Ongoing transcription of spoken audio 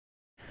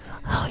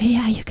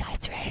yeah, you guys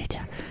ready to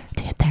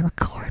hit that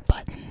record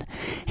button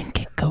and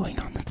get going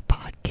on this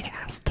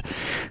podcast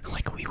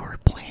like we were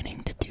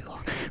planning to do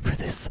for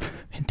this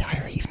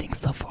entire evening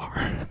so far.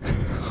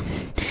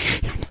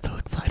 I'm so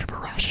excited for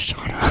Rosh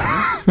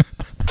Hashanah.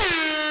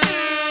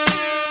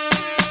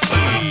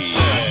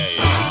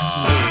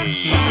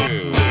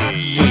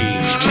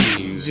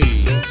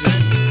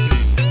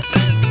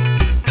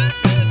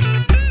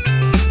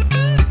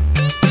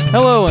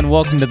 Hello and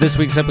welcome to this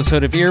week's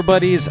episode of Ear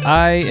Buddies.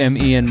 I am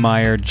Ian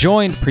Meyer,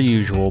 joined per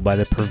usual by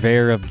the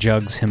purveyor of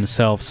jugs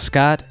himself,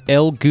 Scott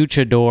El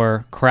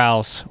Guchador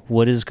Kraus.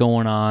 What is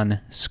going on,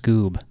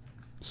 Scoob?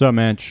 Sup,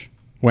 Mensch?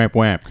 Wamp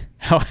wamp.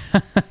 How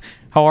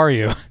are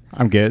you?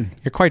 I'm good.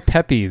 You're quite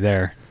peppy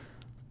there.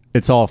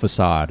 It's all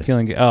facade.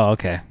 Feeling good? Oh,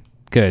 okay.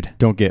 Good.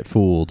 Don't get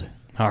fooled.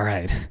 All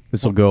right.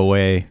 This will go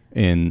away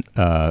in,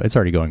 it's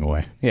already going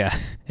away. Yeah.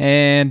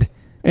 And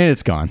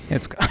it's gone.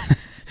 it's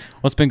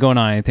what's been going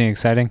on? Anything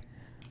exciting?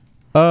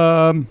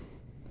 No.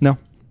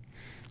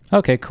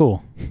 Okay,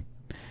 cool.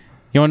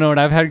 You want to know what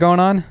I've had going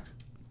on?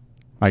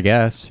 I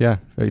guess, yeah,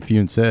 if you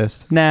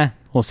insist. Nah,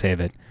 we'll save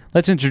it.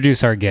 Let's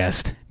introduce our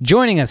guest.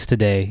 Joining us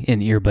today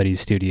in Ear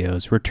Buddies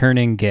Studios,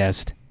 returning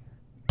guest,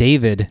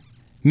 David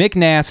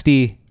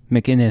McNasty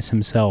McInnes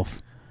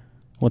himself.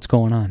 What's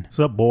going on? What's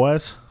up,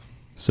 boys?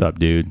 Sup,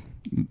 dude?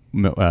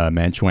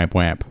 Mensch, wamp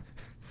wamp.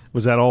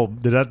 Was that all?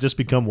 Did that just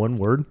become one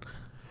word?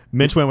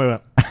 Mitch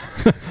went.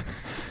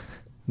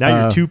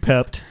 Now you're too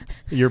pepped.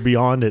 You're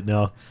beyond it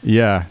now.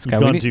 Yeah. You've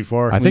gone too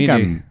far. I think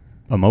I'm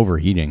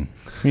overheating.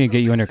 We need to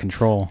get you under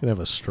control. Gonna have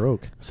a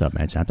stroke. Sup,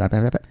 Mensch?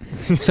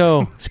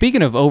 So,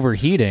 speaking of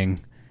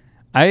overheating,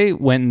 I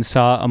went and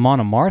saw Amon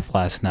Amarth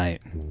last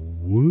night.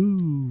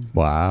 Woo!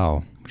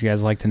 Wow. Would you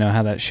guys like to know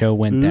how that show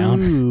went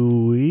down?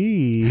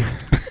 Ooh-wee.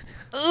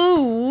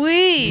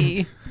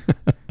 Ooh-wee!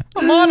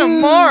 Amon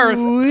Amarth!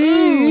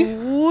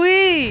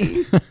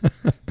 Ooh-wee!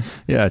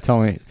 Yeah,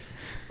 tell me.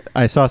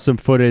 I saw some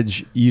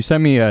footage. You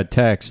sent me a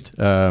text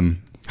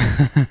during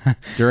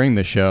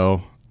the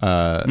show.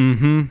 I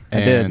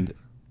did.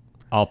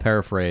 I'll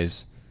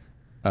paraphrase.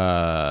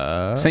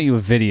 Sent you a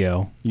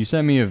video. You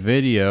sent me a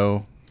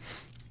video,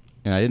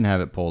 and I didn't have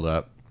it pulled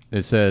up.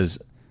 It says,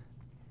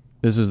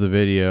 this is the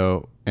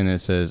video, and it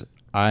says,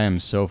 I am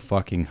so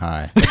fucking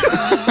high.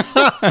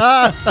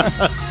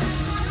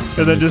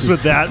 And then just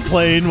with that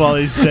playing while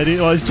he's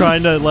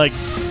trying to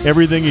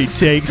everything he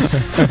takes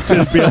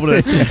to be able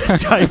to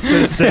type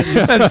this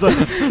sentence.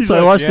 So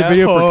I watched the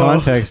video for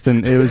context,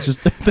 and it was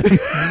just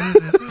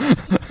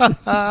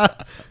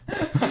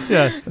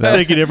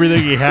taking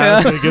everything he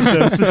has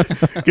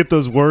to get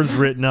those words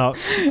written out.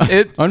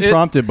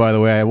 unprompted. By the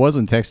way, I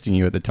wasn't texting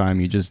you at the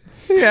time. You just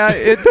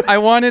I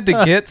wanted to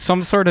get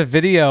some sort of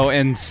video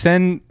and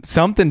send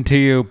something to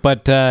you,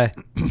 but I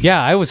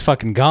was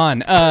fucking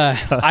gone.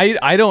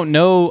 I don't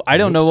know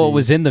what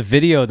was in the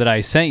video that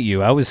I sent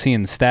you. I was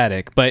seeing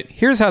static, but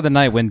here's how the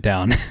night went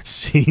down.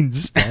 Seeing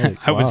static.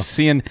 I was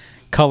seeing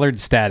colored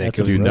static.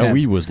 dude, that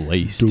weed was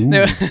laced.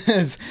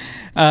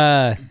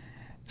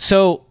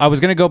 So I was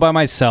going to go by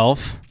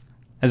myself.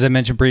 As I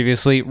mentioned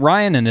previously,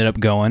 Ryan ended up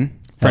going.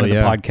 Friend of the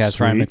podcast,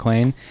 Sweet. Ryan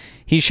McLean.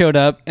 He showed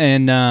up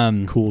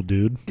and Cool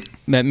dude.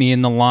 met me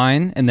in the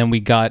line, and then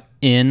we got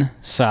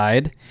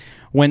inside.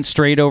 Went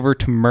straight over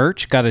to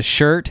merch, got a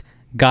shirt,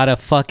 got a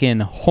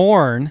fucking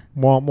horn,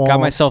 Womp, womp. got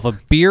myself a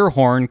beer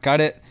horn, got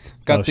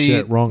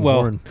wrong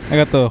horn. I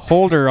got the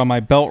holder on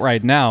my belt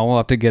right now. We'll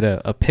have to get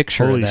a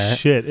picture Holy of that.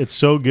 shit. It's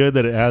so good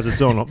that it has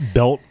its own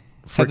belt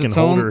Has freaking its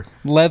own holder.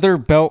 leather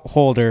belt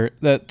holder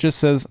that just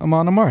says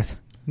Amon Amarth.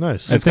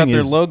 Nice. It's got thing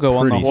their is logo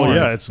on the pretty horn. Well,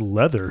 yeah, it's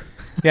leather.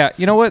 Yeah,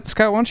 you know what,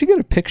 Scott? Why don't you get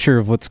a picture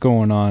of what's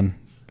going on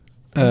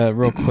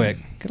real quick?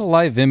 Get a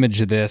live image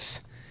of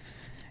this.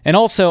 And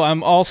also,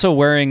 I'm also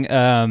wearing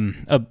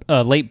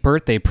a late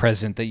birthday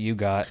present that you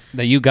got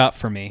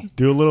for me.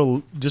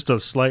 Do just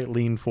a slight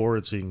lean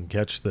forward so you can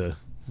catch the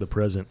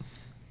present.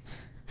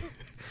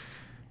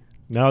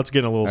 Now it's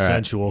getting a little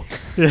sensual.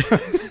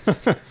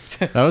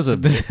 That was a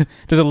Does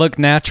it look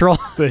natural?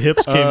 The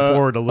hips came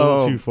forward a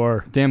little too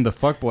far. damn. The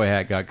fuckboy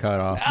hat got cut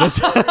off.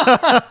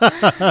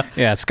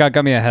 Yeah, Scott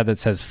got me a hat that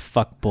says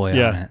 "fuckboy"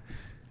 Yeah. on it,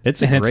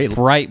 It's a and great. it's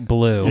bright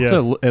blue.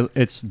 Yeah.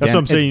 It's That's what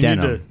I'm saying.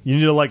 Denim. You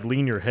need to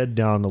lean your head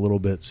down a little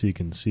bit so you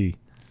can see.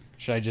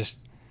 Should I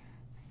just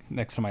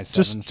next to my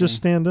Just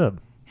stand up.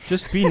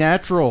 Just be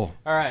natural.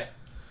 All right.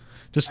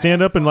 Just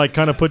stand up and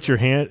kind of put your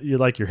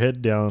your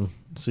head down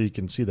so you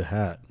can see the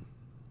hat.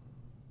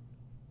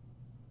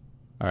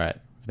 All right,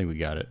 I think we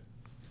got it.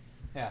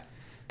 Yeah,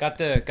 got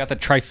the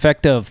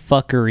trifecta of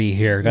fuckery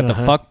here. Got the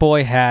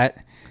fuckboy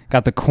hat.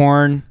 Got the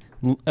corn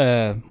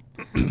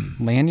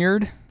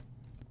lanyard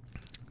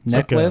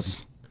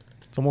necklace.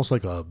 It's almost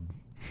like a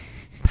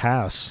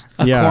pass.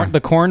 The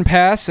corn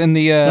pass and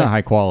the It's not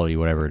high quality,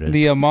 whatever it is.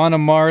 the Amon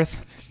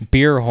Amarth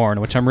beer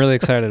horn, which I'm really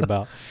excited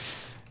about.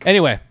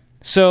 Anyway,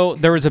 so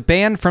there was a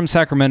band from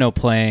Sacramento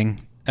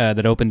playing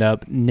that opened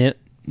up,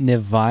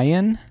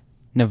 Nevayan.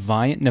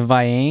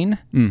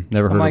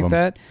 Never heard like of them.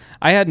 that.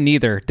 I hadn't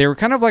either. They were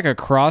kind of like a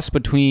cross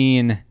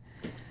between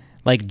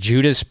like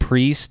Judas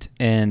Priest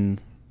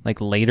and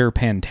like later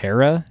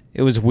Pantera.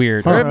 It was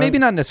weird. Or maybe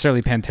not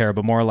necessarily Pantera,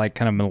 but more like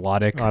kind of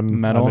melodic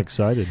metal. I'm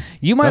excited.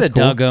 You might have That's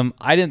cool. dug them.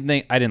 I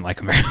didn't like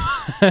them very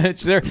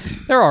much.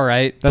 They're all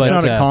right. That's but,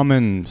 not a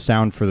common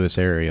sound for this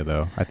area,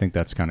 though. I think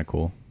that's kind of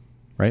cool,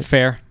 right?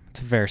 fair.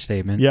 It's a fair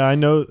statement. Yeah, I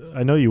know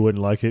you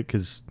wouldn't like it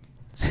because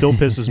it still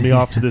pisses me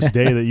off to this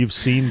day that you've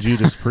seen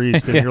Judas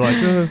Priest and you're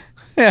like,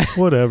 Yeah.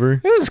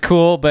 whatever. It was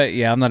cool, but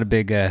yeah, I'm not a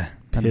big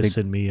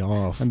Pissing me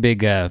off. I'm a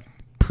big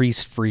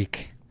priest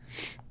freak,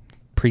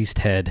 priest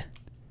head.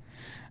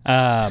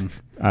 I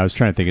was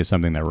trying to think of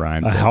something that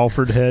rhymed. A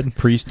Halford head.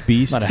 Priest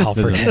beast. Not a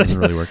Halford. Doesn't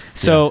really work.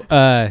 So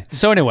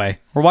anyway,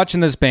 we're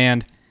watching this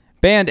band.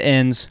 Band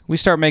ends. We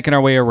start making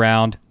our way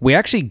around. We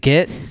actually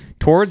get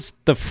towards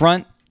the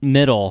front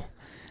middle.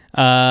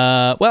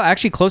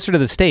 Actually closer to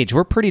the stage.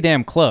 We're pretty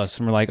damn close.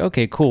 And we're like,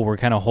 okay, cool. We're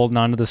kind of holding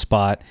on to the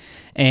spot.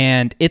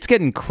 And it's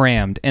getting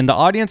crammed. And the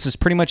audience is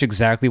pretty much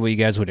exactly what you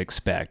guys would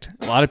expect.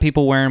 A lot of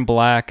people wearing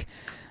black.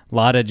 A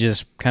lot of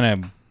just kind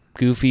of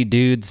goofy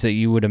dudes that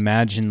you would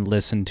imagine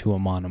listen to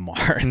Amon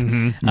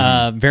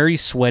Amarth. Very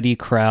sweaty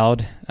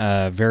crowd.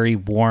 Very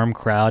warm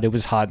crowd. It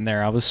was hot in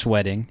there. I was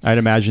sweating. I'd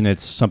imagine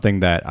it's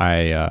something that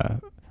I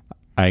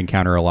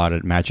encounter a lot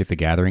at Magic the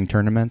Gathering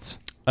tournaments.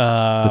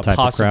 The type of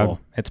Possible. crowd.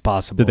 It's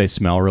possible. Did they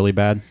smell really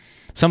bad?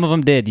 Some of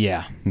them did,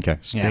 yeah. Okay.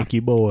 Stinky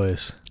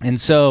boys. And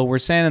so we're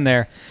standing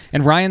there,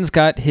 and Ryan's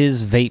got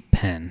his vape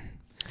pen.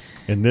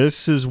 And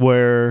this is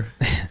where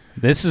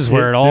This is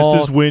where it all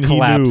This is when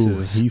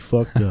collapses. he knew he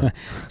fucked up.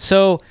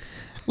 So,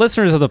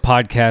 listeners of the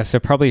podcast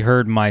have probably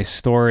heard my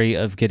story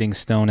of getting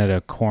stoned at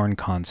a Korn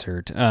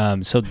concert.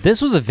 So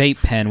this was a vape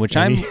pen, which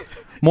I'm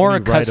more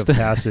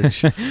accustomed,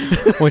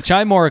 which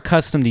I'm more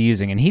accustomed to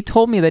using. And he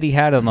told me that he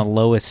had it on the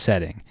lowest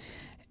setting,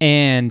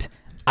 and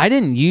I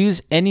didn't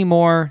use any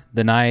more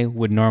than I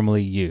would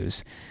normally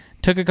use.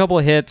 Took a couple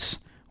of hits,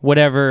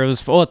 whatever.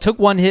 It took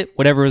one hit,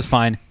 whatever, was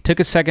fine. Took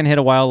a second hit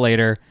a while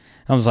later.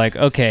 I was like,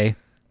 okay,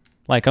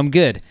 like I'm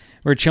good.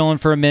 We're chilling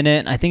for a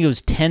minute. I think it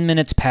was 10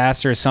 minutes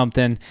past or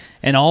something.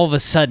 And all of a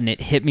sudden it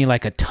hit me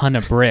like a ton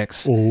of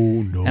bricks. Oh,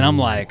 no. And I'm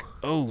like,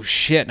 oh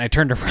shit. And I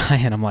turned to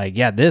Ryan. I'm like,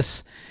 yeah,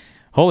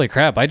 holy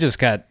crap. I just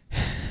got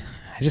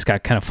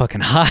kind of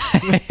fucking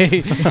high.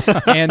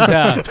 And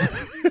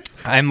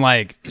I'm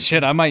like,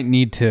 shit, I might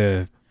need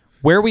to.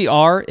 Where we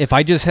are, if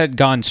I just had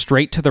gone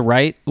straight to the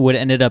right, it would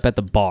have ended up at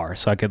the bar.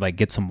 So I could like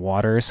get some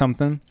water or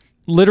something.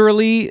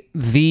 Literally,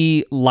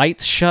 the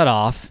lights shut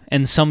off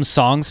and some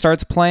song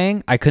starts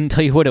playing. I couldn't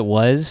tell you what it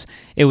was.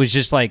 It was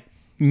just like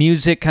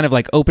music, kind of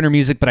like opener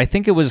music, but I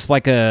think it was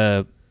like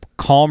a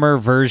calmer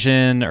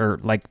version or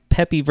like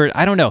peppy version.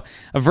 I don't know.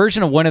 A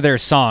version of one of their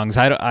songs.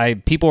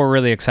 People were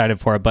really excited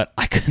for it, but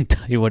I couldn't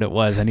tell you what it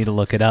was. I need to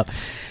look it up.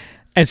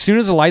 As soon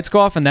as the lights go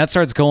off and that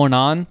starts going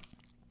on,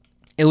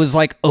 it was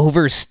like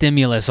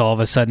overstimulus all of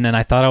a sudden, and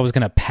I thought I was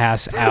gonna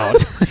pass out.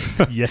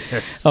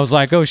 Yes. I was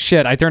like, oh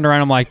shit. I turned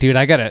around, I'm like, dude,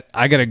 I gotta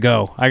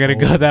go. I gotta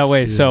go that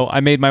way. Shit. So I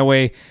made my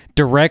way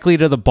directly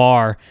to the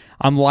bar.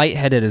 I'm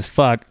lightheaded as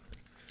fuck,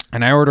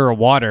 and I order a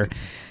water,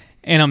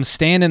 and I'm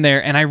standing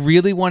there, and I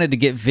really wanted to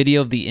get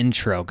video of the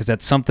intro because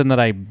that's something that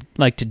I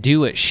like to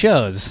do at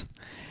shows.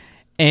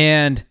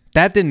 And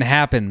that didn't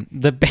happen.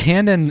 The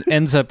band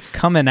ends up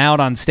coming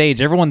out on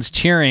stage. Everyone's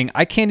cheering.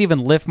 I can't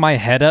even lift my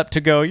head up to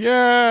go,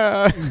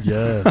 yeah.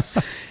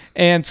 Yes.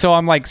 And so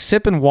I'm like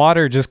sipping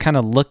water, just kind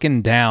of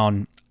looking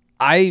down.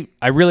 I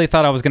really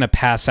thought I was going to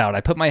pass out. I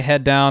put my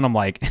head down. I'm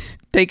like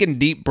taking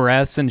deep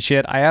breaths and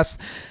shit. I asked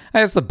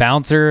the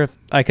bouncer if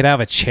I could have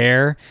a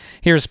chair.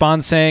 He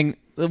responds saying,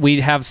 we'd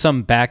have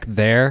some back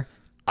there.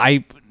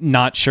 I'm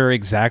not sure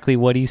exactly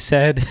what he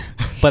said,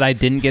 but I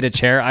didn't get a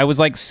chair. I was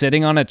like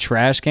sitting on a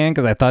trash can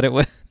because I thought it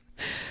was.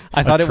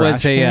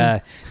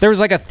 There was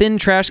like a thin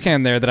trash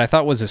can there that I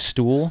thought was a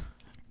stool,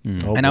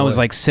 and I was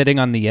like sitting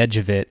on the edge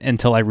of it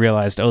until I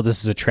realized, oh,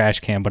 this is a trash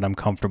can, but I'm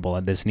comfortable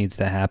and this needs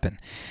to happen.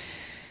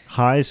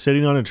 High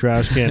sitting on a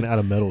trash can at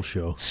a metal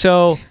show.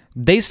 So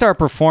they start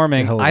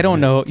performing. I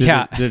don't know.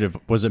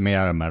 Was it made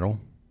out of metal?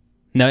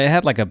 No, it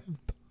had like a.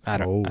 I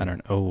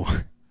don't know.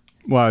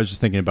 Well, I was just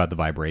thinking about the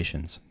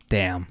vibrations.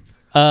 Damn.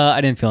 I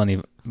didn't feel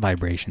any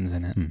vibrations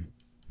in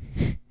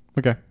it.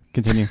 Okay,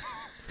 continue.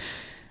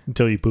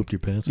 Until you pooped your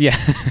pants. Yeah.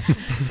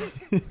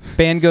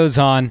 Band goes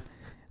on.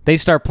 They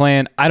start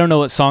playing. I don't know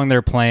what song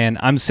they're playing.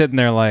 I'm sitting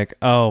there like,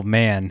 oh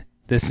man,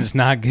 this is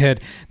not good.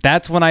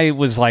 That's when I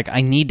was like, I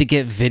need to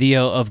get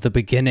video of the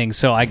beginning.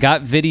 So I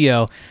got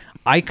video.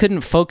 I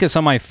couldn't focus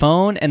on my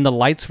phone and the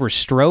lights were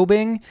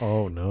strobing.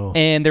 Oh no.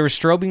 And they were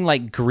strobing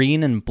like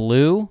green and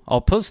blue. I'll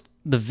post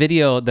the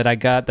video that I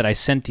got that I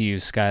sent to you,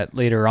 Scott,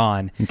 later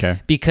on.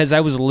 Okay. Because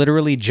I was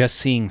literally just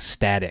seeing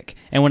static.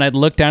 And when I'd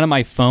look down at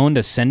my phone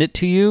to send it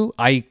to you,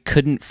 I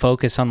couldn't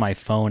focus on my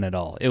phone at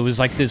all. It was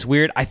like this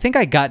weird, I think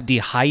I got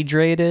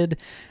dehydrated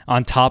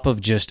on top of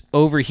just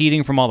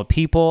overheating from all the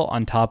people,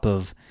 on top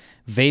of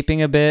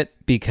vaping a bit,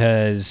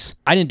 because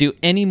I didn't do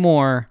any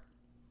more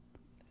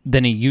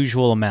than a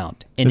usual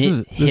amount. And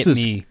this hit is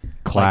me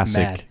classic.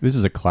 like mad. This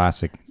is a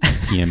classic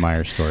Ian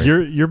Meyer story.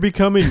 You're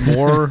becoming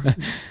more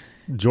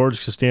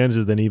George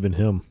Costanza than even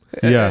him.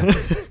 Yeah.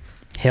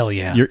 Hell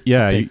yeah. You're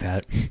Take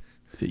that.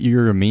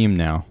 you're a meme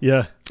now.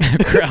 Yeah.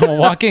 I'm a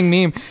walking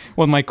meme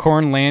with my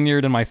corn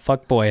lanyard and my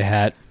fuckboy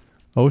hat.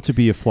 Oh, to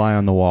be a fly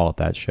on the wall at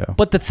that show.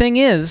 But the thing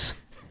is,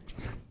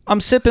 I'm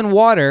sipping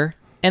water,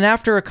 and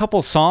after a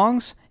couple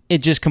songs, it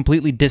just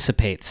completely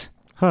dissipates.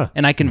 Huh.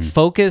 And I can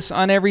focus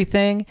on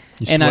everything,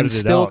 and I'm sweated it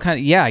still out. kind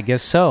of, yeah, I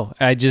guess so.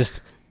 I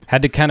just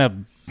had to kind of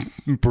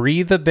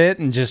breathe a bit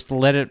and just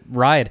let it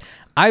ride.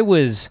 I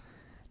was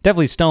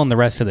definitely stoned the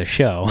rest of the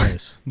show,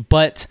 Nice.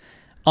 but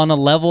on a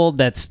level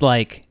that's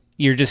like,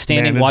 you're just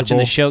standing watching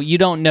the Manageable. show. You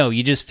don't know.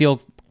 You just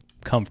feel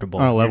comfortable.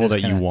 On a You're level just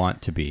that you kinda-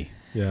 want to be.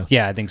 Yeah.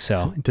 Yeah, I think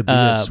so. To be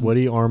a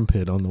sweaty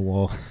armpit on the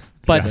wall.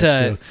 But There's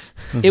it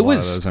a lot of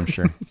was those, I'm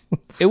sure.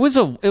 it was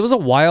a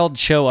wild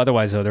show.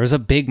 Otherwise, though, there was a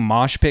big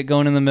mosh pit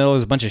going in the middle. There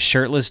was a bunch of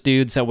shirtless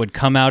dudes that would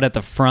come out at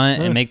the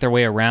front and make their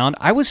way around.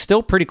 I was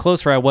still pretty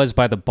close where I was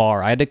by the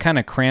bar. I had to kind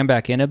of cram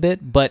back in a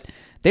bit, but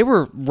they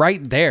were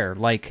right there,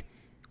 like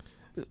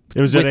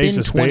It was at within Ace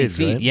of 20 Spades,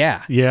 feet. right?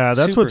 Yeah, Yeah,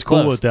 that's Super what's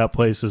cool close. with that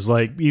place is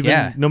like even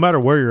Yeah. no matter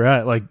where you're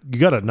at, like you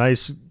got a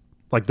nice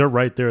like they're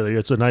right there.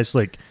 It's a nice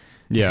like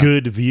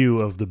good view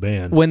of the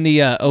band. When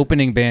the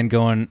opening band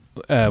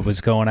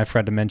was going, I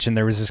forgot to mention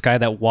there was this guy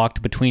that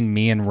walked between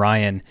me and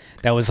Ryan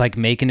that was like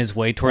making his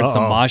way towards the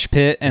Uh-oh. mosh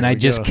pit, and Here I we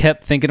just go.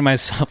 kept thinking to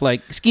myself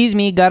like, "Excuse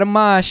me, got a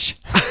mosh."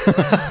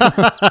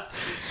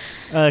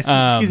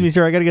 Excuse me,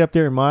 sir. I got to get up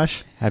there and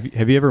mosh. Have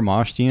you ever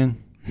moshed,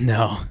 Ian?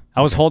 No,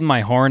 I was holding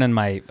my horn and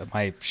my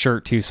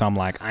shirt too, so I'm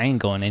like, I ain't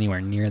going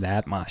anywhere near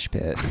that mosh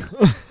pit.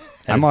 I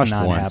That's moshed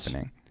not once.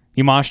 happening.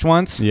 You moshed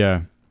once?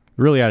 Yeah.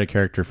 Really out of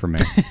character for me.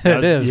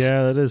 It is.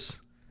 Yeah, that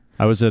is.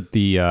 I was at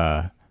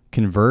the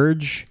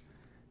Converge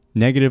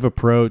Negative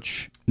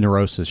Approach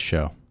Neurosis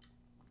show.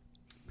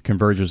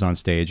 Converge was on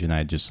stage, and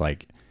I just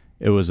like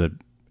it was an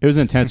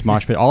intense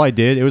mosh pit. All I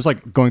did, it was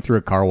like going through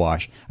a car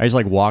wash. I just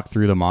like walked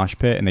through the mosh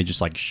pit, and they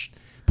just like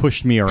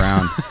pushed me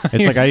around.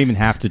 It's like I didn't even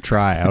have to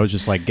try. I was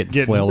just like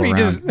getting flailed Were you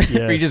around.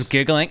 were you just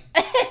giggling?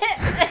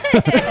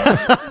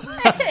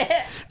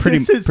 Pretty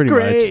This is pretty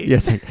great. much.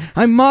 Yes, like,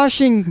 I'm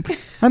moshing,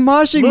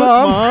 Look,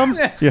 Mom.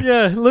 Mom.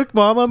 Yeah, look,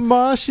 Mom, I'm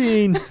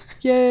moshing.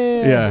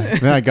 Yeah. Yeah.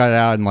 Then I got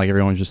out, and like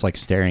everyone was just like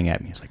staring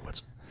at me. It's like,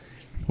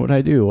 what'd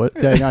I do? What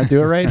did I not do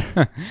it right?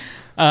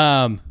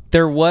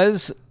 There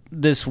was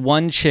this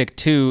one chick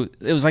too.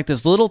 It was like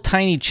this little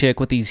tiny chick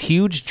with these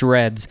huge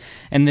dreads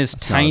and this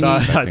tiny.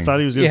 not- I thought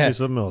he was going to Yeah. say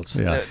something else.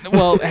 Yeah.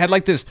 Well, had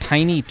like this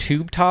tiny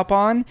tube top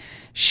on.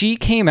 She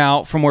came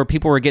out from where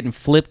people were getting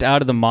flipped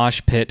out of the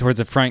mosh pit towards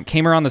the front,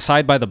 came around the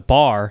side by the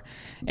bar,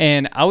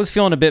 and I was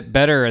feeling a bit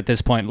better at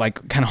this point,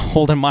 like kind of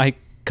holding my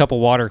cup of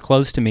water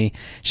close to me.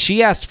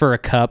 She asked for a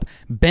cup,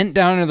 bent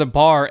down into the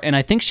bar, and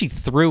I think she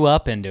threw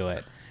up into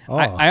it.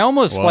 I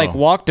almost Whoa. like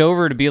walked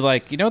over to be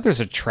like, there's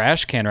a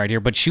trash can right here,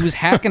 but she was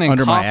hacking and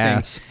Under my coughing.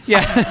 ass.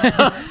 Yeah.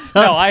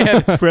 No, I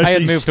had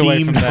Freshly moved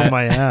away from steamed that. from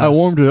my ass. I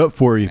warmed it up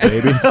for you,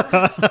 baby.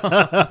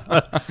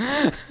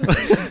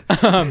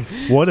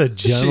 What a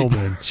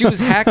gentleman. She was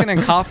hacking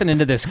and coughing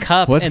into this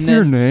cup. What's and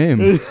your then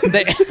name?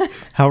 They,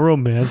 How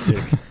romantic.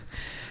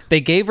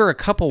 they gave her a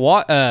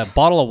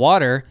bottle of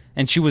water,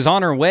 and she was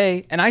on her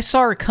way. And I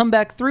saw her come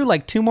back through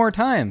like 2 more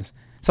times.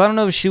 So I don't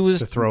know if she was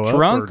To throw up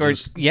drunk or or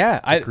just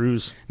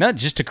cruise. No,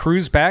 just to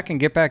cruise back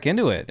and get back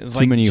into it. It was Too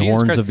like many Jesus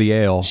horns Christ. of the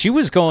ale. She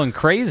was going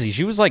crazy.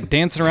 She was like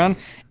dancing around.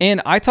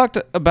 And I talked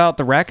about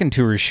the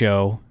Raconteur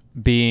show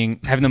having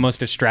the most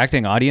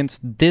distracting audience.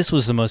 This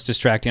was the most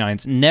distracting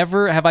audience.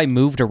 Never have I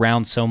moved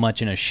around so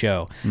much in a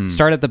show.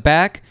 Start at the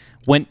back,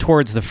 went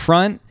towards the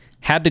front,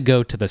 had to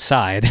go to the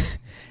side.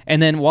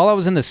 And then while I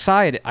was in the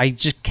side, I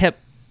just kept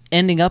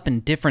ending up in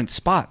different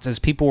spots as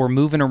people were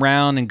moving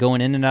around and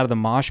going in and out of the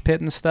mosh pit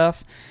and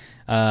stuff.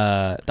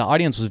 The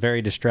audience was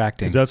very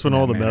distracting. Because that's when in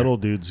all that the manner. metal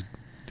dudes,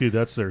 dude,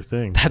 that's their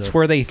thing. That's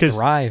where they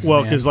thrive,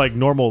 Well, man. because like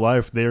normal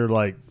life, they're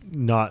like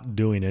not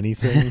doing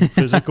anything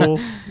physical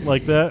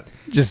like that.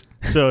 Just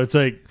So it's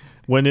like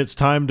when it's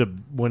time for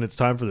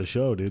the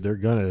show, dude, they're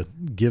gonna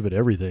give it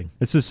everything.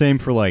 It's the same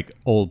for like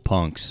old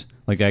punks.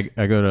 Like I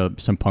go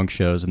to some punk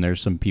shows, and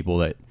there's some people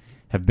that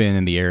have been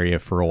in the area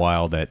for a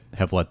while that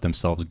have let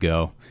themselves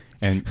go,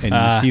 and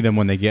you see them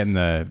when they get in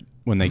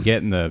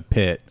the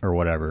pit or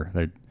whatever.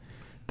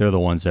 They're the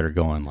ones that are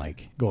going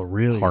like Go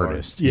really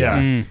hardest. hard. Yeah,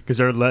 Mm. because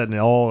they're letting it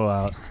all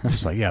out.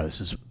 just like, yeah,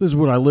 this is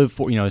what I live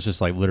for. It's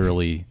just like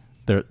literally.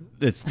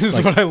 It's this like,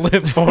 is what I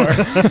live for.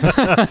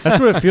 that's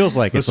what it feels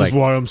like. This It's is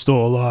like, why I'm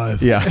still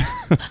alive. yeah,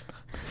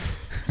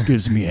 this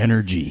gives me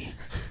energy.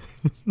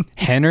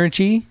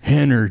 Energy?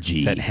 Energy.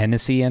 Is that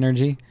Hennessy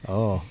energy?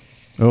 Oh,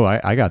 Oh,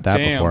 I got that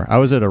Damn. before. I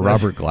was at a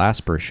Robert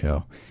Glasper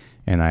show,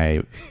 and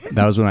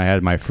that was when I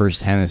had my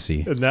first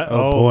Hennessy. and that,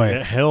 Oh, boy.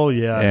 yeah, hell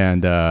yeah.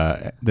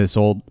 And this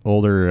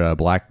older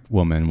black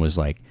woman was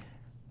like,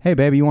 "Hey,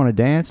 baby, you want to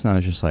dance?" And I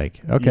was just like,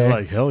 "Okay." You're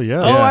like, hell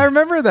yeah. Oh, I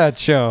remember that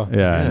show.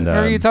 yeah. And I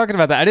remember you talking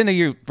about that. I didn't know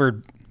you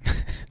were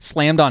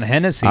slammed on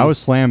Hennessy. I was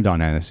slammed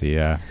on Hennessy.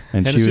 Yeah,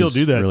 and Hennessy she will was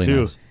do that, really too.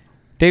 nice.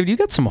 David, you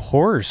got some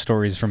horror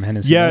stories from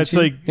Hennessy. Yeah, don't it's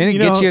you? like, didn't it you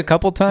get know- you a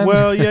couple times?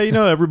 Well, yeah,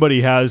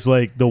 everybody has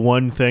like the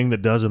one thing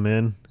that does them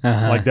in.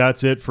 Uh-huh. Like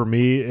that's it for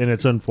me, and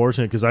it's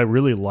unfortunate because I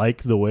really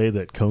like the way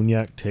that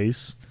cognac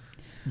tastes,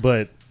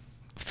 but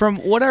from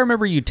what I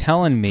remember you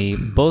telling me,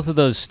 both of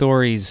those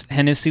stories,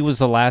 Hennessy was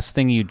the last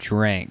thing you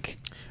drank.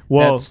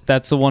 well,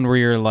 That's the one where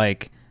you're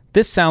like,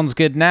 this sounds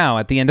good now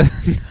at the end of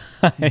the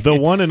night. the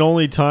one and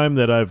only time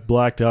that I've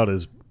blacked out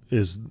is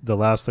the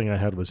last thing I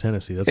had was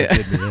Hennessy. That's what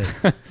did me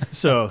in.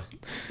 So,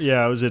 yeah,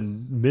 I was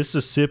in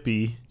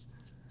Mississippi.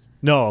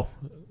 No,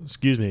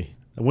 excuse me.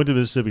 I went to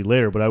Mississippi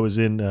later, but I was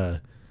in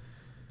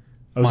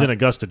in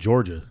Augusta,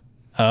 Georgia.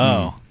 Oh,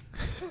 All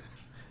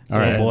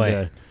right. And,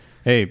 boy.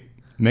 Hey,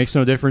 makes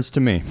no difference to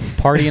me.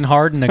 partying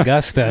hard in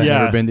Augusta. Yeah.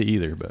 Never been to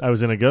either, but I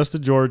was in Augusta,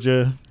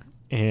 Georgia,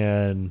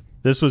 and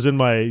this was in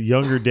my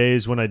younger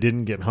days when I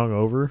didn't get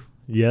hungover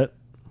yet.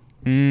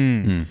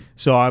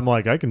 So I'm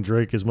like, I can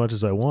drink as much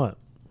as I want.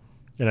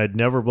 And I'd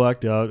never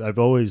blacked out. I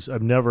always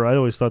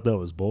thought that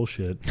was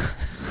bullshit.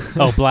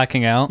 Oh,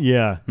 blacking out?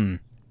 Yeah.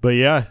 But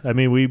yeah, I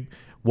mean, we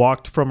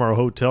walked from our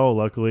hotel,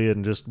 luckily,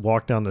 and just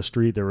walked down the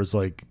street. There was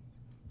like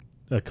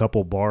a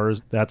couple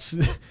bars.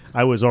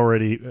 I was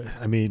already,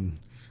 I mean,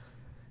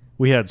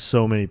 we had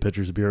so many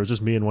pitchers of beer. It was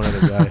just me and one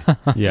other guy.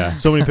 yeah.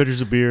 So many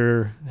pitchers of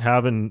beer.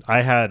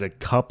 I had a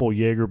couple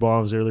Jaeger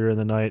bombs earlier in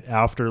the night.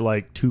 After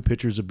like 2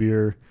 pitchers of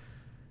beer,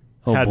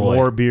 Oh, had boy.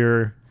 more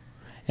beer.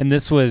 And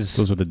this was,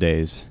 Those were the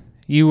days.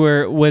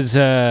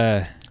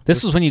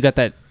 this was when you got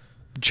that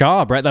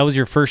job, right? That was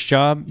your first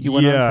job you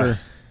went Yeah. on for?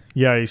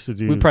 Yeah, I used to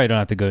do We probably don't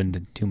have to go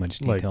into too much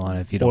detail like on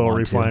it if you don't oil want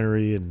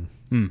refinery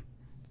and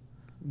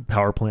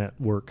power plant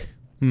work.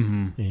 to.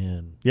 Mm-hmm.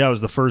 And yeah, it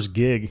was the first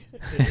gig.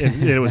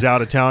 It was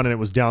out of town and it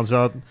was down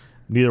south.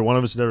 Neither one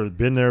of us had ever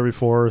been there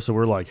before, so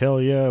we're like,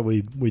 hell yeah,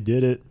 we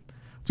did it.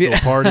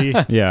 Let's go party.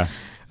 Yeah.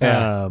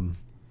 Yeah.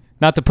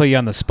 Not to put you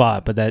on the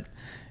spot, but that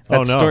Oh,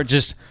 no. story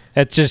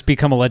it's just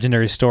become a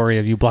legendary story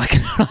of you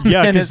blacking out. on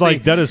Yeah, because Hennessy.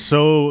 like that is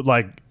so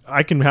like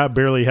I can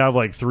barely have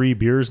like 3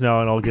 beers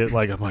now, and I'll get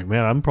like I'm like,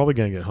 man, I'm probably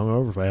gonna get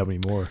hungover if I have any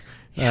more.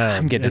 Yeah,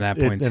 I'm getting to that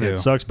point and too. it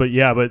sucks, but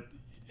yeah, but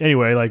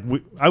anyway, like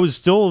I was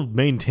still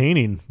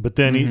maintaining, but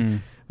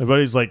then my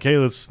buddy's like, hey,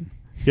 let's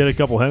get a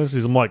couple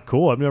Hennessy's. I'm like,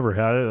 cool, I've never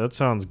had it. That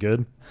sounds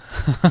good.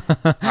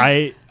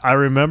 I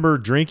remember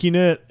drinking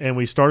it, and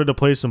we started to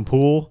play some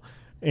pool,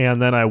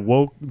 and then I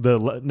woke.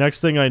 The next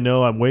thing I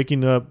know, I'm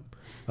waking up.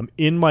 I'm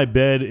in my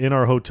bed in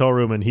our hotel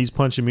room, and he's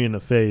punching me in the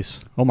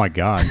face. Oh my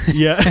God.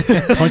 Yeah.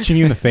 Punching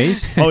you in the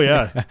face Oh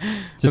yeah.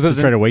 just to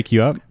try to wake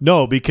you up.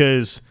 No,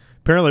 because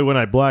apparently when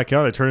I black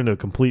out, I turn into a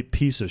complete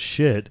piece of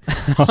shit.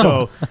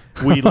 So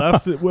we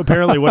left.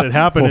 Apparently, what had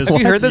happened is Have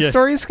you heard this Yeah.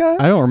 story, Scott?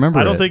 I don't remember.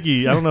 I don't it. think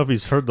I don't know if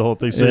he's heard the whole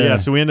thing. So Yeah. yeah,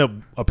 so we end up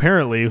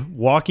apparently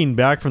walking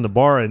back from the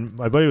bar, and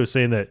my buddy was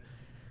saying that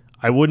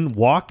I wouldn't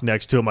walk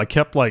next to him.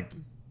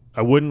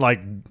 I wouldn't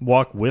like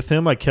walk with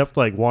him. I kept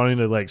like wanting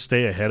to like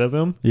stay ahead of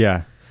him.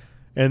 Yeah.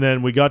 And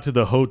then we got to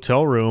the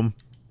hotel room,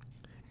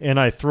 and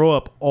I throw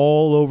up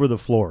all over the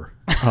floor.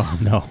 Oh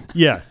no.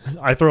 Yeah,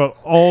 I throw up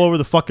all over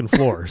the fucking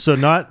floor. So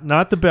not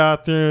the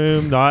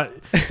bathroom, not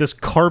this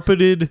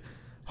carpeted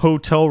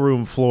hotel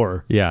room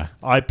floor. Yeah.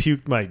 I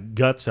puked my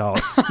guts out.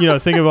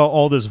 Think about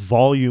all this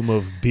volume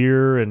of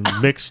beer and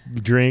mixed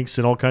drinks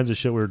and all kinds of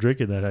shit we were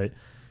drinking that night.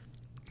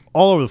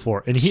 All over the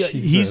floor. And he's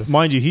Jesus.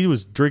 mind you, he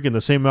was drinking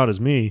the same amount as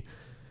me,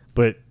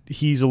 but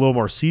he's a little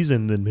more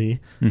seasoned than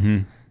me. Mm-hmm.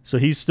 So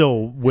he's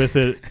still with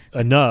it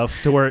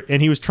enough to where,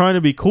 and he was trying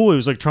to be cool. He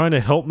was like trying to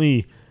help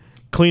me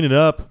clean it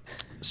up.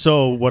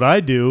 So what I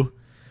do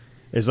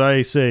is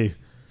I say,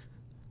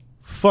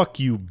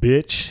 fuck you,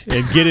 bitch,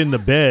 and get in the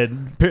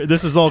bed.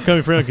 This is all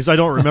coming from him because I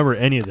don't remember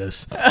any of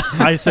this.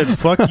 I said,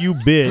 fuck you,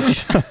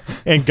 bitch,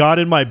 and got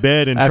in my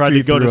bed and After tried to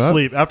you go to threw up?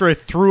 sleep. After I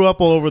threw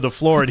up all over the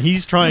floor, and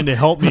he's trying to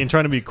help me and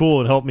trying to be cool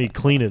and help me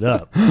clean it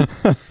up.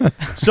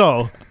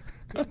 So,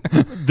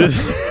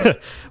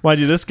 mind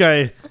you, this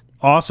guy,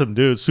 awesome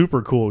dude,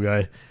 super cool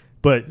guy.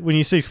 But when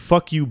you say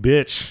fuck you,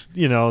 bitch,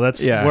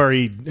 that's Yeah. where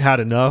he had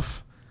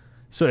enough.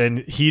 So, and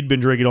he'd been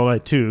drinking all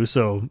night too.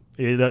 So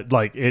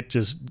it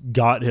just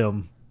got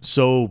him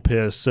so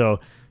pissed. So of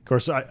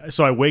course,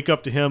 I wake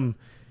up to him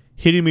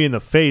hitting me in the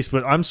face,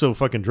 but I'm so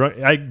fucking drunk.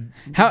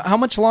 How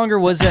much longer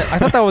was it? I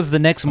thought that was the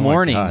next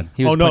morning. God.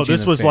 He was Oh no, punching you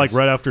this in the was like face.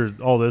 right after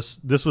all this.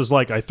 This was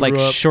like I threw like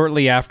up.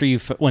 shortly after you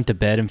went to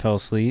bed and fell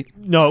asleep.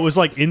 No, it was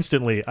like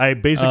instantly. I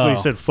basically Oh.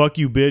 said "fuck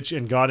you, bitch"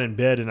 and got in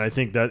bed, and I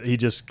think that he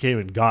just came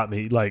and got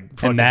me, like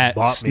fucking And that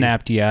bought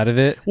snapped you out of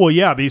it. me. Well,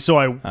 yeah, so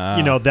I,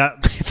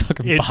 that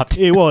Fucking it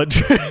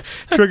bopped.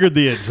 triggered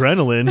the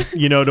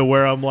adrenaline, to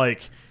where I'm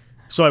like,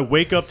 so I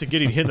wake up to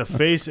getting hit in the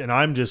face, and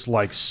I'm just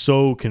like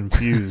so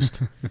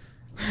confused.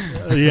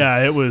 Yeah,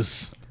 that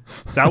was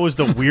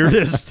the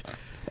weirdest.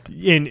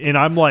 And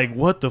I'm like,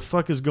 what the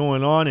fuck is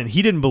going on? And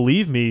he didn't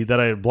believe me that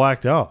I had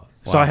blacked out.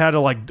 So I had to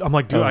I'm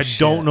like, dude, Oh, I shit.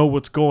 don't know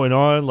what's going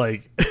on.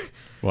 Like,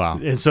 Wow.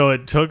 and so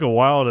it took a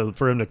while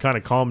for him to kind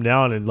of calm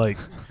down. And like,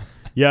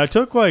 yeah, it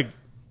took like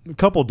a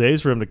couple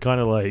days for him to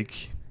kind of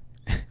like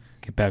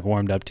get back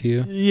warmed up to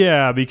you.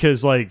 Yeah,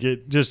 because like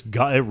it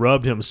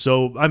rubbed him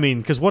so. I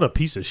mean, because what a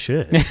piece of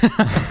shit.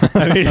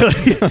 I mean,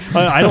 like,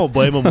 I don't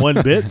blame him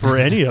one bit for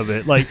any of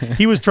it. Like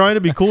he was trying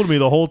to be cool to me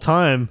the whole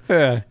time,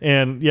 Yeah.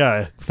 and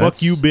yeah,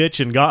 fuck you, bitch,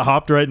 and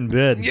hopped right in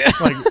bed. Yeah.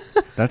 Like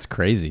That's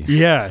crazy.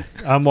 yeah,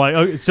 I'm like,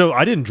 okay, so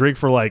I didn't drink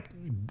for like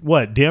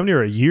what, damn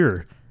near a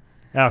year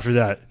after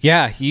that.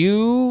 Yeah,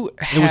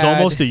 It was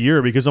almost a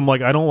year because I'm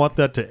like, I don't want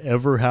that to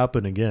ever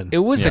happen again. It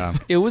was Yeah.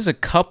 it was a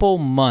couple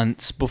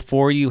months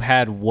before you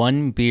had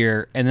one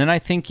beer, and then I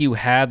think you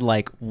had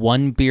like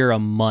one beer a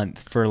month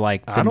for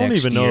like the I don't next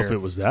even know year, if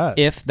it was that.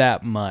 if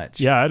that much.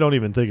 Yeah, I don't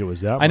even think it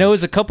was that much. I know it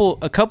was a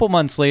couple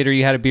months later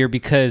you had a beer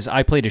because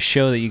I played a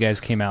show that you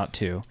guys came out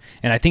to,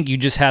 and I think you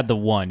just had the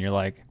one. You're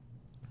like,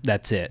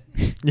 that's it.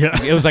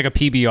 Yeah. It was like a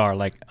PBR,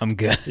 like I'm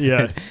good.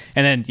 Yeah.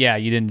 And then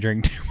you didn't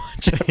drink too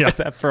much after Yeah.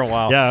 that for a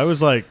while. Yeah, I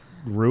was like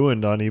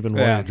ruined on even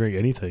wanting Yeah. to drink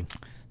anything.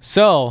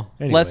 So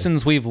Anyway.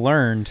 lessons we've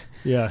learned: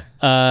 Yeah.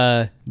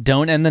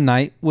 don't end the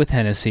night with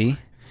Hennessy,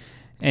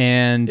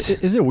 and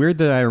Is it weird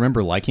that I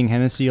remember liking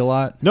Hennessy a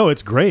lot? No,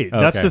 it's great.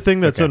 That's Okay, the thing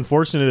that's okay.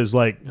 unfortunate is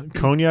like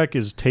cognac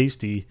is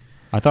tasty.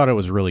 I thought it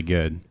was really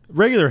good.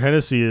 Regular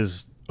Hennessy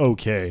is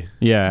okay.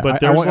 Yeah, But I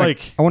there's want,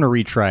 like I want to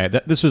retry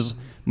it. This was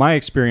my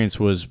experience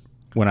was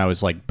when I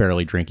was like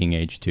barely drinking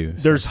age 2. So.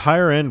 there's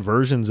higher end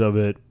versions of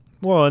it.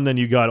 Well, and then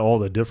you got all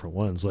the different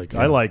ones. Like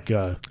I like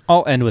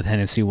I'll end with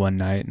Hennessy one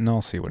night, and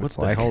I'll see what what it's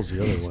the like. hell's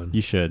the other one?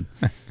 You should.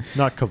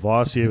 Not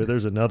Cavassier, but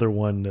there's another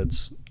one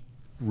that's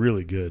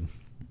really good.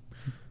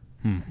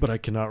 But I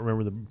cannot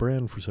remember the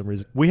brand for some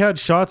reason. We had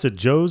shots at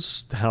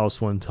Joe's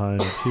house one time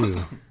too.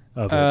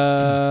 Of it.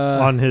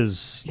 On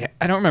his Yeah,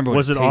 I don't remember. What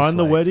was it tastes on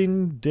the like.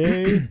 wedding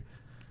day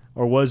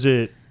or was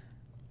it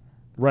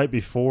right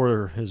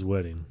before his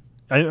wedding?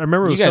 I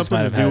remember it You was guys something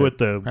might to have do had with it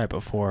the right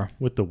before.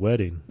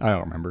 wedding. I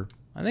don't remember.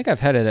 I think I've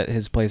had it at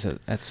his place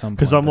at some point.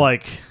 Because I'm but-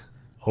 like,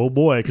 oh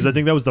boy, because I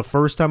think that was the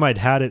first time I'd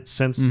had it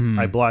since Mm-hmm.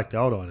 I blacked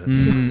out on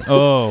it.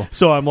 oh,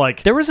 So I'm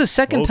like, there was a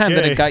second time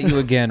that Okay. it got you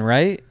again,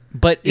 right?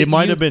 But it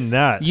might you- have been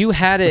that. You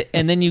had it,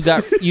 and then you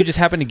just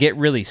happened to get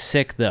really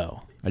sick,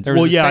 though. There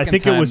was Well, a yeah, I second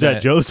think it time was that-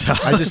 at Joe's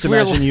house. I just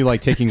imagine you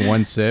like taking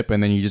one sip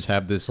and then you just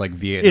have this like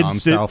Vietnam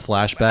style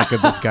flashback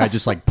of this guy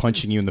just like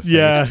punching you in the face.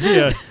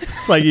 yeah.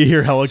 Like you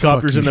hear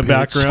helicopters in the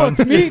Fuck you, bitch. background.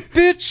 Fuck me,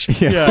 bitch.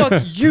 Yeah.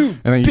 Fuck you,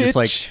 And then you bitch. just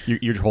like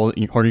you're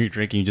holding your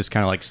drink and you just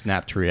kind of like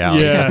snap to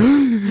reality. Yeah.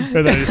 And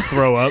then I just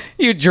throw up.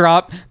 You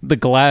drop, the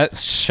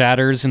glass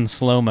shatters in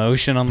slow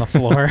motion on the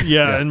floor.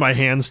 Yeah, and my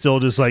hand's still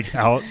just like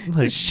out,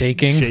 like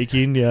Shaking.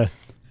 shaking. Yeah,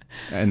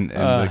 And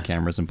the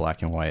camera's in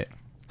black and white.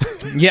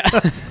 Yeah.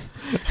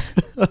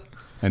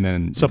 And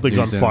then it something's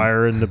on zooms in-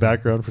 fire in the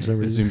background for some It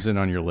reason. zooms in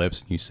on your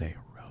lips and you say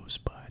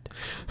Rosebud.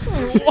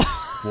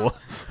 What?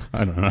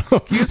 I don't know.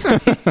 Excuse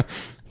me.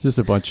 Just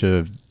a bunch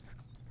of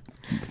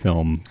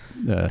film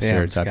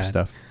stereotype Scott.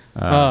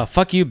 stuff.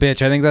 Fuck you,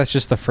 bitch. I think that's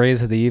just the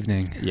phrase of the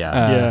evening.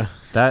 Yeah. Yeah.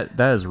 That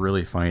is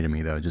really funny to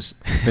me though. Just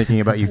thinking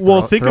about you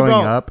Well, think throwing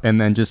about- up and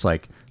then just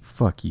like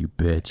fuck you,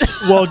 bitch.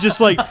 Well,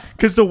 just like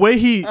because the way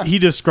he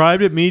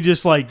described it, me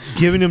just like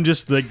giving him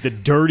just like the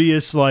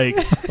dirtiest like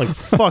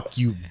fuck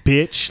you,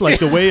 bitch. Like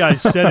the way I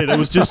said it, it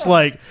was just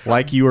like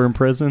Like you were in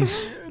prison.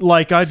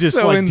 I just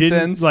So like intense.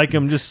 didn't like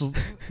I'm just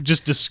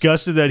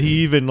disgusted that he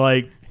even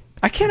like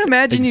I can't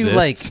imagine you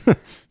like. exists.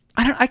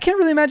 I can't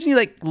really imagine you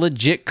like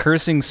legit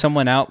cursing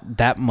someone out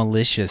that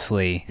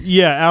maliciously.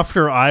 yeah.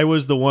 After I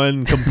was the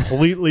one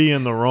completely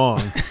in the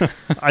wrong,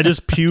 I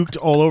just puked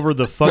all over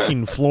the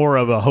fucking floor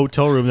of a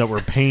hotel room that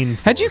we're paying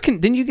for.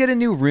 Didn't you get a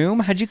new room?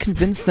 How'd you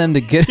convince them to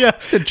get Yeah.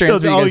 to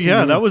transfer you oh guys to yeah,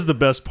 the new that room? was the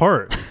best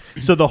part.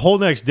 So the whole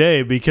next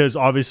day, because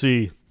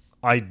obviously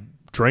I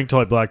drank till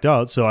I blacked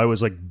out, so I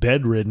was like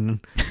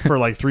bedridden for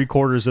like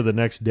 3/4 of the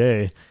next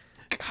day.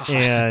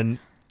 And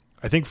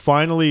I think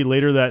finally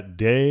later that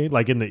day,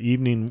 like in the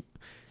evening,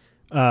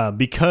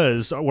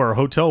 because where our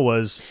hotel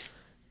was,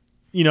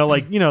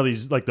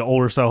 these like the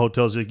older style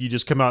hotels, like you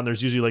just come out and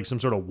there's usually like some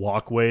sort of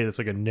walkway that's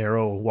like a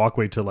narrow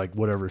walkway to like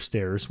whatever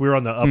stairs. We were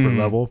on the upper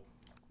level.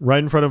 Right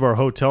in front of our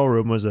hotel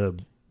room was a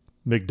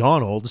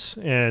McDonald's,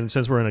 and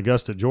since we're in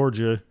Augusta,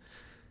 Georgia,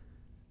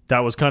 that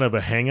was kind of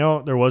a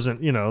hangout. There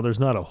wasn't, there's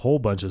not a whole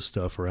bunch of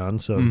stuff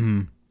around,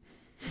 so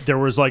there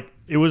was like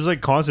it was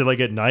like constant.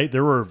 Like at night,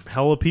 there were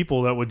hella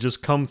people that would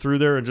just come through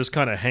there and just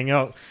kind of hang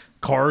out.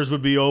 Cars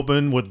would be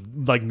open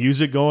with like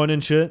music going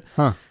and shit.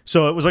 Huh.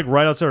 So it was like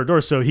right outside our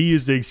door. So he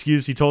used the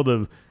excuse. He told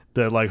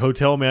the like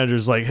hotel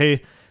managers like,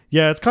 "Hey,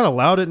 yeah, it's kind of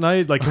loud at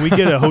night. Like, can we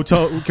get a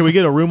hotel? Can we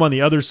get a room on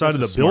the other side That's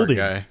of a the smart building?"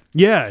 guy.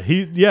 Yeah,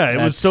 it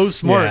was so That's-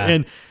 smart.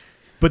 yeah.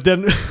 But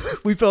then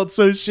we felt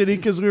so shitty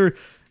because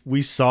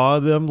we saw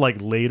them like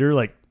later,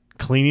 like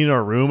cleaning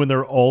our room, and there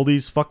were all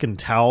these fucking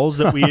towels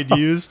that we had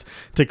used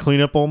to clean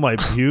up all my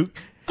puke,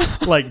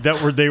 like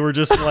they were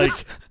just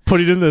like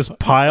putting in this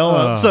pile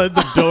outside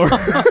the door.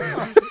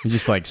 You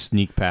just like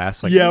sneak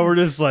past. Like, Yeah, we're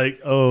just like,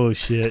 oh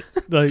shit.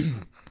 Like,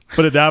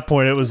 but at that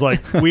point, it was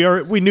like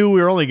we knew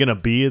we were only gonna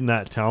be in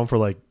that town for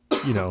like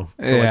for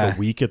Yeah. like a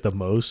week at the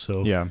most.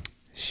 So yeah.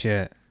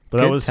 Shit. but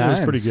it Good was times.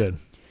 pretty good.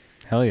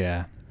 Hell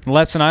yeah. The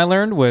lesson I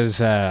learned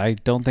was I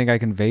don't think I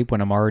can vape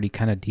when I'm already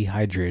kind of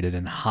dehydrated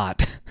and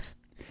hot.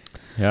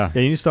 Yeah.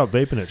 Yeah, you need to stop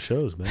vaping at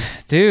shows, man.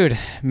 Dude,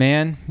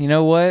 man, you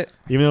know what?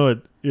 Even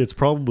though it's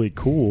probably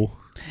cool.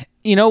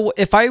 You know,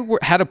 if I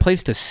had a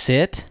place to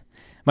sit,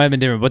 might have been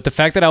different. But the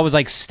fact that I was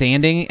like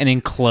standing and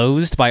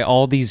enclosed by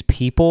all these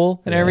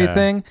people and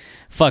everything,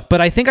 fuck. But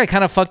I think I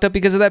kind of fucked up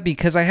because of that,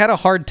 because I had a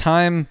hard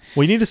time.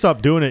 Well, you need to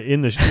stop doing it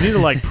in the. You need to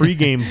like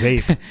pregame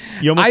vape.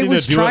 You almost need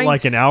to do it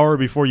like an hour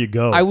before you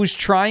go. I was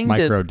trying to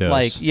Microdose.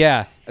 like,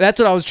 yeah, that's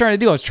what I was trying to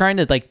do. I was trying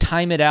to like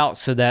time it out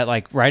so that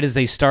like right as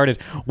they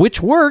started,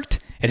 which worked.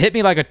 It hit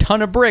me like a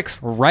ton of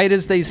bricks right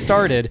as they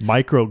started.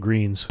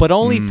 Microgreens. But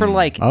only for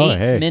like 8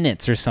 Oh,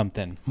 minutes or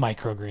something.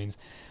 Microgreens.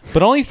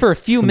 But only for a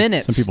few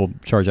minutes. Some people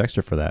charge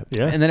extra for that.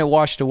 Yeah. And then it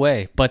washed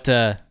away. But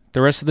the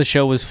rest of the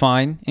show was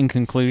fine in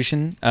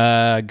conclusion.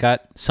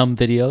 Got some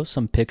videos,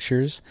 some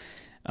pictures.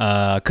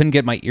 Couldn't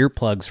get my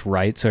earplugs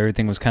right, so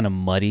everything was kind of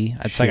muddy.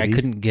 It's like I Shitty.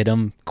 couldn't get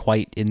them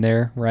quite in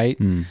there right.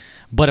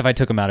 But if I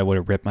took them out, I would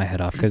have ripped my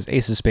head off because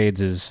Ace of Spades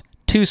is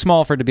too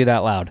small for it to be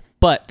that loud.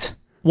 But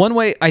one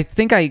way, I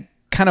think I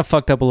kind of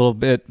fucked up a little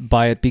bit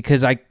by it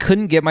because I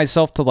couldn't get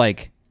myself to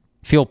like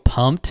feel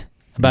pumped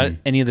about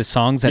any of the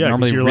songs that Yeah, 'cause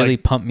normally you're, really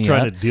like, pump me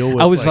trying up. to deal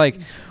with, I was like,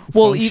 like,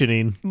 well,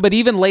 functioning. but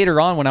even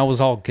later on when I was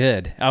all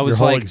good, I Your was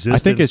whole like,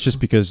 existence. I think it's just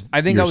because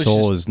I think your I was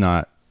soul just- is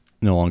no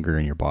longer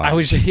in your body. I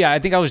was, I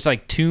think I was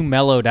like too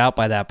mellowed out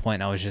by that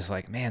point. And I was just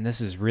like, man, this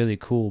is really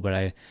cool, but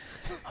I'm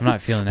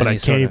not feeling But any I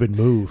can't even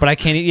move. But I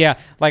can't, yeah,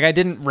 like I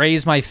didn't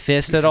raise my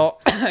fist at all.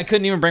 I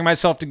couldn't even bring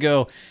myself to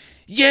go,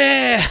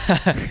 yeah.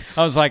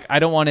 I was like, I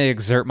don't want to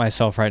exert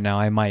myself right now.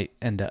 I might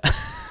end up,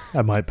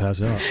 I might pass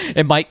out.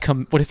 it might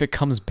come, what if it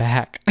comes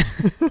back?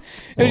 It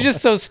was just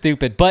so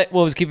stupid. But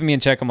what was keeping me in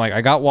check, I'm like, I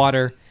got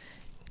water.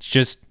 It's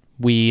just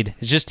weed.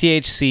 It's just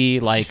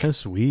THC. Like, It's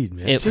just weed,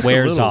 man. it It's just a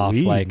wears little off,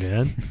 weed, like-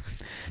 man.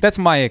 that's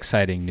my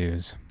exciting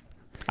news.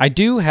 I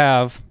do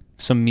have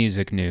some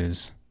music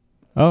news,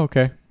 Oh,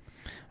 okay.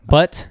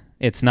 but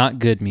it's not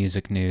good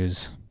music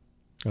news.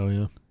 Oh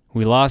yeah.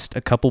 We lost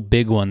a couple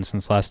big ones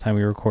since last time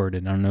we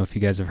recorded. I don't know if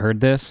you guys have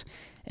heard this.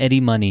 Eddie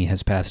Money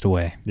has passed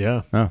away.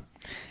 Yeah. Oh.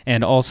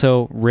 And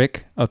also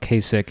Rick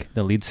Ocasek,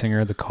 the lead singer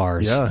of the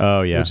Cars. Yeah.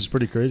 Oh, yeah. Which is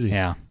pretty crazy.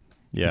 Yeah.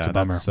 Yeah, It's a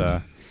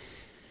bummer.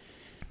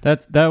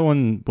 That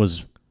one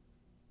was.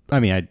 I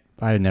mean,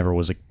 I never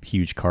was a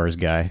huge Cars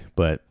guy,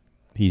 but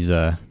he's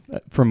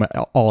from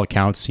all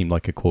accounts seemed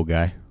like a cool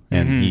guy,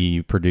 and Mhm.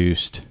 he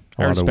produced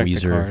a I lot of respect the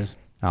Weezer Cars.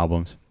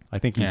 albums. I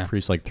think he Yeah.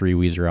 produced like 3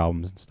 Weezer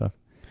albums and stuff.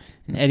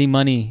 And Eddie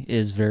Money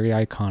is very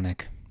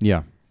iconic.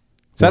 Yeah.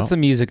 So that's Well, the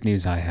music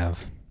news I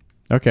have.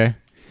 okay.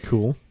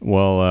 Cool.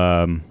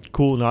 Well,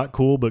 Cool, not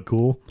cool, but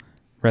cool.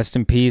 Rest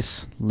in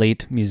peace,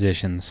 late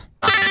musicians.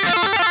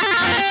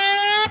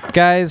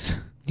 Guys,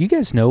 do you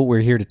guys know what we're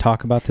here to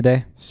talk about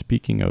today?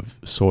 speaking of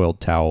soiled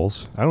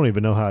towels, I don't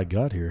even know how I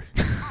got here,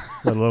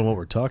 let alone what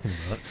we're talking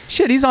about.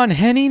 Shit, he's on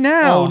Henny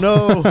now. Oh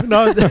no,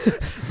 not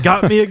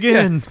got me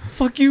again.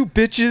 Fuck you,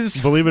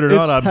 bitches. Believe it or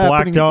It's not, I'm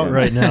happening blacked out again.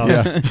 right now.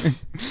 Yeah.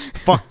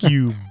 Fuck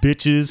you,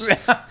 bitches.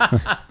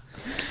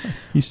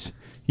 he's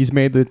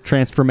made the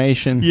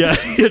transformation. Yeah,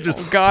 yeah,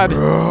 just God.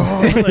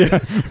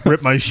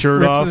 rip my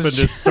shirt Rips off his and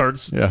just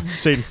starts Yeah.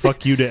 saying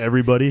 "fuck you" to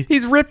everybody,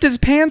 He's ripped his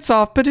pants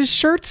off, but his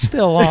shirt's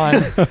still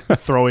on.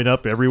 throwing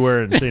up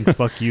everywhere and saying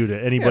 "fuck you"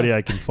 to anybody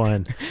I can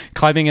find.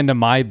 Climbing into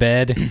my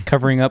bed,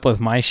 covering up with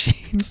my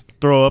sheets.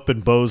 Throw up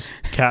in Bo's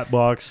cat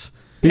box.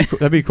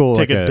 That'd be cool.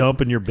 Take like a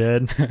dump in your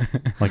bed.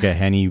 like a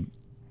Henny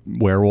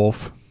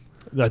werewolf,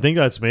 I think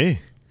that's me.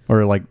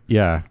 or like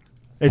yeah,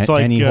 It's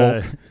Henny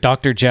like Hulk.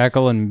 Dr.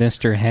 Jekyll and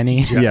Mr.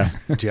 Henny. Yeah,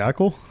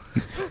 Jackal.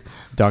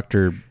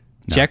 Doctor. No.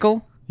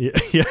 Jekyll? Yeah,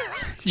 yeah.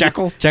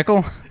 Jekyll?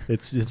 Jekyll?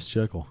 It's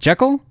Jekyll.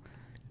 Jekyll?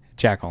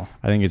 Jackal.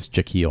 I think it's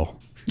Jaquil.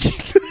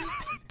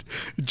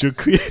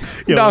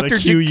 Yeah, Dr.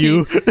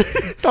 QU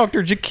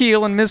Dr.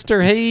 Jekyll and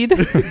Mr. Hade.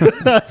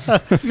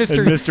 Mr.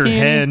 and Mr.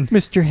 Hen,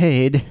 Mr.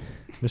 Hade.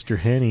 Mr.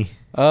 Henny.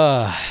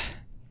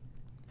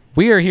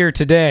 We are here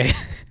today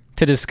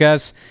to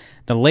discuss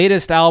the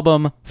latest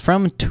album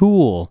from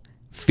Tool,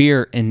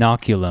 Fear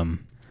Inoculum.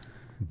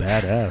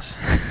 Badass.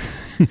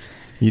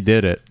 You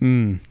did it.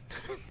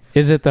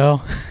 Is it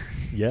though?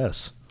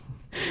 Yes.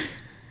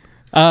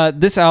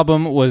 This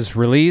album was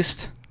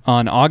released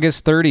on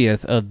August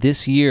 30th of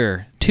this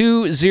year.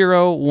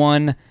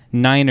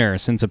 2019er,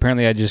 since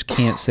apparently I just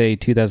can't say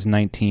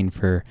 2019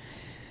 for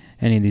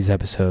any of these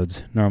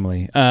episodes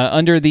normally.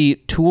 Under the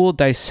Tool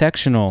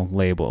Dissectional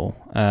label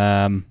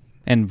and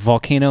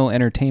Volcano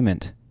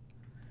Entertainment.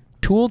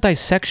 Tool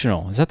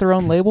Dissectional. Is that their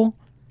own label?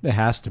 It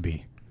has to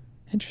be.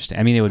 Interesting.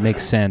 I mean, it would make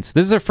sense.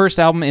 This is their first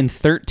album in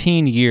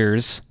 13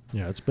 years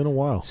Yeah, it's been a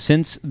while.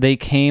 since they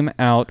came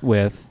out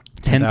with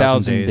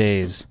 10,000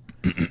 Days.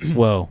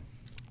 Whoa.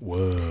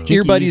 Whoa.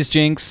 Your buddies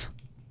Jinx.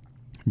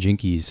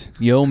 Jinkies.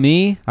 Yo,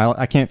 me.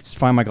 I can't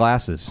find my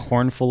glasses.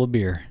 Horn full of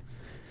beer.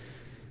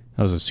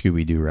 That was a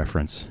Scooby-Doo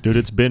reference. Dude,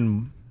 it's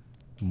been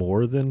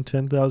more than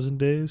 10,000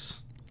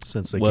 days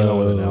since they came out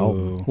with an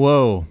album.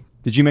 Whoa.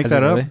 Did you make Has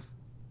that it up? really?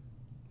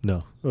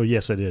 No. Oh,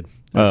 yes, I did.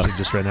 Actually,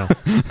 just right now.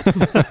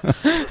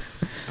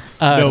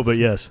 No, but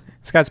yes.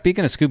 Scott,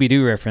 speaking of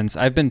Scooby-Doo reference,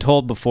 I've been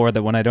told before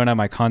that when I don't have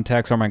my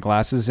contacts or my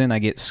glasses in, I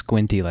get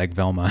squinty like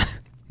Velma.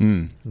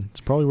 It's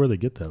probably where they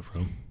get that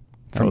from.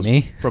 From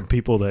me? From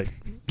people that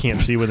can't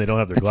see when they don't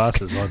have their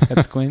glasses on.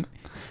 That's squint.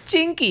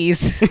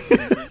 Jinkies.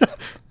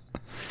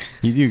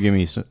 You do give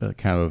me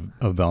kind of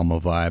a Velma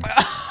vibe.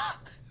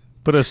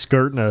 Put a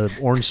skirt and an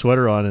orange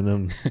sweater on, and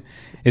then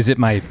Is it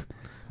my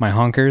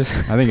honkers?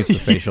 I think it's the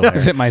facial hair.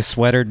 Is it my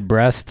sweatered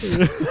breasts?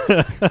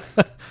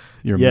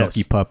 Your Yes.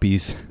 milky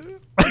puppies.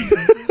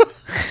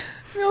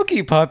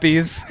 Milky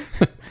puppies.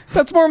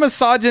 That's more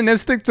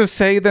misogynistic to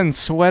say than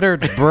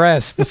sweatered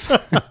breasts.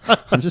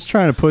 I'm just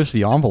trying to push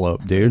the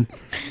envelope, dude.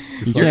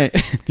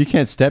 If you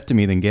can't step to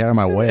me, then get out of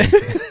my way.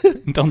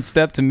 Don't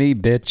step to me,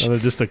 bitch. they're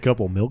just a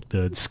couple milk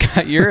duds.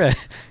 Scott, you're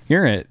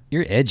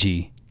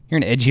edgy. You're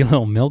an edgy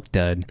little milk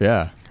dud.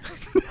 Yeah.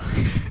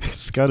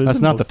 Scott is That's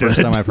a not milk the first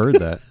dud. time I've heard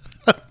that.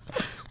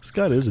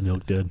 Scott is a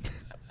milk dud.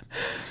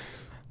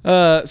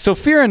 So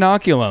Fear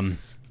Inoculum.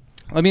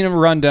 Let me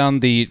run down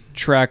the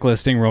track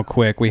listing real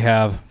quick. We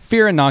have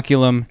Fear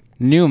Inoculum,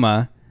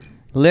 Pneuma,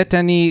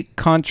 Litanie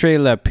contre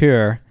la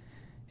Pure,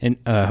 and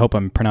I hope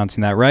I'm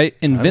pronouncing that right.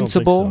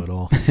 Invincible. I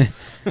don't think so at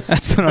all.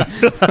 That's what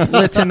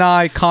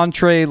Litanie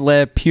contre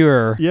la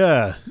Pure.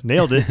 Yeah,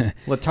 nailed it.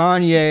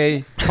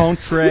 Latanye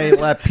contre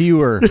la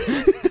pure.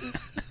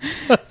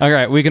 All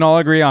right, we can all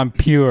agree on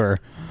pure.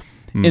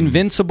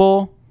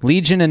 Invincible,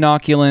 Legion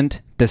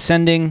Inoculant,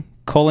 Descending,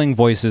 Culling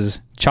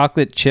Voices,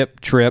 Chocolate Chip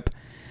Trip,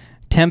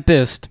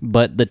 Tempest,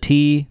 but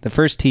the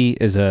first T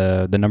is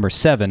the number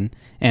 7,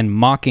 and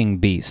Mocking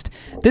Beast.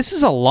 This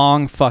is a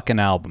long fucking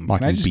album. Can I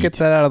Mocking just Beat. get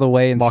that out of the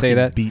way and say Mocking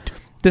that? beat.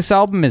 This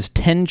album is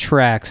 10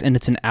 tracks, and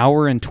it's an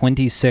hour and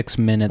 26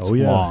 minutes Oh,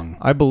 yeah. long.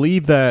 I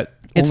believe that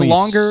It's only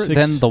longer 6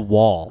 than The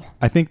Wall.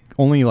 I think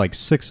only like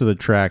 6 of the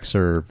tracks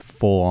are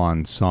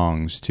full-on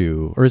songs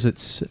too, or is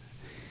it?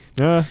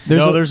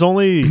 There's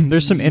only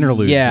There's some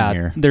interludes in Yeah,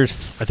 here. there's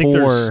I think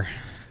four. there's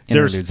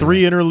interludes in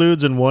 3 it.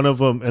 interludes in one of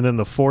them, and then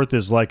the fourth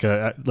is like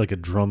a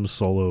drum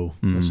solo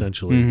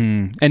essentially.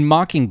 Mhm. And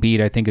Mocking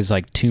Beat, I think, is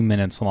like 2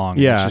 minutes long.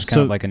 Yeah, it's just kind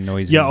so- of like a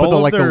noisy. Yeah, But all the,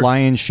 of like the their-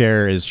 lion's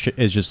share is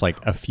just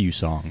like a few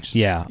songs.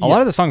 yeah. A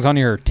lot of the songs on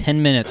here are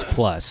 10 minutes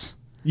plus.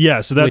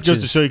 Yeah, so that Which goes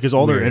to is show you because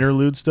all their weird.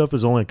 interlude stuff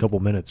is only a couple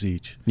minutes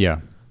each, Yeah.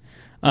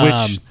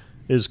 which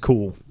is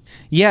cool.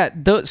 Yeah,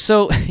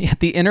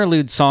 the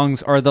interlude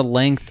songs are the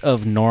length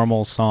of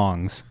normal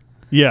songs.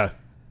 Yeah,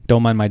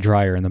 Don't mind my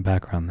dryer in the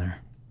background there.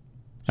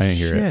 I didn't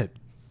hear it.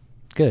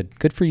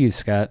 Good for you,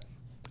 Scott.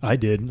 I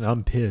did. And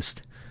I'm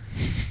pissed.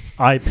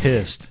 I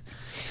pissed.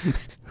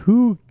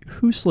 Who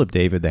slipped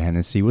David the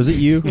Hennessy? Was it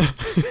you?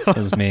 That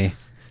was me.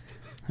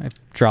 I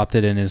dropped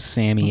it in his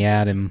Sammy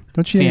Adam.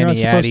 Don't you know you're not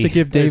Sammy supposed Addy. to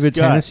give Hey, David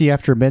Scott. Hennessy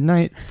after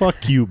midnight?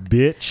 Fuck you,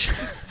 bitch.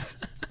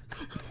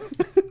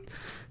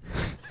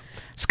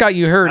 Scott,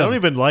 you heard I him. don't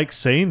even like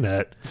saying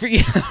that.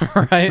 Yeah,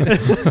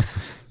 right.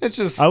 It's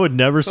just I would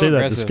never So say that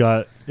to aggressive.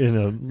 Scott in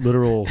a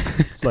literal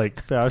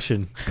like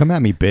fashion. Come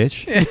at me,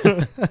 bitch.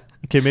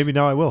 Okay, maybe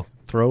now I will.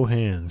 Throw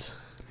hands.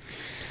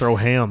 Throw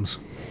hams.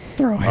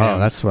 throw Oh, hands.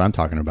 that's what I'm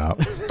talking about.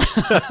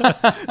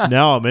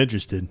 Now I'm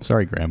interested.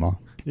 Sorry, Grandma.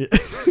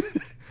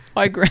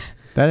 That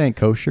ain't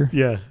kosher.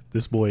 Yeah,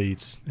 this boy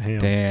eats ham.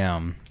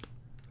 Damn.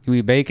 You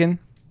eat bacon?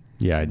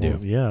 Yeah, I do.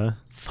 Well, yeah.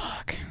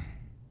 Fuck.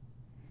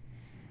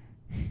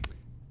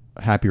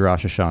 Happy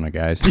Rosh Hashanah,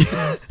 guys.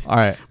 All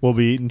right. We'll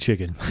be eating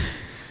chicken.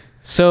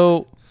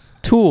 So,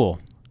 Tool.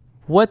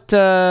 What?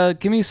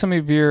 Give me some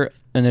of your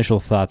initial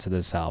thoughts of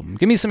this album.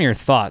 Give me some of your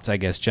thoughts, I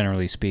guess,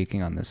 generally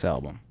speaking, on this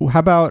album. Well, how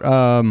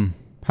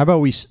about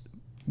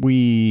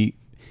we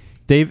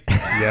Dave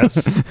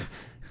Yes.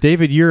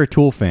 David, you're a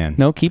Tool fan.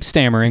 No, keep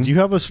stammering. Did you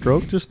have a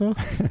stroke just now?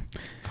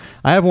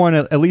 I have one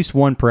at least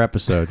one per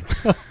episode.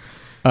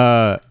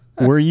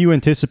 Were you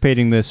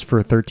anticipating this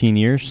for 13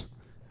 years?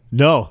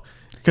 No.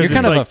 You're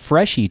Because kind of a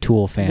freshy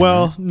Tool fan.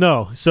 well, right?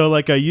 no. So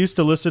like I used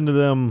to listen to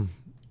them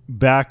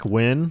back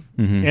when,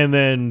 and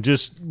then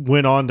just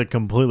went on to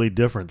completely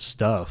different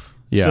stuff.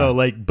 Yeah. So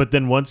like, but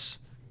then what's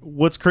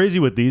crazy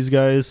with these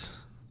guys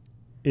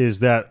is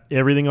that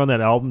everything on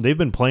that album, they've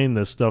been playing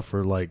this stuff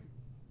for like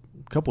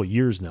a couple of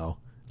years now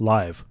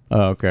live,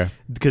 Oh, okay.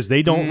 because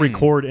they don't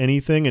record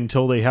anything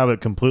until they have it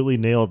completely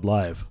nailed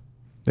live.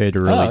 They had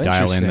to really Oh,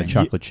 dial in the interesting.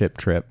 chocolate chip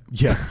trip.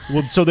 Yeah.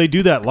 Well, so they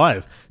do that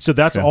live. So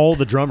that's all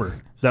the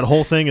drummer. That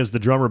whole thing is the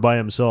drummer by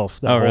himself.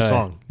 That Oh, whole really?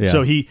 song. Yeah.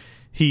 So he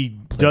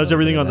does little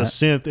everything bit on of the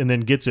synth and then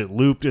gets it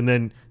looped, and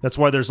then that's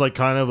why there's like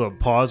kind of a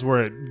pause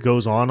where it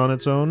goes on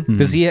its own.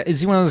 Is he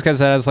one of those guys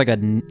that has like a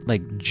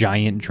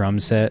giant drum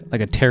set, like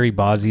a Terry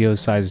Bozzio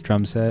sized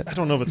drum set? I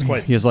don't know if it's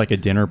quite. He has like a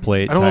dinner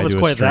plate. I don't know if tied it's to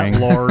a quite that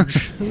string.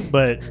 large,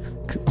 but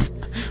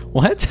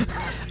What?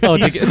 Oh,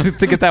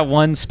 to get that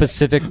one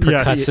specific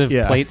percussive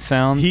yeah. plate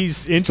sound.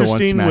 he's Just the one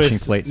interesting smashing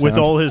plate with sound.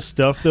 all his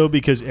stuff though,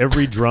 because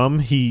every drum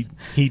he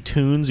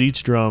tunes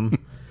each drum.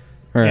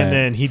 Right. And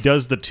then he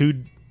does the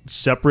 2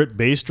 separate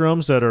bass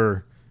drums that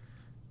are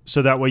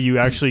so that way you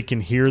actually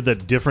can hear the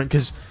different,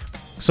 because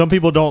some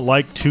people don't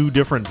like 2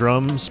 different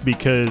drums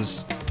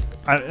because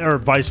or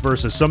vice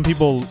versa. Some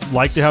people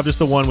like to have just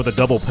the one with a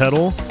double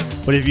pedal,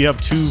 but if you have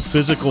two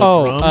physical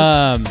drums,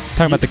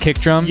 talking about the kick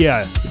drum.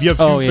 yeah, if you have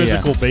two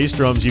physical bass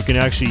drums, you can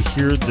actually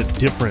hear the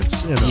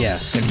difference in them.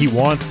 Yes. And he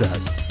wants that.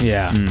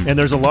 Yeah. And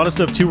there's a lot of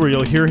stuff too where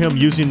you'll hear him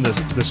using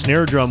the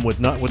snare drum with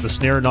the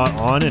snare not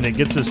on, and it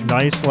gets this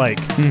nice like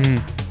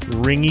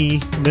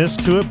ringiness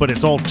to it, but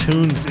it's all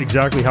tuned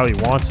exactly how he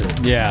wants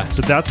it. Yeah.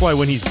 So that's why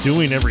when he's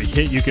doing every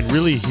hit, you can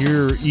really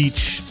hear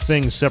each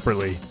thing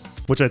separately,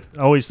 which I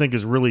always think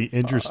is really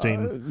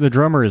interesting. The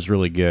drummer is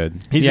really good.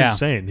 He's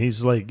insane. He's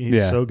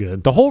so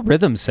good. The whole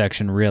rhythm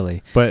section,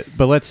 really. But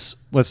let's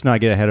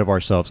not get ahead of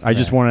ourselves. I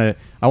just want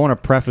to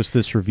preface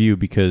this review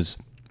because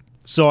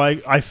So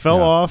I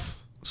fell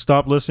off,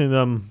 stopped listening to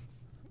them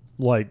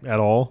like at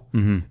all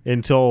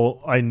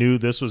until I knew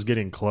this was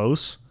getting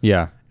close.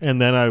 yeah. And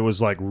then I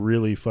was like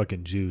really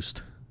fucking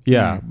juiced.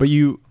 Yeah, but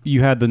you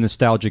had the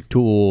nostalgic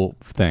Tool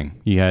thing.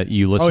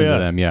 You listened to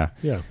them, Yeah.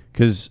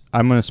 Because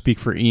I'm going to speak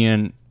for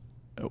Ian.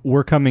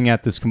 We're coming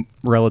at this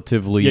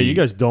relatively. Yeah, you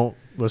guys don't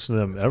listen to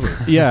them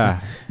ever.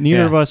 Yeah,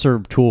 neither of us are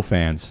Tool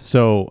fans.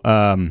 So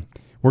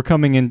we're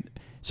coming in.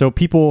 So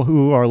people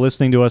who are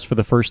listening to us for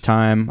the first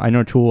time, I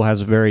know Tool has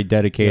a very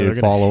dedicated they're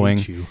gonna following.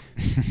 hate you.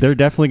 They're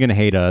definitely going to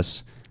hate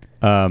us.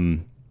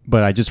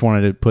 But I just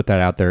wanted to put that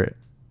out there,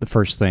 the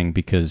first thing,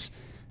 because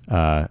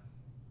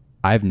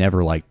I've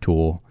never liked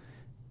Tool.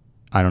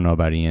 I don't know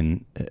about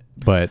Ian,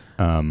 but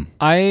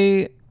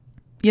I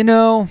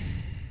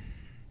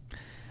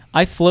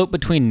float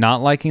between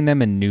not liking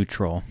them and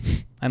neutral.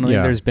 I don't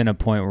think there's been a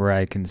point where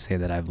I can say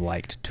that I've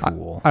liked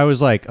Tool. I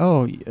was like,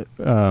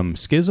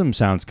 Schism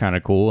sounds kind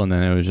of cool, and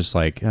then it was just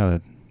like,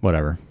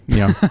 whatever.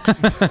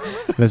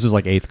 This was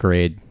like 8th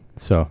grade,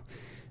 so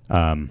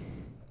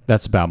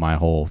that's about my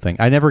whole thing.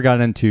 I never got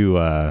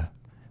into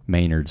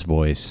Maynard's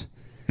voice.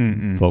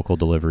 Vocal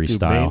delivery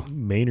style.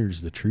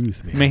 Maynard's the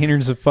truth, man.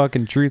 Maynard's the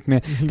fucking truth,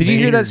 man. Did you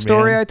hear that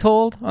story I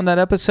told on that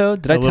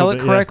episode? Did I tell it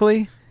correctly?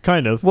 Yeah.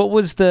 Kind of. What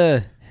was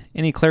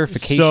any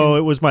clarification? So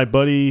it was my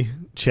buddy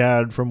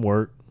Chad from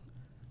work.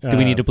 Do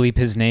we need to bleep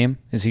his name?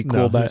 Is he cool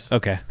no, about it?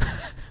 Okay.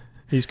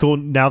 He's cool.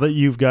 Now that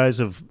you guys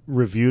have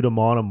reviewed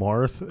Amon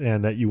Amarth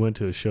and that you went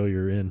to a show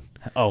you're in.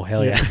 Oh,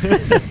 hell yeah.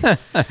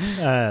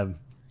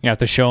 You have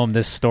to show him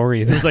this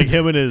story. It was like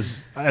him and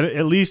his,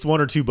 at least one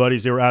or two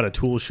buddies, they were at a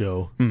Tool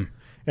show.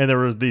 And there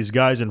was these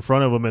guys in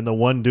front of him, and the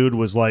one dude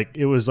was like,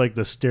 it was like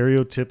the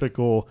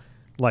stereotypical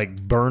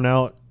like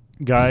burnout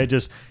guy.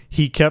 Just,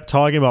 he kept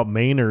talking about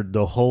Maynard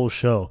the whole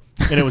show.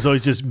 And it was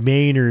always just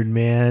Maynard,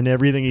 man.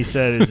 Everything he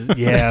said is just,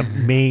 yeah,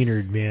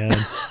 Maynard, man.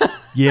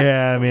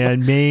 Yeah,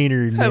 man,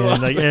 Maynard,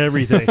 man. Like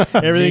everything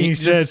he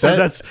said. So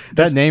that's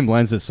that name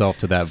lends itself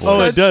to that voice.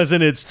 Oh, it does,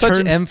 and it's such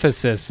turned,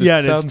 emphasis. Yeah,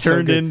 and it's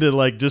turned into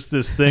like just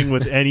this thing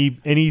with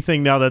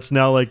anything now that's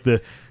now like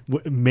the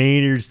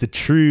Maynard's the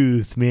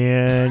truth,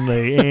 man.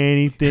 Like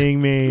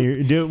anything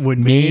Maynard.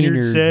 When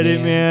Maynard said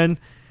it, man,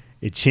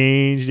 it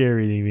changed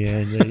everything,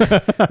 man.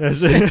 Like,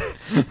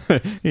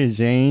 It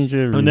changed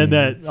everything. and then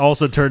that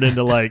also turned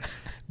into like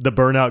the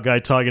burnout guy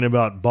talking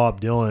about Bob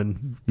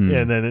Dylan,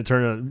 and then it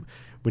turned out.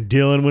 When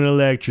Dylan went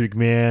electric,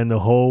 man, the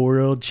whole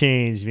world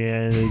changed,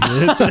 man.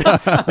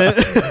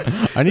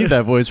 I need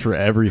that voice for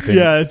everything.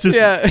 Yeah, it's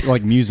just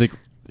like music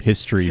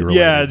history related.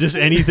 Yeah, just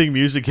anything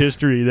music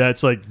history.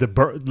 That's like the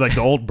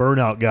old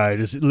burnout guy.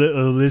 Just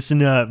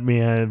listen up,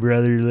 man,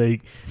 brother.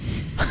 Like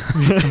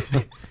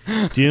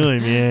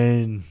Dylan,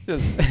 man.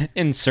 Just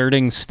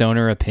inserting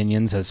stoner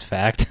opinions as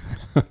fact.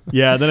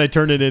 Yeah, then I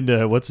turned it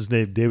into what's his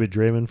name, David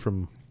Draymond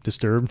from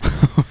Disturbed,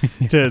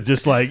 to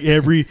just like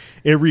every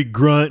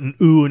grunt and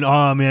ooh and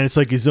ah, man. It's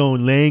like his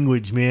own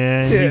language,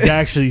 man. He's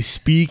actually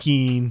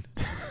speaking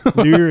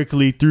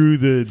lyrically through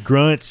the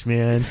grunts,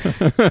 man.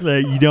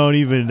 Like you don't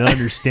even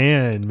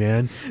understand,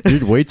 man.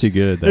 You're way too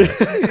good at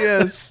that.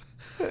 Yes.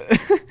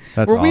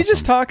 That's Were we awesome.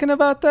 just talking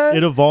about that?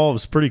 It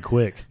evolves pretty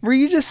quick. Were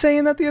you just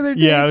saying that the other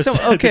day? Yeah, I was, So, I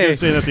think I okay. was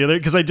saying that the other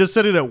because I just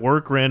said it at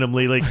work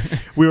randomly. Like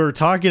we were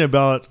talking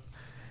about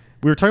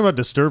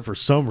Disturbed for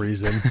some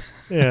reason,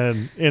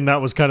 and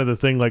that was kind of the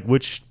thing. Like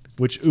which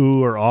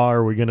ooh or ah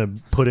are we gonna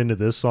put into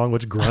this song?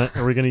 Which grunt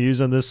are we gonna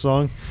use on this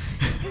song?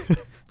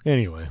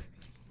 Anyway,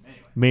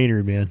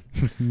 Maynard, man.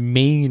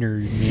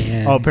 Maynard,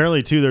 man. Oh,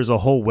 apparently too. There's a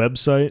whole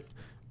website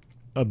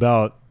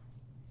about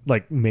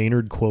like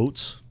Maynard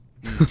quotes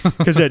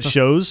because at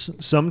shows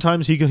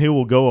sometimes he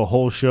will go a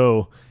whole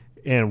show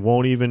and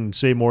won't even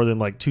say more than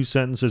like 2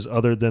 sentences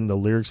other than the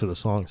lyrics of the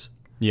songs.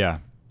 Yeah.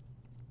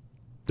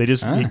 They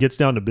just he gets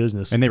down to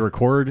business. And they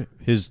record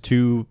his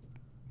 2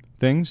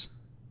 things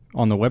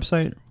on the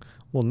website?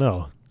 Well,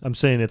 no. I'm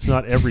saying it's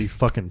not every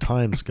fucking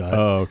time, Scott.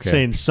 Oh, okay. I'm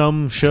saying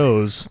some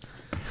shows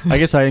I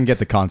guess I didn't get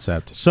the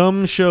concept.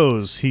 Some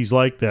shows he's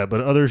like that,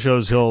 but other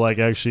shows he'll like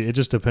actually. It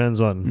just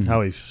depends on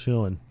how he's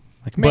feeling.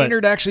 Like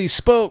Maynard actually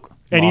spoke.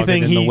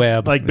 Anything in he the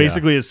web. like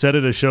basically is said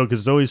at a show because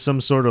it's always some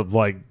sort of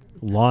like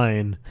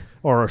line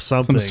or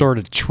something. Some sort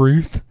of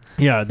truth.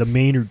 Yeah, the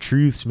Maynard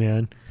truths,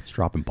 man. He's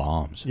dropping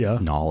bombs. Yeah.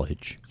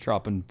 Knowledge.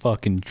 Dropping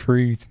fucking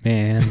truth,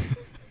 man.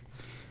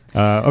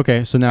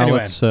 Okay, so now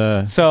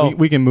Anyway,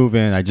 we can move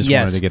in. I just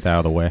Yes. wanted to get that out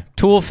of the way.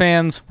 Tool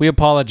fans, we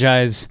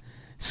apologize.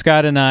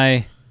 Scott and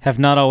I have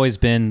not always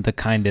been the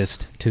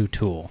kindest to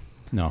Tool.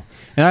 No,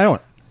 and I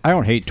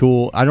don't hate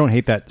Tool. I don't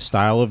hate that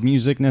style of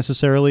music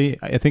necessarily.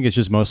 I think it's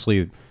just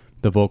mostly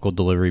the vocal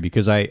delivery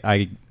because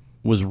I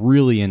was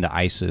really into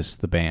ISIS,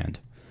 the band,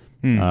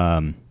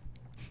 and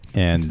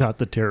Not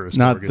the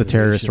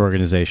terrorist.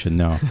 organization.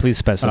 No, Please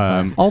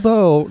specify.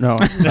 although no,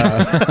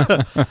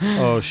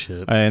 Oh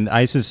shit. and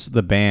ISIS,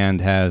 the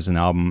band, has an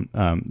album.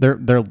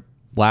 Their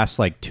last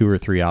like 2 or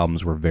 3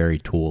 albums were very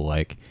Tool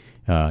like.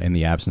 In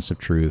the Absence of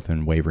Truth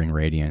and Wavering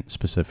Radiant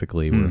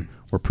specifically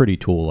were pretty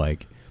Tool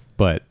like,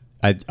 but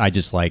I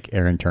just like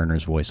Aaron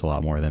Turner's voice a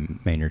lot more than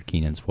Maynard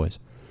Keenan's voice.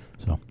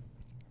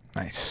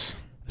 Nice.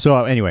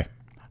 So anyway,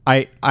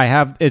 I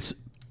have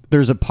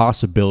there's a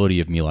possibility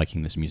of me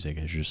liking this music.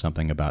 It's just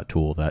something about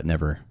Tool that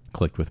never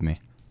clicked with me.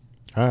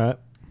 All right.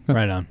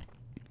 Right on.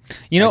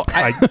 You know,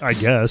 I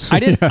guess. I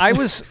did. I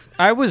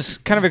was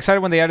kind of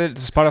excited when they added it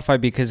to Spotify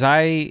because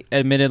I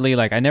admittedly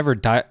I never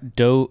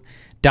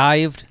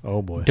dived.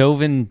 Oh boy.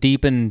 Dove in,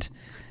 deepened.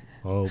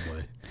 Oh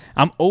boy.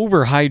 I'm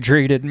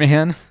overhydrated,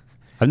 man.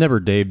 I've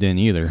never daved in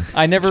either.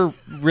 I never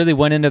really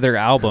went into their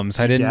albums.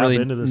 I didn't dab really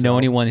into this know album?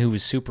 anyone who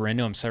was super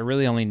into them, so I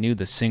really only knew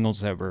the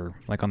singles that were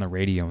like on the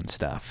radio and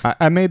stuff.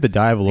 I made the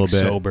dive a little Like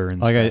bit. Sober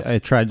and like stuff. I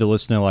tried to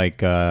listen to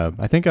like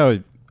I think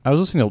I was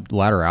listening to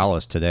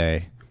Lateralis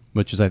today,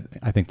 which is I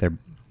think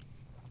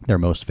their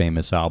most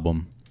famous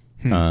album.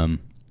 Did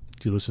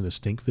you listen to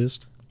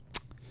Stinkfist?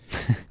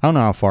 I don't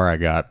know how far I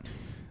got.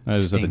 I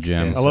was at the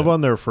gym. Stinkfist. I love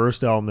on their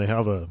first album they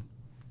have a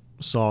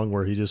song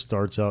where he just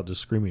starts out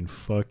just screaming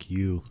 "fuck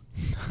you"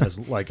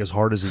 as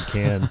hard as he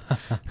can.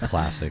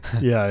 Classic.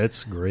 Yeah,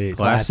 it's great.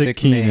 Classic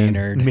Keenan.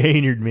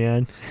 Maynard,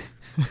 man.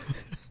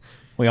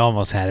 We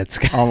almost had it,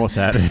 Scott. Almost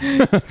had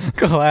it.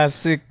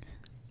 Classic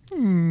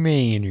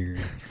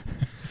Maynard.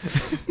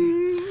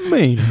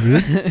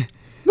 Maynard.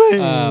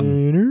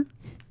 Maynard.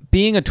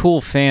 Being a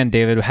Tool fan,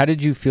 David, how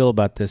did you feel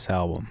about this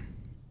album?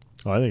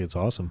 Oh, I think it's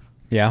awesome.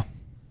 Yeah?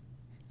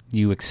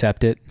 You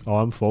accept it? Oh,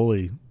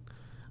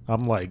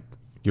 I'm like,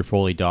 You're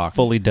fully docked.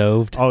 Fully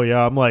doved? oh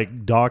yeah, I'm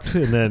like docked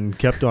and then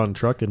kept on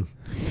trucking.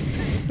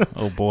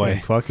 Oh, boy.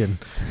 And fucking.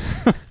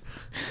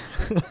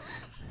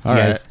 All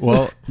Yeah. right.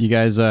 Well, you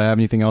guys have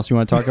anything else you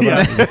want to talk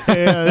about?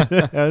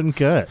 Yeah, and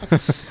cut.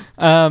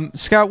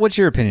 Scott, what's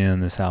your opinion on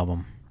this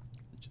album?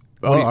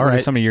 Oh, What all are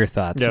right. some of your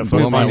thoughts? Yeah, Since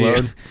blow fuck my me, load.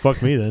 then.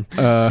 Fuck me then.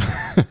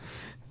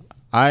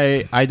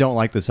 I don't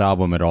like this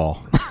album at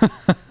all.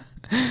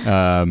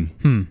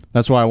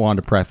 That's why I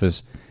wanted to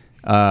preface.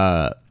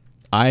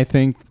 I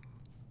think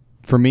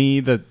for me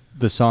that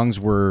the songs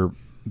were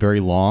very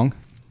long,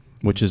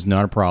 which is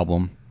not a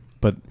problem,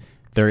 but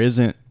there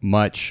isn't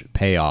much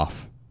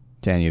payoff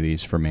to any of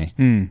these for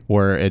me.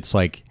 Where it's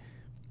like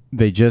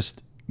they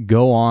just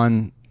go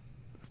on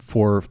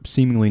for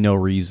seemingly no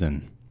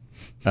reason.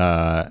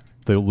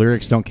 The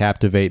lyrics don't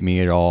captivate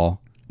me at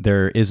all.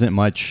 There isn't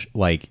much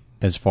like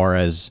as far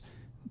as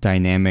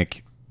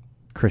dynamic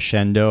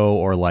crescendo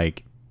or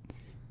like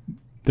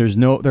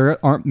there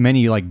aren't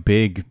many like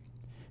big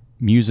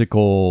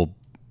musical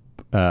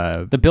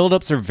the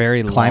build-ups are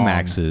very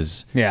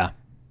climaxes. long. Yeah.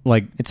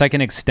 Like It's like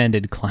an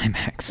extended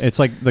climax. it's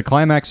like the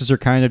climaxes are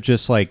kind of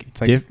just like,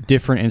 like-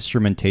 different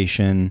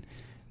instrumentation,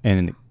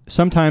 and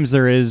sometimes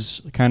there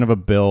is kind of a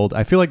build.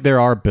 I feel like there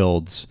are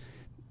builds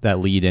that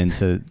lead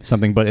into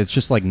something, but it's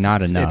just like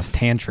not enough. It's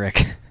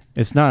tantric.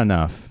 It's not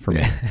enough for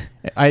me.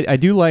 I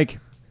do like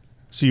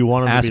So you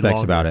want them to be aspects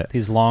longer. about it.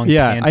 These long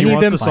Yeah, tantric I He need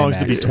wants them the songs to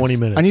be climaxes. 20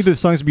 minutes. I need the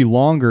songs to be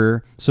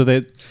longer so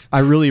that I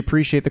really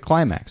appreciate the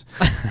climax.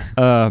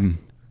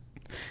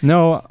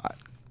 No,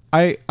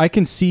 I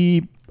can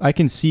see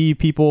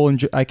people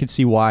I can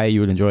see why you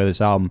would enjoy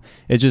this album.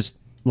 It just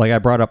like I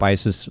brought up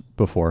ISIS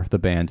before, the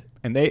band,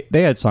 and they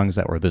had songs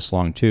that were this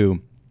long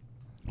too,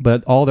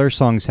 but all their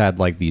songs had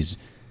like these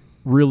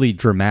really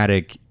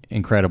dramatic,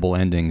 incredible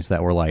endings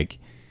that were like,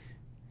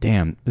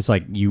 damn, it's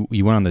like you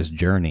went on this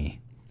journey.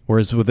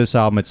 Whereas with this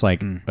album, it's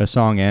like a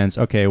song ends,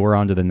 okay, we're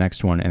on to the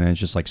next one, and then it's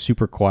just like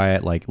super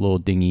quiet, like little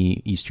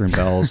dingy Eastern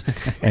bells,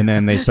 and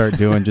then they start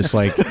doing just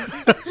like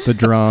the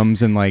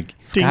drums and like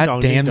Ding dong,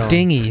 ding Goddamn dong.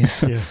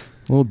 dinghies. Yeah.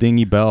 little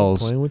dingy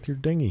bells, Playing with your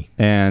dinghy.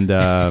 and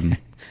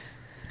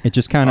it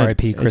just kind of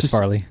R.I.P. Chris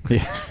Farley.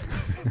 it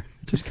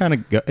just kind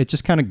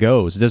of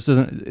goes.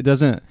 It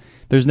doesn't.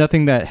 There's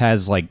nothing that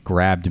has like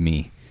grabbed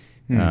me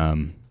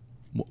when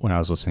I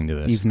was listening to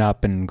this. You've not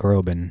been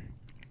Groban.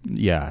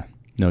 Yeah,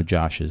 no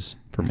Joshes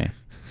for me.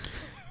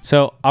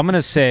 So I'm going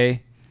to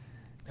say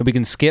that we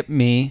can skip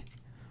me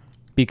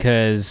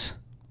because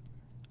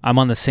I'm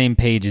on the same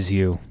page as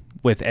you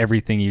with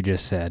everything you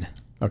just said.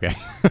 Okay.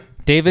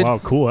 David, Wow,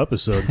 cool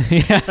episode.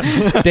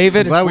 yeah,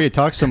 David, Glad we had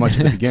talked so much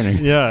at the beginning.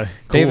 Yeah,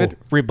 cool. David,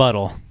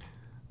 rebuttal.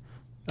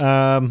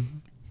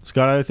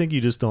 Scott, I think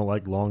you just don't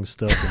like long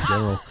stuff in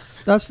general.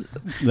 That's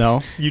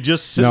no. You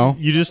just No.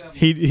 You just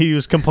he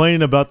was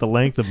complaining about the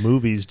length of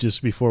movies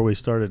just before we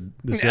started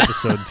this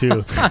episode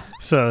too.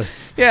 So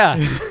Yeah,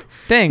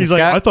 Dang, He's like,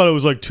 Scott. I thought it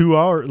was like 2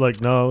 hours.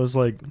 Like, no, it was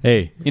like,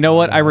 Hey, You know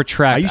what? I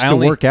retract. I used to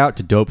work out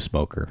to Dope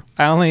Smoker.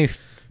 I only. okay,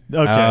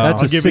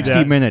 That's I'll a give you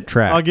that. 60-minute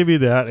track. I'll give you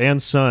that. And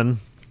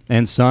Sun.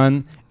 And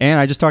Sun. And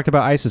I just talked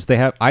about ISIS.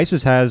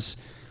 ISIS has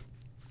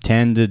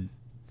 10 to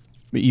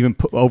even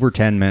over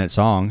 10-minute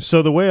songs.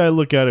 So the way I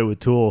look at it with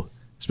Tool,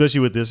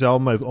 especially with this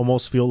album, I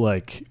almost feel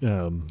like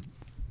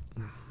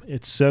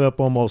it's set up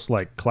almost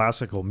like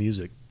classical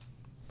music,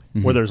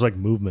 where there's like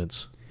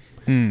movements.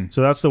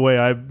 So that's the way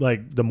I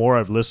like. The more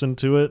I've listened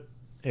to it,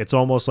 it's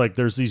almost like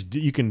there's these.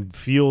 You can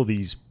feel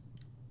these.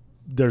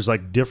 There's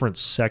like different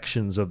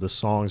sections of the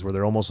songs where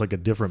they're almost like a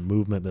different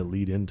movement that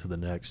lead into the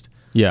next.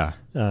 Yeah.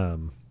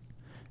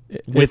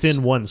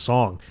 Within one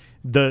song.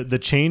 The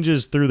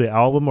changes through the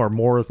album are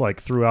more like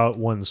throughout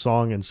one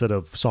song instead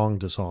of song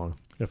to song,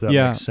 if that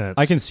makes sense.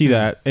 I can see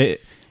that.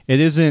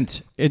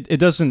 It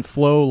doesn't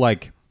flow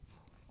like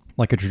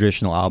a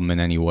traditional album in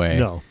any way.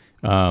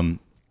 No.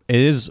 It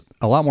is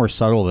a lot more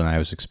subtle than I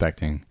was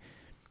expecting.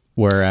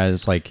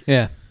 Whereas like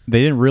Yeah. they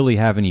didn't really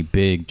have any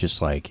big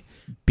just like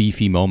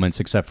beefy moments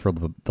except for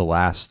the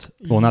last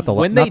not the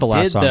When not they the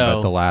last did, song, but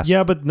though- the last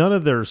Yeah, but none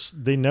of theirs,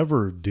 they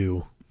never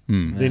do.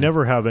 They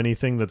never have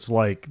anything that's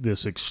like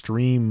this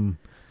extreme,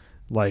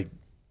 like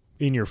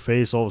in your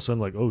face, all of a sudden,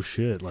 like, oh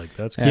shit, like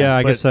that's Yeah,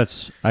 I but- guess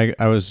that's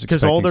I was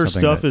because all their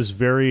expecting stuff something is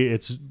very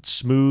it's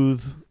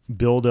smooth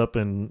build up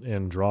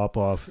and drop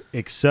off,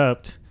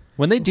 except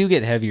When they do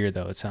get heavier,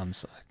 though, it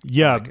sounds.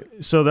 yeah.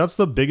 So that's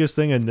the biggest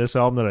thing in this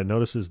album that I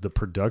notice is the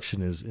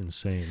production is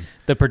insane.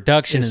 The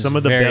production It's is some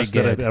of the very best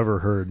good. that I've ever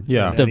heard.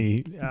 Yeah. in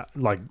any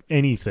like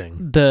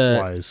anything The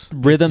wise.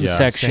 rhythm Yeah.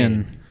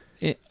 section,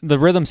 the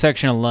rhythm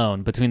section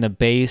alone between the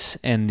bass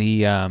and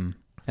the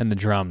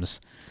drums.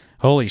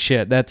 Holy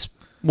shit, that's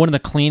one of the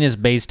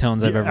cleanest bass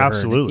tones I've Yeah, ever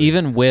absolutely. heard,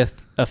 even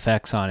with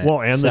effects on it.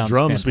 Well, and the Sounds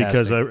drums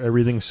because fantastic.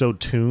 everything's so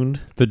tuned.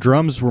 The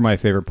drums were my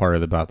favorite part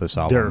about this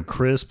album. They're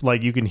crisp,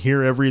 like you can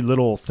hear every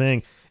little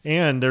thing.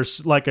 And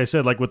there's, like I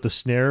said, like with the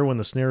snare, when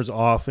the snare's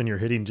off and you're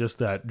hitting just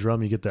that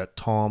drum, you get that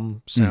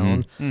tom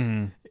sound.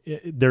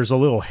 There's a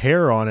little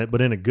hair on it, but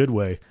in a good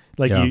way.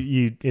 Like Yeah.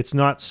 you, it's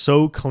not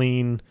so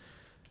clean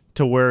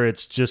to where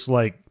it's just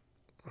like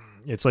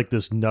it's like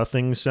this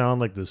nothing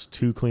sound, like this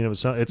too clean of a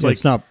sound. It's like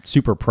it's not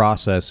super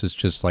processed. It's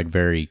just like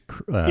very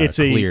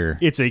clear.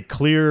 It's a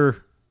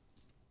clear,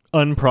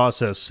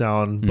 unprocessed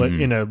sound, but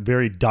in a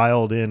very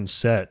dialed in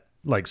setup,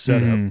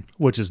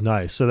 which is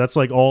nice. So that's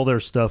like all their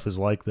stuff is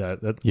like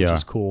that. Which Yeah.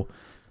 is cool.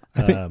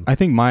 I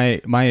think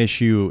my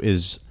issue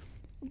is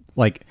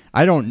like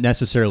I don't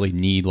necessarily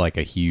need like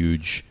a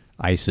huge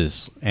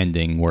ISIS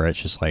ending where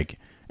it's just like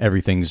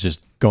everything's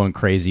just going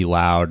crazy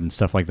loud and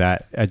stuff like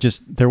that.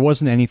 There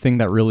wasn't anything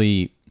that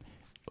really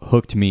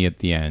hooked me at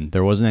the end.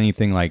 There wasn't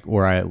anything like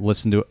where I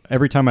listened to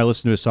every time I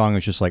listened to a song,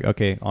 it's just like,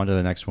 okay, on to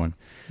the next one.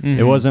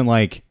 It wasn't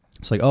like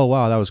it's like, oh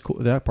wow, that was cool.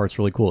 That part's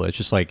really cool. It's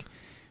just like,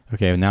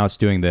 okay, now it's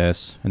doing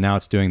this, and now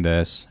it's doing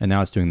this, and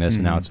now it's doing this,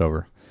 and now it's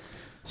over.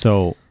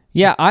 So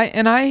Yeah,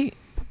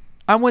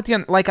 I'm with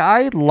you. Like,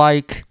 I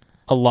like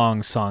a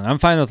long song. I'm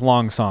fine with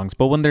long songs,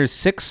 but when there's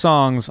 6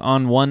 songs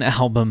on one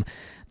album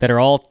that are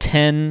all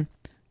 10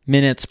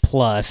 minutes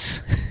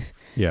plus,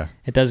 yeah.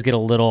 it does get a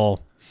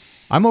little.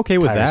 I'm okay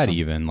with that tiresome.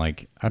 even.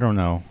 Like, I don't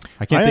know.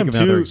 I can't think of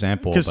another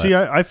example. Because but- see,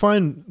 I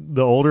find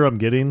the older I'm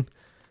getting,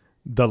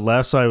 the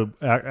less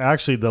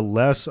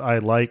I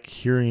like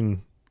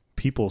hearing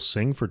people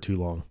sing for too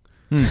long.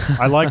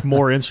 I like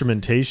more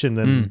instrumentation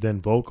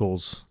than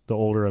vocals the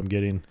older I'm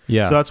getting.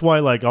 Yeah. So that's why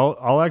like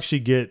I'll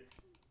actually get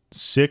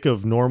sick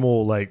of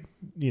normal like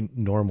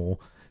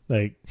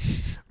like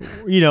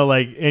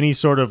like any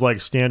sort of like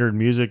standard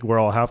music where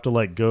I'll have to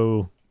like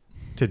go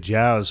to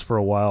jazz for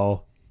a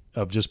while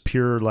of just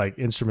pure like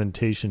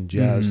instrumentation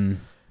jazz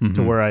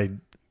to where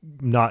I'm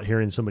not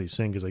hearing somebody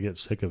sing because I get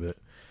sick of it.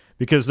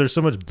 Because there's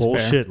so much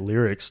bullshit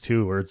lyrics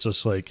too where it's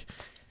just like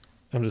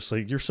I'm just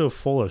like, you're so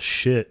full of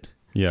shit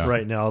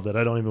right now that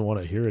I don't even want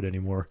to hear it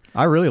anymore.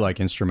 I really like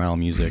instrumental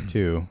music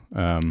too.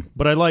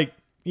 But I like,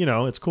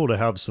 it's cool to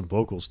have some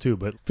vocals too,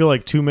 but I feel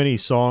like too many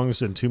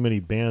songs and too many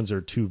bands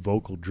are too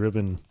vocal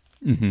driven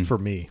for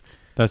me.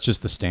 That's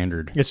just the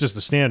standard. It's just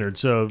the standard.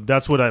 So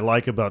that's what I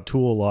like about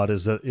Tool a lot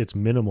is that it's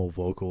minimal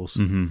vocals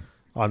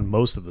on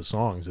most of the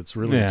songs. It's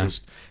really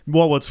just,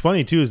 well, what's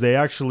funny too is they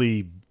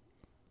actually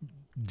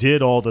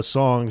did all the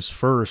songs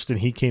first and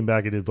he came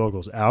back and did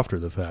vocals after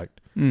the fact.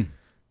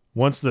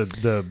 Once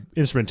the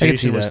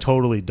instrumentation was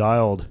totally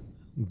dialed,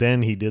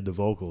 then he did the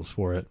vocals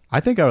for it. I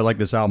think I would like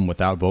this album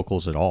without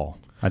vocals at all.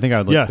 I think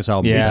I would like this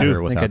album Yeah,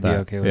 better I think without I'd be that.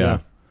 okay with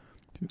that.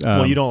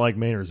 Well, you don't like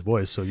Maynard's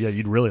voice, so yeah,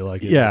 you'd really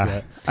like it. Yeah. Like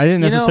that. I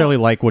didn't necessarily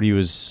like what he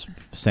was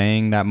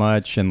saying that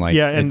much, and like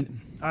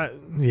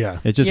Yeah,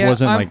 it just Yeah,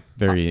 wasn't I'm- like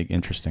very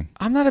interesting.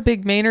 I'm not a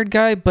big Maynard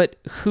guy, but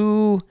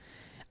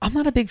I'm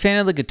not a big fan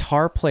of the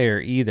guitar player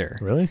either.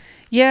 Really?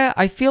 Yeah,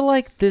 I feel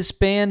like this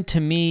band, to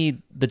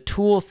me, the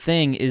Tool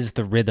thing is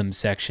the rhythm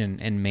section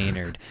and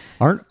Maynard.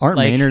 Aren't like-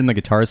 Maynard and the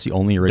guitarists the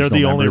only original? They're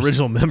the only members?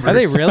 original members. Are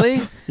they really?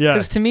 Yeah.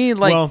 Because to me,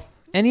 like Well-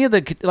 any of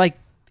the like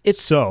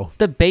it's So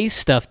the bass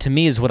stuff to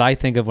me is what I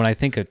think of when I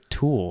think of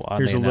Tool.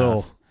 here's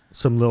oddly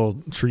some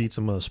little treats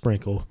I'm gonna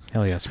sprinkle.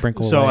 hell yeah,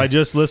 sprinkle. So away. I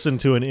just listened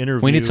to an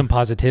interview. we need some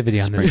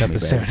positivity on this Sprinkle me,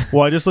 episode.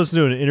 Well, I just listened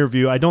to an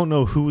interview. I don't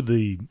know who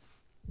the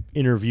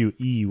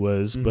interviewee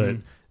was, but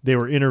they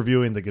were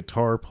interviewing the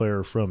guitar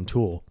player from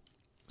Tool.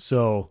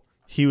 So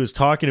he was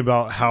talking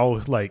about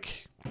how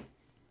like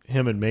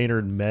him and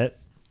Maynard met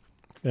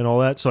and all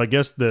that. So I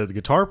guess the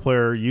guitar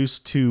player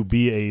used to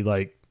be a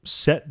like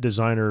set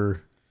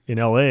designer in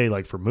LA,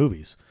 like for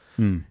movies.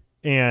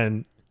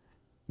 And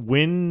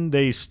when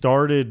they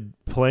started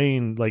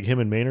playing, like him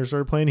and Maynard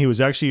started playing, he was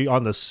actually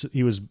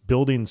he was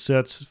building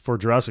sets for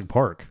Jurassic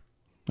Park.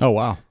 Oh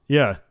wow.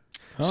 Yeah.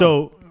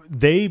 So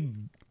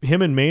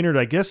him and Maynard,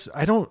 I guess,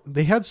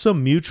 they had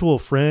some mutual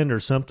friend or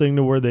something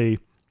to where they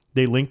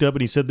linked up,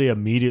 and he said they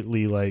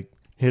immediately like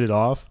hit it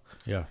off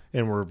Yeah.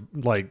 and were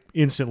like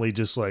instantly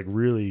just like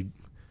really,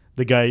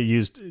 the guy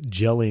used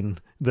gelling.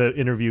 The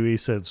interviewee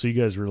said, so you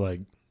guys were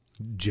like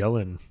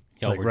gelling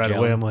Y'all like were right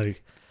away.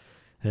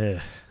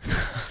 gelling.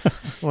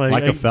 I'm like,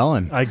 Like a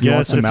felon. I You want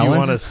guess some if melon? you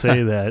want to say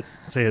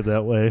it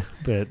that way,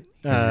 but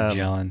Guys are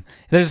gelling.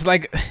 There's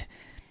like,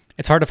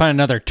 it's hard to find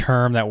another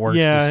term that works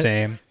Yeah. the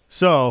same.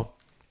 so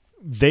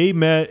they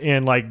met,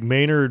 and like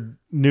Maynard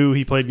knew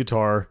he played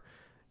guitar,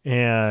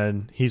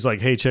 and he's like,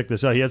 hey, check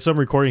this out. He had some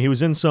recording. He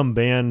was in some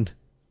band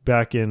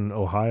back in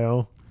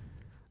Ohio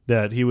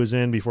that he was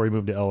in before he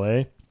moved to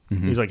LA.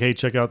 He's like, hey,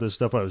 check out this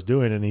stuff I was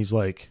doing. And he's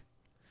like,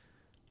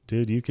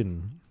 dude, you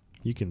can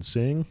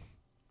sing?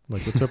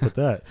 Like, what's up with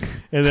that?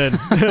 And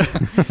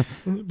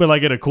then, but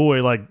like in a cool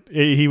way, like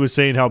he was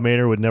saying how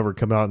Maynard would never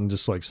come out and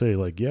just like say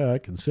like, yeah, I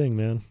can sing,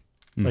 man.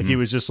 Like he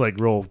was just like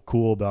real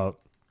cool about,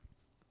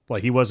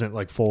 like he wasn't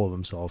like full of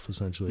himself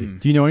essentially.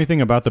 Do you know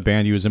anything about the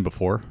band he was in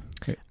before?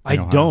 I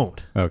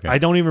don't. Okay. I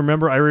don't even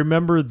remember. I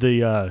remember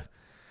the,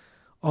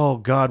 oh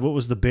God, what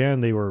was the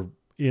band they were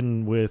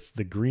in with?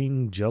 The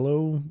Green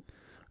Jello?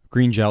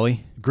 Green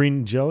Jelly.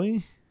 Green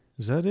Jelly?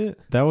 Is that it?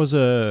 That was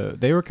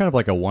they were kind of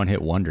like a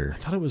one-hit wonder.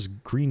 I thought it was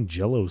Green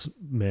Jello's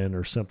Men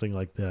or something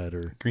like that.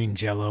 Or Green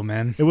Jello,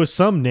 man. it was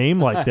some name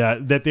like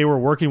that they were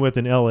working with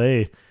in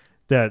LA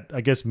that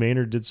I guess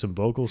Maynard did some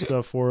vocal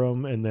stuff for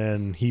him, and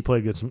then he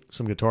played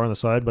some guitar on the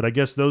side. But I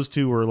guess those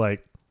two were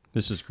like,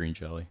 This is Green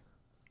Jelly.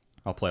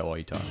 I'll play it while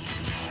you talk.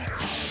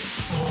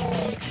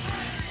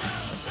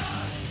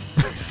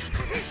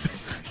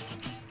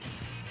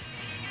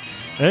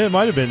 it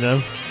might have been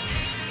them.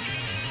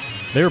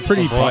 They were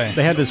pretty. Oh, boy.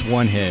 They had this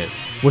one hit.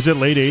 Was it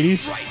late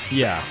 80s?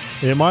 Yeah.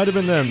 It might have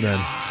been them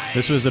then.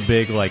 This was a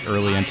big like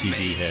early MTV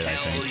hit, I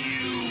think.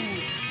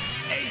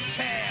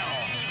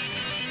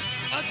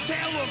 A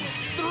tale of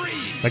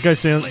three That guy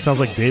sounds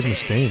like Dave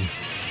Mustaine.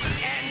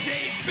 and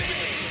a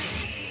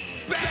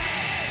big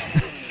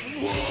bad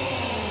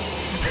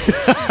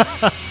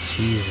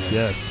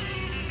Jesus.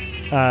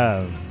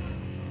 Yes.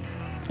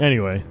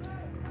 Anyway,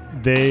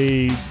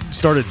 they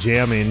started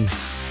jamming,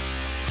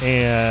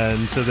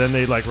 and so then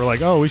they like were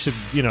like, oh, we should,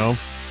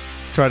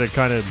 try to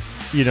kind of,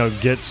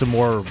 get some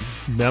more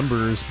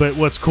members. But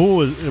what's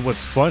cool is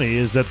what's funny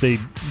is that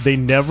they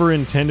never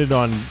intended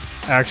on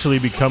actually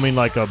becoming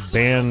like a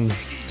band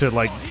to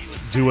like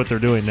do what they're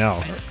doing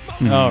now.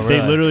 Oh, really?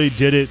 They literally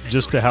did it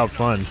just to have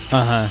fun.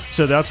 Uh-huh.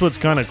 So that's what's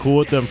kind of cool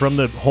with them from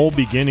the whole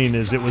beginning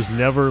is it was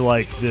never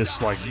like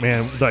this, like,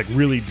 man, like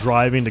really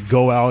driving to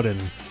go out and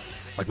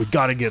like, we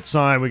got to get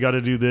signed. We got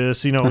to do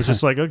this. It was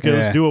just like, okay,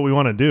 let's Yeah. do what we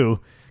want to do.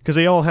 Because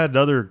they all had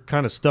other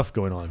kind of stuff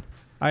going on,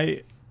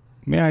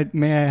 May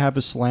I have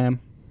a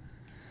slam?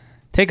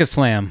 Take a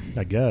slam.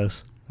 I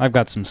guess. I've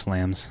got some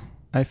slams.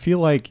 I feel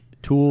like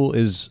Tool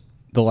is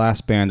the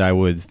last band I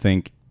would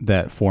think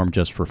that formed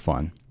just for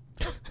fun.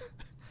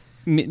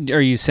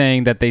 Are you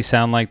saying that they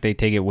sound like they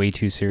take it way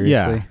too seriously?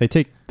 Yeah, they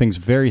take things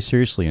very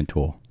seriously in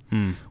Tool.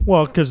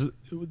 Well, because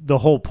the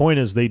whole point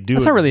is they do.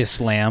 That's not really a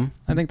slam.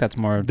 I think that's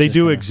more. They just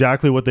do a-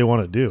 exactly what they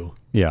want to do.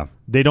 Yeah.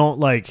 They don't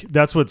like.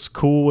 That's what's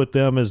cool with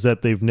them is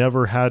that they've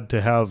never had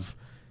to have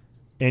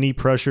any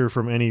pressure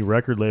from any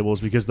record labels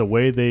because the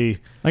way they.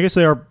 I guess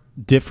they are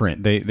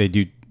different. They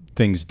do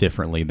things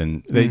differently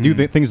than they do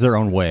things their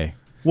own way.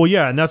 Well,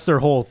 yeah, and that's their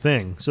whole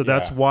thing. So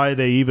that's why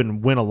they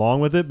even went along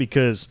with it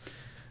because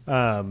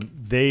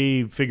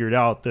they figured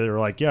out that they're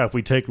like, yeah, if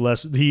we take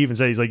less, he even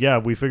said, he's like, yeah,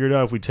 we figured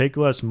out if we take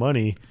less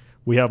money,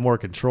 we have more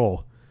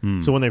control.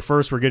 So when they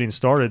first were getting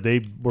started,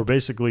 they were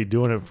basically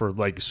doing it for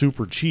like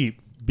super cheap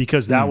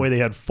because that way they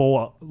had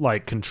full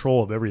like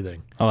control of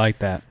everything I like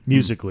that.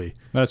 musically.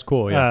 That's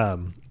cool. Yeah.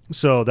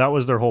 So that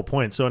was their whole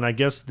point. So, and I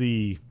guess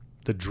the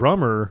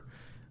drummer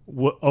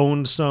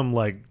owned some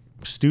like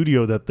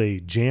studio that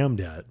they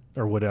jammed at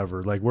or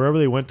whatever, like wherever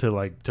they went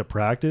to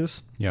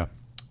practice. Yeah.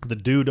 The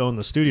dude owned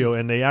the studio,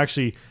 and they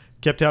actually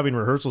kept having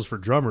rehearsals for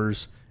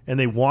drummers, and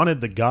they wanted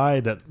the guy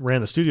that ran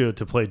the studio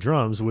to play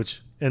drums,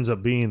 which ends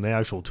up being the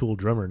actual Tool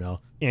drummer now.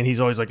 And he's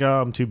always like,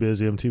 oh, I'm too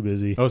busy.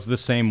 Oh, it's the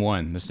same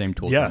one, the same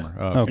Tool Yeah. drummer.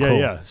 Oh, Yeah, cool.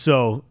 yeah.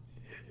 So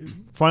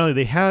finally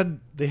they had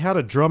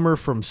a drummer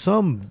from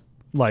some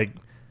like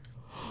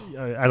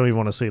I don't even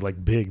want to say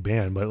like big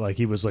band, but like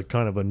he was like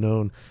kind of a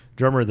known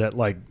drummer that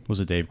like Was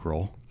it Dave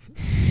Grohl?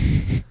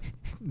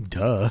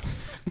 duh.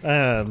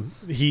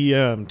 He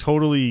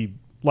totally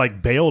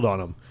like bailed on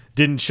him.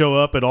 Didn't show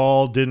up at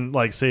all. Didn't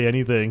like say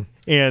anything.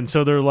 And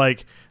so they're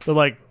like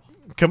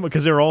come,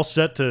 because they're all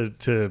set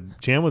to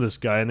jam with this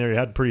guy, and they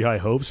had pretty high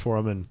hopes for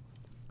him. And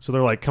so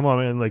they're like, come on,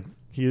 man, like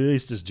he at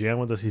least just jam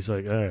with us. He's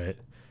like, all right.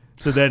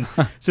 So then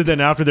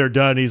after they're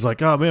done, he's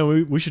like, oh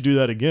man, we should do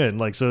that again.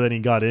 Like, so then he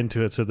got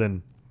into it. So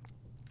then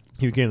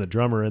he became the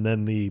drummer, and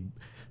then the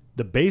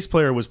bass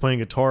player was playing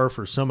guitar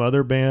for some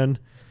other band,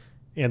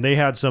 and they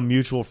had some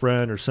mutual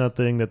friend or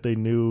something that they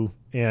knew,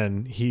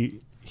 and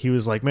he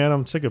was like, man,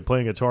 I'm sick of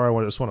playing guitar.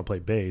 I just want to play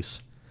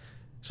bass.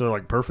 So they're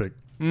like, perfect.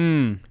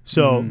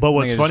 So, but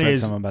what's funny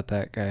is something about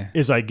that guy.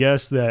 I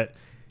guess that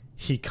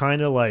he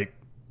kind of like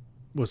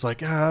was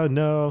like,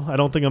 no, I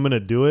don't think I'm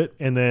gonna do it,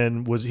 and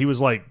then he was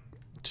like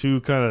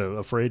too kind of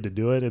afraid to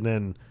do it, and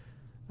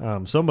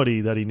then somebody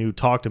that he knew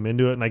talked him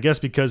into it, and I guess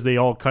because they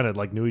all kind of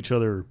like knew each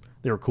other,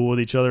 they were cool with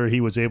each other, he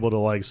was able to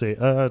like say,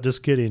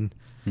 just kidding,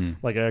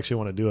 like I actually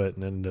want to do it,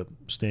 and ended up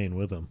staying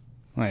with him.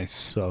 Nice.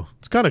 So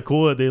it's kind of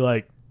cool that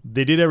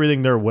they did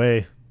everything their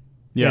way,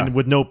 and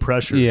with no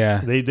pressure.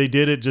 Yeah, they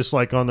did it just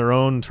like on their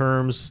own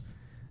terms,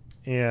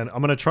 and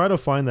I'm gonna try to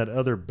find that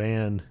other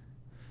band.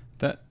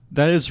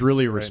 That is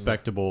really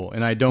respectable,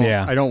 and I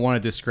don't want to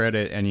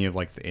discredit any of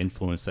like the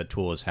influence that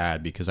Tool has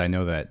had, because I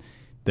know that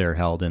they're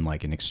held in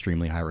like an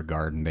extremely high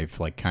regard, and they've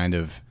like kind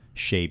of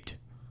shaped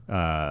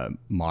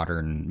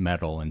modern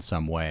metal in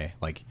some way,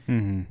 like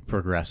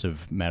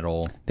progressive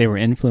metal. They were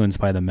influenced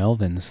by the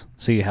Melvins,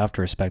 so you have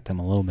to respect them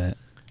a little bit.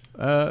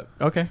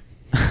 Okay.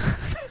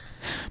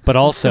 But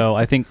also,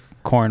 I think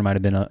Korn might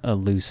have been a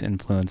loose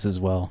influence as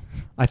well.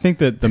 I think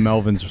that the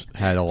Melvins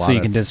had a lot. So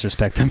you can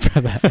disrespect them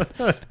for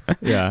that.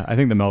 Yeah, I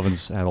think the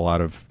Melvins had a lot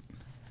of.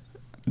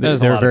 There's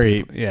They're a a lot of very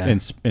people, yeah.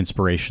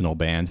 inspirational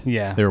band.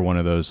 Yeah. They were one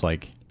of those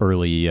like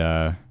early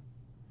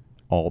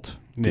alt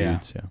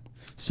dudes. Yeah.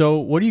 So,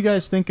 what do you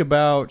guys think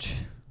about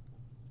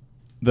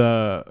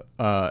the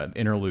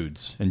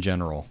interludes in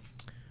general?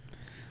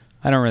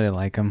 I don't really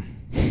like them.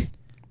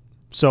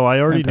 So I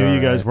already They're knew you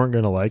guys alright. weren't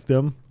gonna like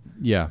them,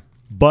 Yeah.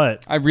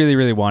 but I really,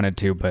 really wanted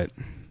to, but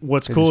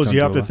what's They cool just is you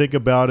don't have do to it. think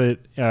about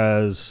it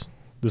as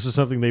this is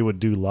something they would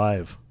do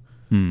live.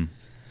 Hmm.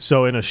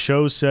 So in a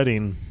show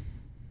setting,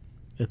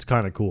 it's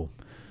kind of cool.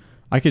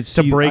 I could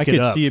see. break I it could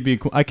up. see it being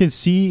cool. I could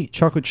see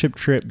Chocolate Chip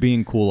Trip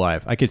being cool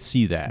live. I could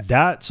see that.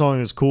 That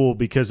song is cool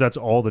because that's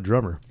all the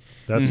drummer.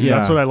 That's Yeah.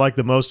 that's what I like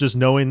the most. Just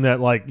knowing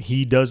that like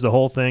he does the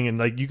whole thing, and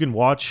like you can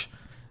watch.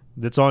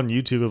 That's on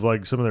YouTube of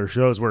like some of their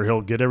shows where he'll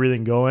get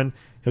everything going.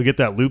 He'll get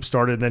that loop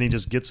started, and then he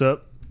just gets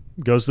up,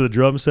 goes to the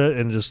drum set,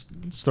 and just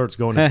starts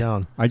going to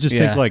town. I just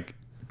Yeah. think like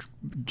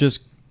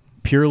just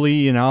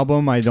purely an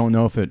album. I don't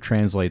know if it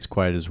translates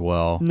quite as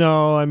well.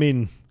 No, I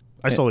mean,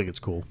 I still think it's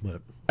cool, but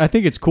I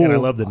think it's cool. And I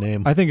love the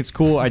name. I think it's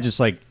cool. I just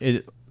like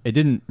it. It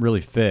didn't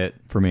really fit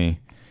for me,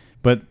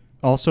 but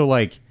also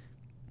like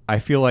I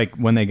feel like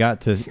when they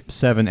got to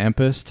Seven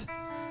Empist,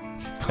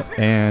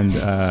 and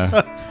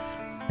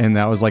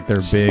that was like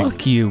their big.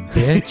 fuck you,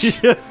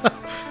 bitch.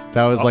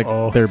 That was like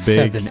Uh-oh. their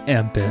big. Seven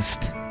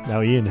Empist.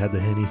 now Ian had the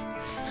Henny.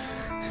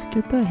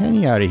 Get the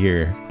Henny out of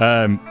here.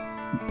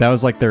 That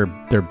was like their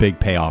big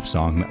payoff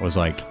song. That was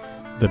like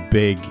the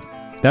big.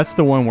 That's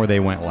the one where they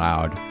went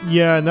loud.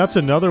 Yeah, and that's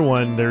another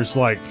one. There's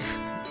like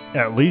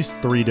at least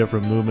 3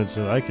 different movements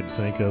that I could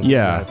think of.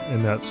 Yeah.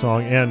 in that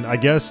song, and I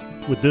guess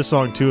with this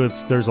song too,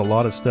 there's a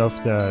lot of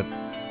stuff that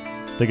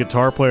the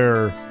guitar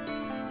player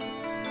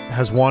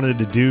has wanted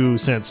to do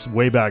since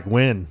way back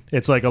when.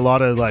 It's like a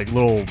lot of like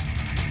little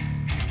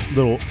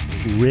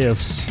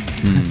riffs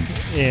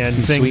and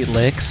Some things sweet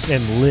licks.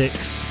 and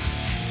licks.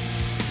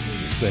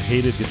 The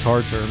hated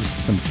guitar terms.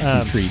 Some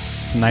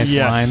treats. Nice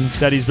lines.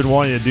 that he's been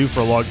wanting to do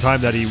for a long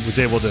time that he was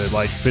able to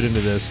like fit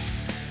into this.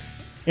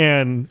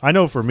 And I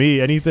know for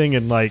me, anything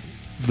in like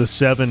the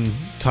 7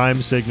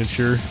 time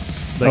signature,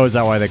 like, Oh, is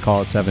that why they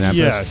call it Seven Empist?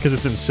 yeah, because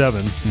it's in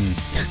 7.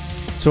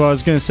 So what I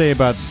was gonna say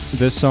about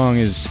this song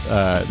is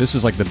this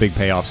is like the big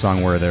payoff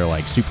song where they're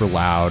like super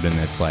loud and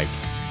it's like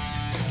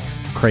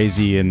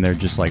crazy and they're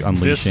just like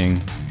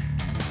unleashing.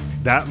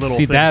 That little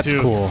See, thing that's too.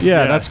 cool.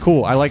 Yeah, that's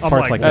cool. I like I'm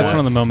parts like, like That's that.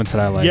 one of the moments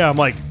that I like. Yeah, I'm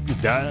like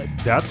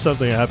that's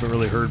something I haven't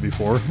really heard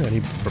before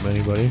from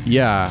anybody.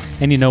 Yeah,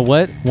 And you know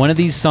what? One of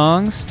these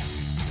songs,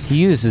 he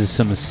uses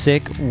some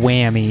sick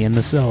whammy in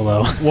the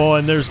solo. Well,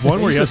 and there's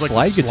one where he has It's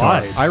like a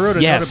guitar. slide. I wrote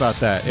a Yes. note about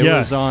that. It Yeah.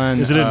 was on.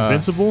 Is it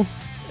Invincible?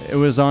 It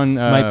was on.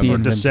 Might be or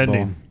Invincible.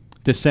 Descending?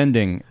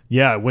 Descending.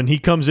 Yeah, when he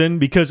comes in,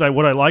 because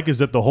what I like is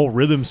that the whole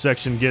rhythm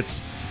section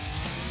gets.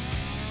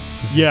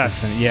 Yeah,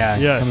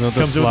 Yeah. comes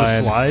with in with a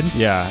slide.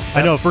 Yeah,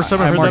 I know. First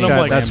time I heard marked that, I'm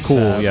like, that's cool.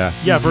 Sad. Yeah,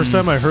 yeah. First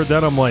time I heard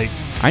that, I'm like,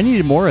 I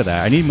needed more of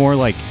that. I need more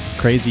like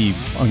crazy,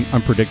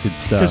 unpredicted because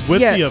stuff. with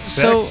Yeah, the effects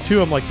so-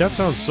 too, I'm like, that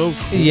sounds so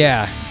cool.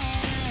 Yeah.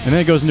 And then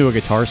it goes into a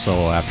guitar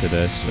solo after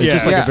this. It's Yeah.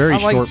 just like Yeah, a very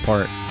I'm like- short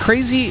part.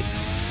 Crazy,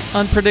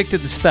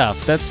 unpredicted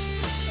stuff. That's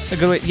a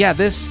good way. Yeah,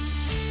 this.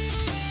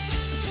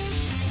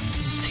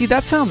 see,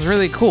 that sounds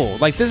really cool.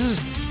 Like, this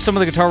is some of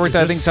the guitar work Is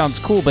that I think this- sounds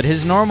cool, but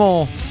his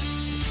normal...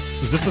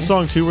 Is this the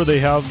song too where they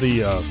have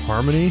the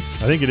harmony?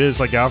 I think it is,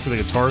 like after the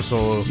guitar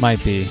solo.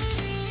 Might be.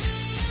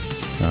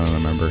 I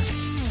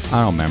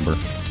don't remember.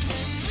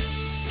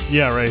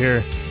 Yeah, right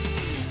here.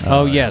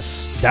 Oh,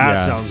 yes. That Yeah.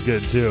 sounds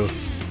good too.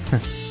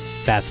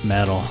 That's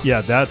metal.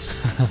 Yeah, that's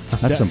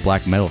That's some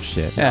black metal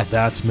shit. Yeah.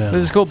 that's metal.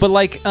 This is cool. But,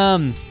 like,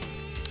 on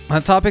the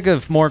topic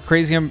of more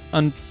crazy,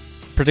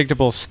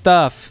 unpredictable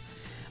stuff,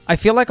 I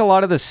feel like a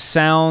lot of the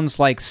sounds,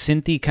 like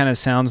synthy kind of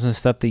sounds and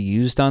stuff they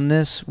used on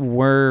this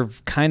were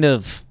kind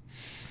of,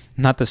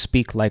 not to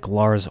speak like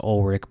Lars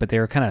Ulrich, but they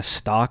were kind of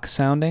stock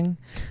sounding.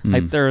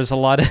 Like, there was a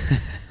lot of...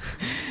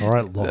 All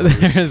right, Lars.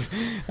 There's,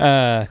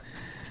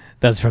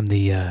 that's from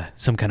the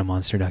Some Kind of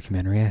Monster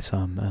documentary. I saw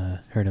him,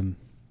 heard him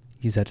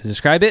use that to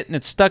describe it, and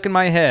it's stuck in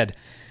my head.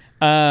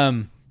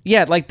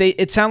 Yeah, like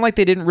it sounded like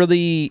they didn't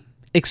really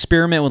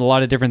experiment with a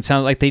lot of different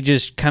sounds. Like they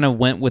just kind of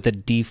went with a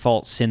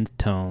default synth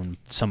tone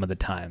some of the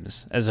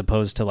times, as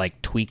opposed to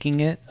like tweaking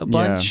it a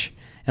bunch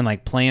and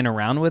like playing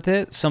around with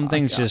it. Some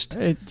things just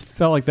It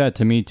felt like that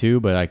to me too,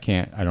 but I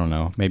don't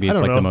know. Maybe I it's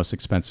don't like know. the most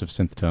expensive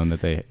synth tone that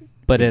they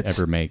But could it's-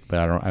 ever make, but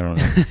I don't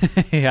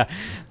know. yeah,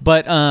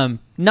 but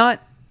not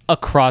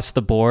across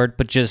the board,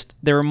 but just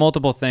there were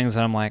multiple things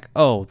that I'm like,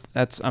 oh,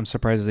 I'm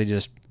surprised they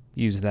just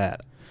used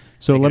that.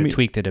 So They let could've me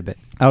tweaked it a bit.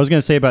 I was going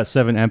to say about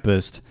Seven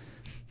Empist.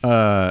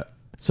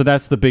 So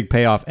that's the big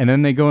payoff, and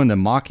then they go into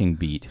Mocking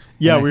Beat.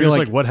 Yeah, And I we were feel just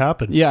like, what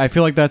happened? Yeah, I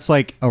feel like that's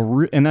like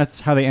and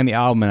that's how they end the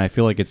album, and I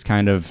feel like it's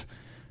kind of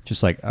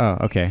just like, oh,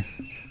 okay.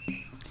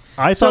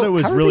 I So thought it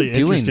was how are really they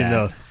doing interesting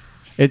that? though.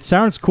 It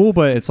sounds cool,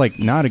 but it's like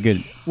not a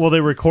good Well,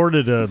 they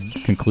recorded a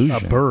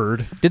conclusion.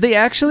 bird. Did they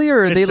actually,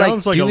 or are It they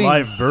sounds like doing... a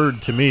live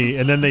bird to me,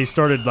 and then they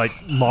started like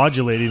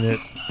modulating it.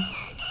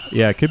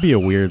 Yeah, it could be a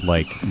weird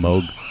like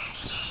Moog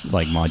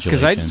like 'Cause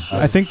modulation.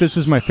 I think this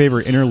is my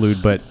favorite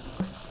interlude, but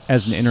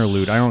as an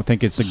interlude, I don't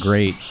think it's a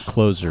great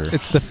closer.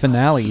 It's the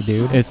finale,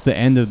 dude. It's the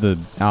end of the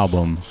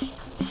album,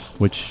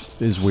 which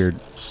is weird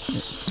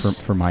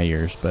for my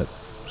ears, but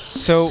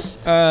So,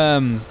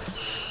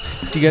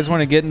 do you guys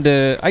want to get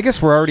into... I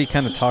guess we're already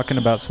kind of talking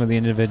about some of the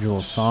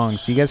individual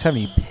songs. Do you guys have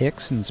any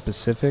picks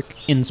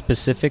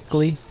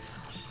specifically?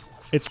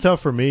 It's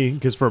tough for me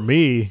because for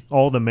me,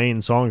 all the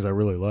main songs I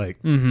really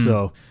like. Mm-hmm.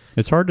 So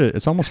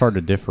it's almost hard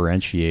to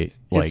differentiate.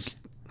 Like, it's,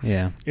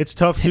 Yeah. it's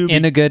tough too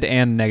In a good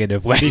and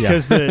negative way.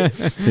 because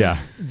yeah,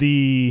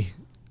 the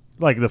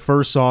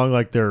first song,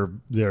 like their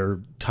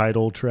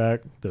title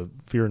track, the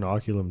Fear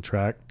Inoculum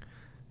track,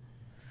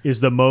 is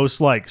the most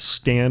like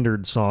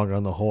standard song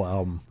on the whole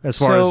album as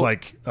far as So-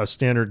 like a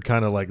standard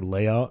kind of like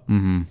layout.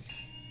 I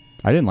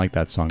didn't like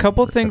that song.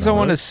 Couple things I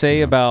want to to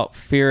say about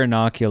Fear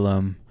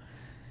Inoculum.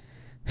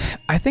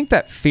 I think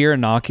that Fear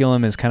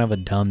Inoculum is kind of a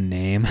dumb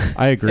name.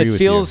 I agree It with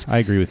feels- you. I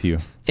agree with you.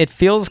 It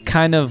feels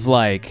kind of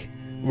like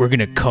we're going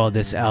to call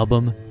this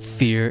album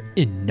Fear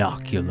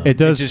Inoculum. It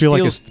does just feel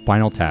like a feels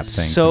Spinal Tap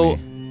thing. so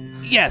to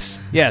me.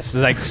 yes. It's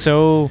like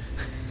so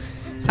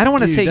I don't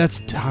want to say that's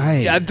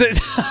tight. yeah, I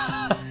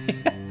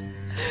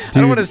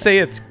don't want to say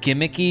it's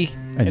gimmicky.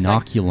 Inoculum.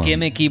 It's like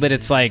gimmicky, but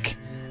it's like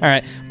all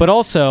right. But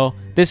also,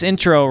 this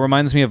intro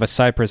reminds me of a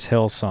Cypress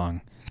Hill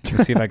song.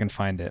 Let's see if I can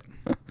find it.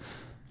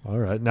 All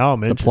right, now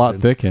I'm The interested. plot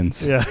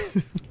thickens. Yeah,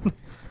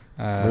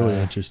 really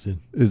Uh, interested.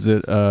 Is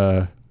it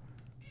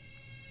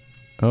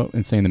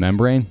Insane the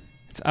Membrane?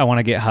 it's I Want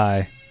to Get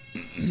High.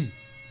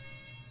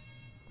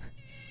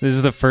 This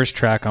is the first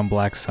track on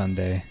Black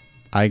Sunday.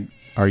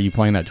 Are you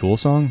playing that Tool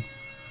song?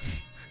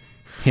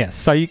 Yeah,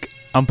 psych.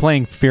 I'm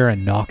playing Fear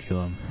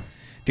Inoculum.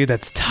 Dude,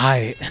 that's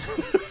tight.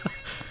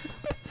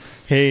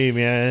 Hey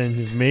man,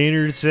 if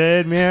Maynard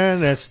said,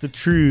 man, that's the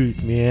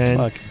truth, man.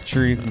 Fucking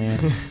truth,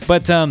 man.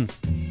 But oh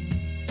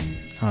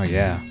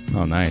yeah.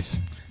 Oh, nice.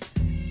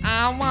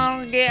 I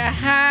want to get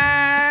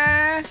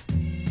high,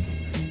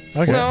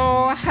 Okay.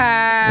 so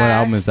high. What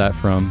album is that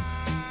from?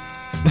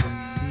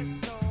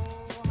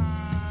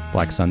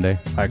 Black Sunday.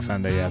 Black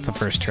Sunday, yeah, it's the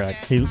first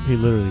track. He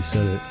literally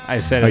said it. I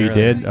said Oh, it you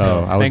earlier, did? so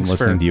Oh, I wasn't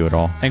listening to you at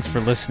all. Thanks for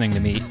listening to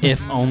me,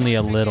 if only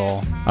a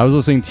little. I was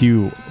listening to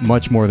you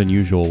much more than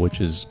usual, which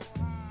is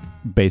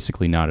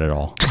basically not at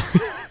all.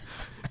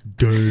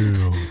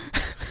 Damn.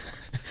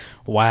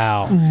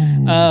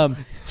 Wow.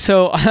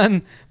 So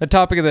on the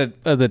topic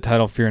of the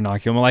title Fear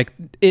Inoculum, like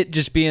it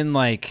just being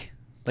like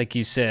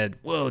you said,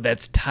 whoa,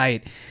 that's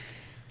tight.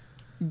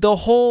 The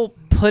whole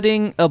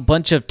putting a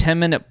bunch of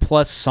 10-minute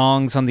plus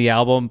songs on the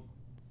album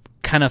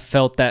kind of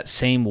felt that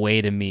same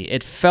way to me.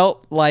 It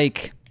felt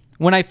like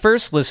when I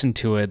first listened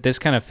to it, this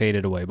kind of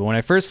faded away, but when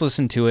I first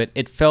listened to it,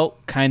 it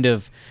felt kind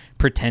of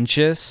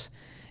pretentious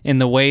in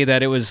the way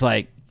that it was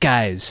like,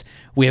 guys,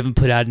 we haven't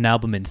put out an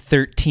album in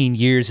 13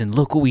 years and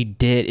look what we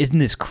did. Isn't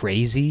this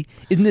crazy?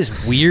 Isn't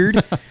this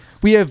weird?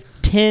 We have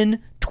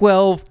 10,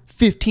 12,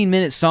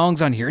 15-minute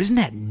songs on here. Isn't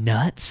that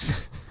nuts?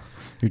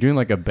 You're doing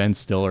like a Ben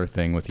Stiller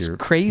thing with your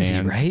Crazy,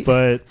 hands. right?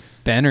 But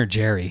Ben or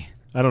Jerry?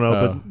 I don't know,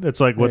 Oh. but it's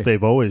like what Hey.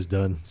 they've always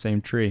done.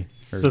 Same tree.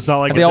 Or- So it's not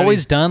like Have they it's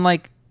always done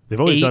like They've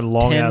always 8, done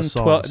long 10, ass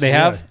 12 songs. They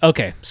Yeah. have?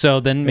 Okay. So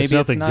then maybe It's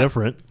nothing not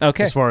different.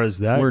 Okay. As far as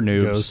that We're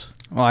noobs. goes.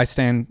 Well, I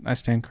stand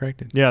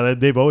corrected. Yeah,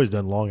 they've always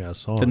done long ass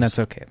songs. Then that's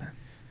okay then.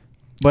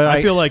 But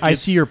I feel like I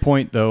it's- see your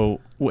point though,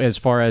 as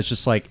far as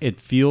just like it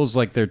feels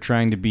like they're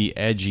trying to be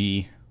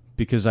edgy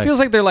because I Feels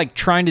like they're like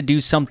trying to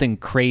do something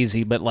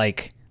crazy, but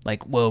like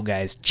whoa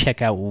guys,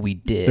 check out what we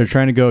did. they're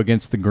trying to go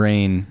against the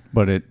grain,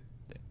 but it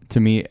to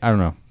me, I don't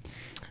know.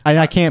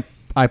 I can't.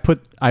 I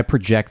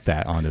project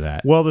that onto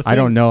that. Well, the I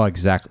don't thing- know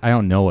exactly. I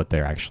don't know what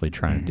they're actually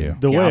trying to do.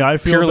 The way I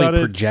feel purely about it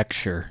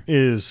projecture.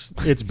 is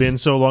it's been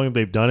so long that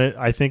they've done it.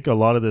 I think a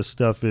lot of this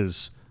stuff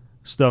is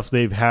stuff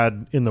they've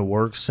had in the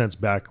works since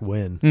back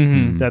when.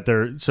 Mm-hmm. That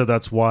they're so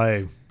that's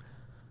why,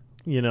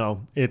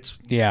 it's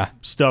Yeah.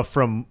 stuff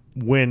from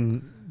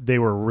when they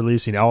were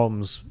releasing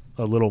albums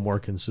a little more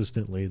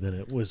consistently than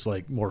it was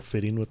like more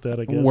fitting with that,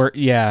 I guess.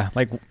 Yeah,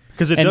 like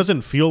Because it and-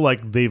 doesn't feel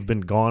like they've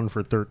been gone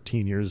for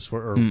 13 years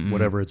or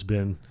whatever it's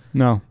been.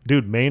 No,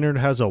 Dude, Maynard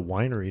has a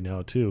winery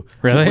now too.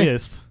 Really?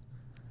 With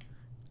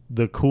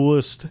the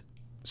coolest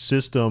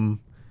system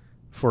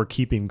for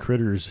keeping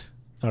critters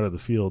out of the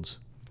fields.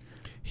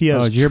 He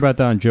has did you hear about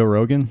that on Joe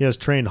Rogan? he has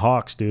trained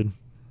hawks, dude.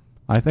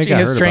 I think He I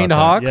has heard trained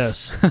about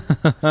hawks?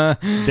 Yes.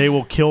 They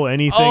will kill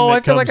anything oh, that I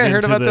feel comes like I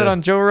heard into about that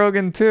on Joe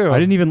Rogan too. that. I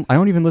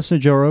don't even listen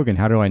to Joe Rogan.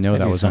 How do I know I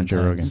that do was on Joe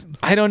Rogan? sometimes.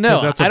 I don't know.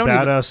 because that's a I don't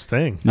badass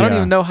thing. Even, I don't Yeah.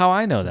 even know how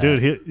I know that.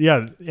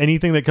 Dude,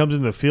 anything that comes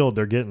in the field,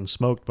 they're getting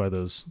smoked by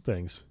those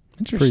things.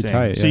 interesting. Pretty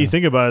tight. So Yeah. you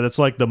think about it, that's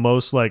like the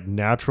most like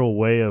natural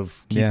way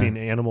of Yeah. keeping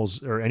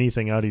animals or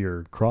anything out of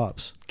your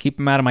crops. Keep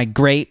them out of my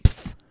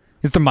grapes.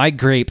 These are my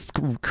grapes,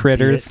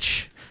 critters.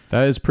 Bitch.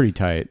 That is pretty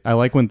tight. I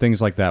like when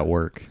things like that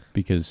work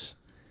because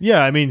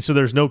Yeah, I mean, so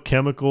there's no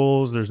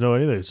chemicals, there's no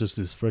anything. It's just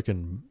this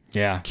freaking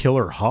Yeah,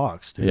 killer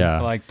hawks, dude. yeah,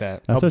 I like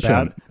that. that's How such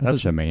bad- a that's-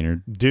 such a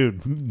Maynard.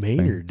 Dude,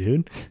 Maynard,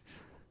 dude.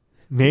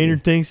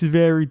 Maynard thinks of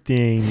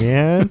everything,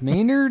 man.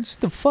 Maynard's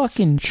the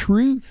fucking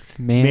truth,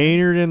 man.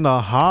 Maynard and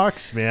the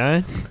Hawks,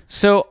 man.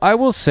 So I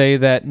will say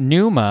that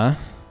Numa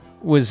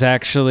was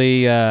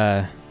actually.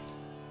 I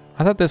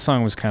thought this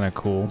song was kind of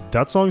cool.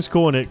 That song's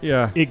cool, and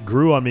it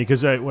grew on me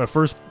because my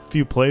first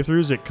few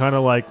playthroughs, it kind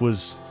of like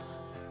was.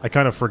 I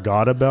kind of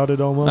forgot about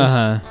it almost.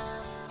 Uh huh.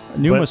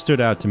 Numa But-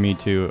 stood out to me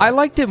too. I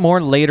liked it more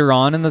later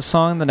on in the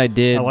song than I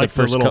did I the like the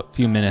first little-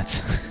 few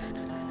minutes.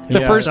 Yeah,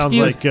 the first sounds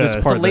few, like, this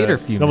the part later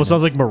that- few. It almost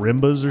sounds like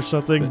minutes. marimbas or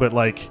something, but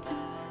like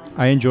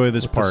I enjoy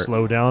this with the part.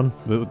 slow down.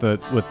 with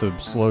the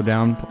slow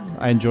down.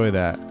 I enjoy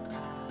that.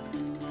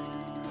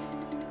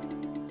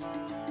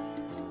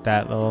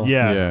 that little.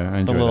 Yeah. I The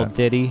enjoy little that.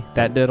 ditty,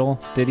 that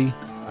ditty.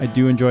 I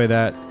do enjoy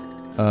that.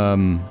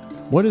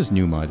 What is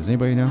Numa? Does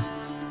anybody know?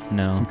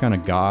 No. Some kind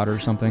of god or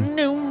something?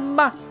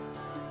 Numa.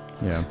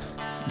 Yeah.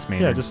 It's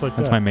Maynard. Yeah, just like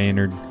that's that. my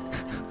Maynard.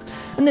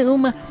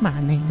 Numa,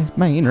 my name is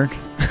Maynard.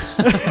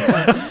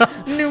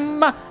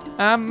 Numa.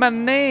 My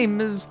name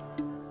is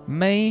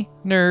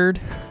Maynard.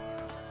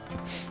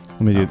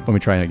 Let me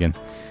try it again.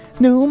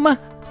 Numa,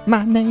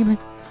 my name is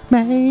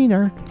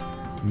Maynard.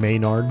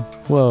 Maynard.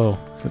 Whoa.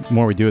 The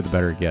more we do it, the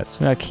better it gets.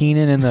 We got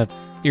Keenan in the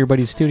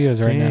Earbuddy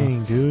Studios right now.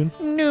 Dang, dude.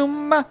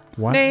 Numa.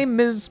 What? Name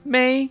is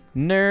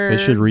Maynard. They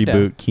should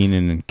reboot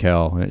Keenan and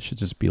Kel, and it should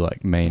just be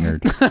like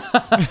Maynard.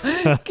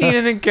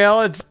 Keenan and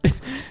Kel. It's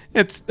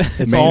It's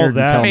Maynard all and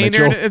that. Kel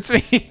Maynard. Mitchell.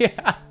 It's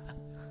yeah.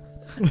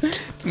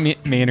 It's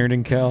Maynard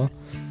and Kel.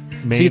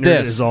 Maynard See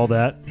this. is all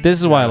that. This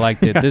is why I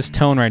liked it. This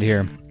tone right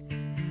here.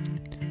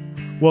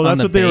 Well, On that's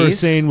the what they were bass?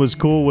 saying was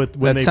cool with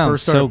when That they sounds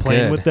first started so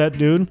playing good. with that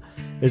dude,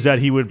 is that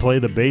he would play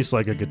the bass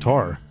like a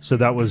guitar. So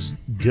that was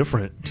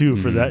different too.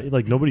 For that,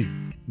 like nobody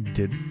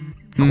did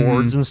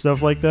chords and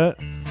stuff like that.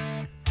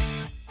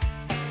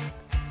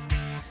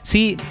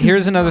 See,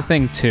 here's another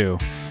thing too.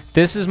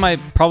 This is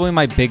probably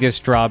my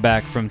biggest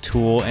drawback from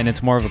Tool, and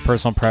it's more of a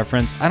personal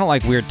preference. I don't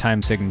like weird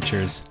time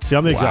signatures. See,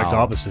 I'm the exact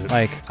Wow. opposite.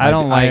 Like I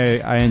don't like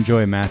I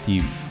enjoy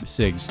Matthew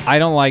Siggs. I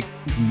don't like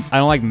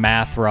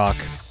math rock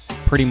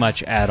pretty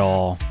much at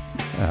all.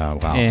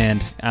 Wow.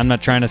 And I'm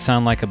not trying to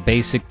sound like a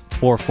basic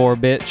 4/4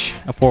 bitch,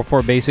 a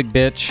 4/4 basic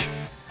bitch.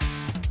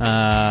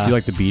 Do you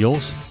like the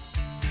Beatles?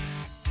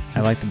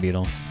 I like the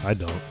Beatles. I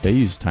don't. They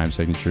use time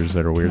signatures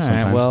that are weird All right,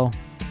 sometimes. well,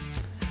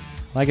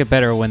 I like it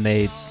better when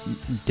they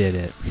did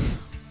it.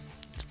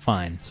 It's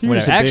fine. So you're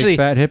just Whatever. a big Actually,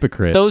 fat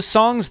hypocrite. those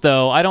songs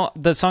though,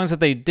 the songs that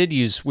they did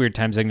use weird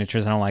time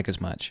signatures, I don't like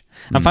as much.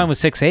 I'm fine with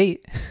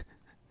 6/8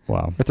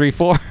 Wow, or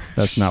 3/4.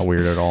 that's not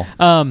weird at all.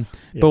 But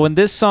Yeah. when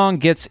this song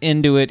gets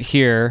into it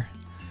here,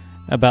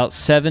 about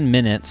 7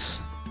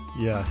 minutes,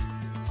 Yeah.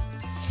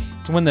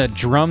 it's when the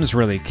drums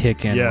really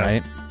kick in, Yeah.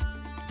 right?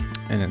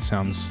 And it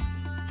sounds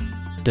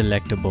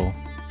delectable.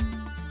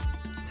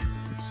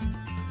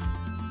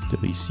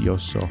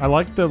 Delicioso. I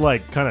like the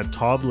like kind of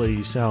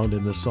toddly sound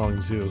in this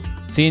song too.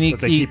 See, and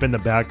That they keep in the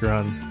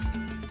background.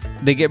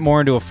 they get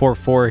more into a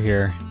 4/4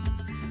 here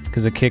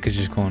because the kick is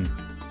just going.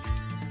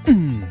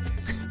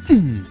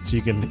 So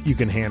you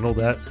can handle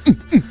that.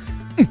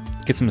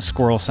 Get some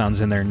squirrel sounds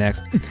in there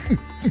next.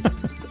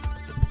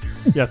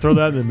 Yeah, throw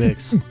that in the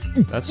mix.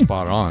 That's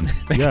spot on.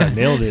 Yeah,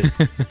 nailed it.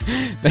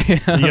 You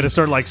got to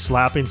start like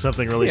slapping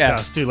something really Yeah.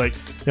 fast too. Like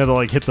you have to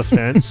like hit the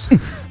fence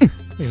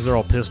because they're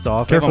all pissed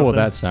off. or Careful with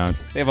something. that sound.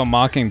 They have a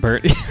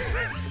mockingbird.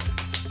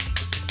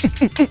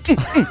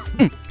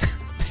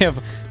 They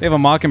have a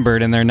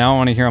mockingbird in there. Now I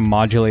want to hear him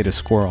modulate a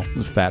squirrel.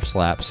 Fap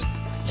slaps.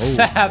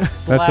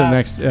 That's That's the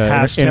next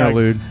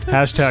interlude.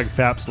 Hashtag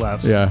Fap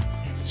slaps. Yeah.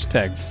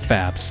 Hashtag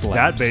fap slaps.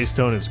 That bass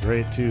tone is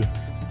great too.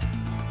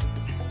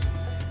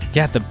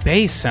 Yeah, the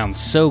bass sounds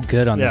so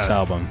good on this Yeah.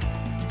 album.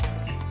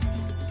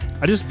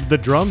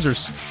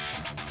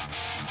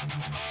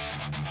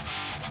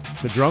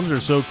 The drums are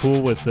so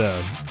cool with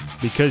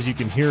because you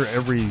can hear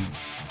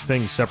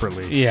everything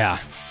separately. Yeah,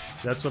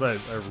 That's what I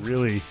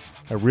really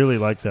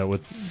like that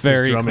with this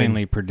very drumming.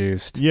 cleanly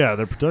produced. Yeah,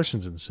 their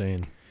production's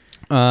insane.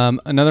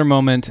 Another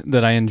moment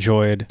that I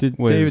enjoyed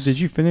was David, did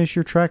you finish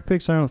your track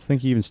picks? I don't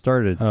think you even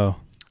started. Oh,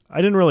 I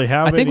didn't really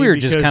have. I think any we were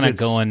just because kind of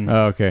it's- going.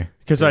 Oh, okay.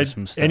 because through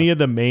some stuff. any of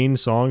the main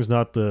songs,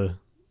 not the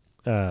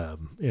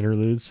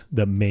interludes,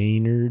 the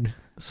Maynard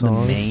the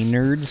songs.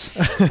 Maynards.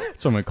 That's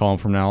what I'm going to call them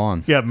from now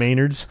on. Yeah,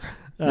 Maynards.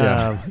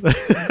 Yeah.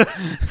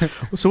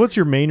 So what's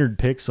your Maynard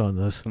picks on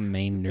this? The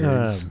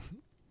Maynards.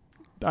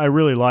 I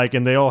really like,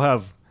 and they all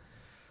have.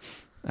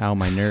 Ow,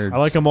 my nerds. I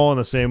like them all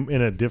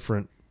in a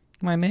different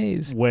My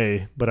maze.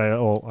 way, but I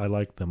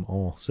like them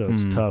all. So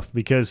it's tough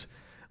because,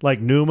 like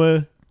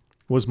Numa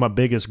was my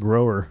biggest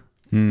grower.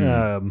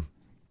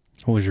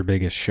 What was your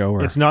biggest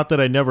shower? It's not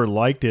that I never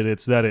liked it.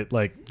 It's that it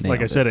like I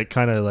Nailed said, it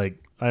kind of like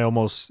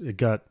it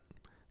got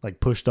like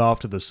pushed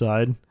off to the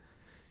side,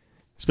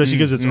 especially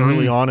because it's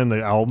early on in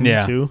the album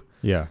Yeah. too.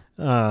 Yeah.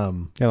 You're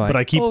like, But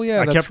I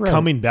that's kept right.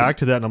 coming back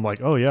to that, and I'm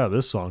like, oh yeah,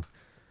 this song.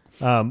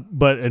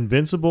 But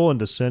Invincible and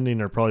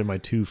Descending are probably my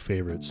two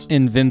favorites.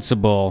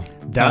 Invincible.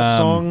 That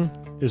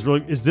song is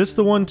really. Is this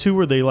the one too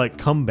where they like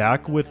come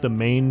back with the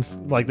main,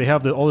 like they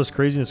have all this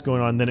craziness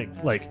going on, and then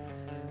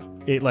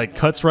it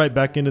cuts right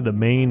back into the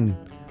main,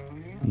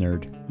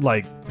 Nerd.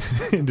 like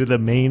into the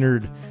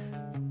Maynard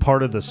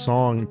part of the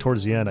song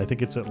towards the end. I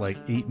think it's at like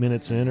 8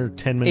 minutes in or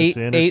 10 minutes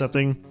in or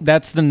something.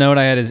 That's the note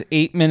I had. Is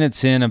 8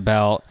 minutes in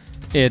about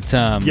it.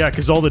 Yeah,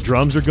 because all the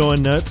drums are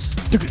going nuts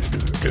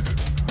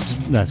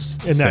That's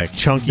and that sick.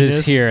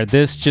 chunkiness.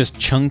 this just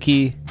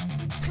chunky.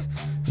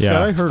 Scott,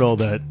 Yeah. I heard all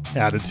that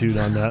attitude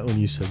on that when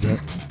you said that.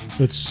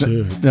 That's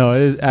sick. No,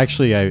 it is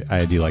actually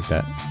I do like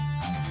that.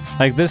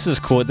 Like this is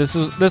cool. This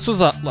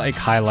was a like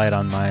highlight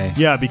on my.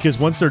 Yeah, because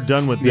once they're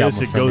done with The this,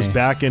 album it for goes me.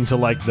 back into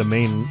like the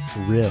main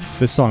riff.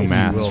 This song if you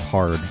Matt's will.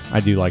 hard. I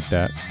do like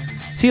that.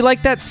 See,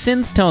 like that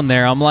synth tone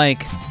there. I'm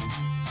like,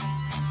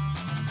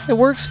 it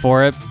works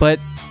for it, but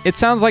it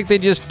sounds like they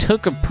just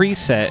took a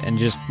preset and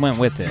just went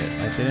with it.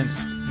 Like they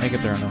didn't make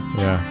it their own.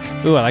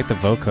 Yeah. Ooh, I like the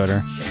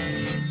vocoder.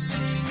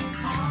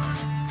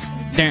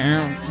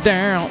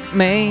 Down,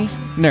 me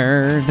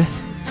nerd.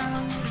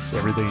 It's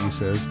everything he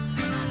says.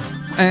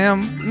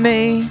 Am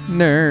me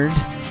nerd.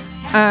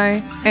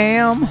 I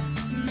am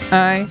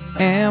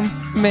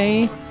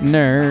me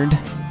nerd.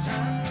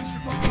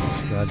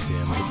 God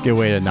damn It's it. a good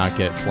way to not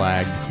get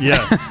flagged. Yeah,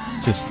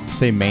 Just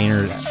say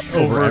Maynard over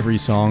Over- every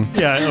song.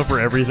 yeah, over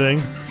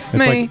everything.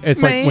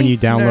 It's like when you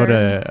download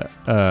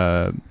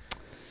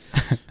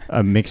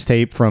a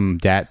mixtape from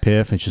Dat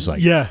Piff. It's just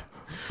like Yeah,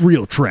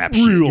 real trap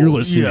shit. Real, You're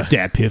listening yeah. to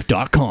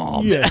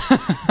datpiff.com. yeah.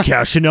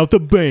 Cashing out the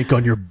bank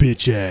on your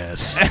bitch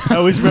ass. I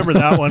always remember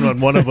that one on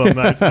one of them.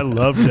 I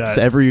love It's that.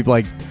 every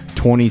like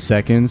 20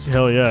 seconds.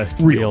 Hell yeah.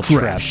 Real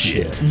trap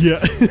shit.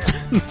 Yeah.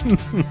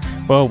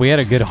 Whoa, we had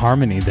a good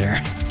harmony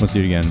there. Let's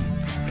do it again.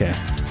 Okay.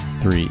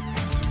 3.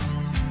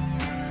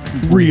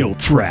 Real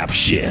trap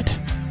shit.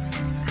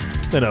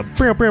 Then a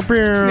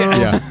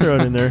Yeah. throw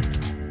it in there.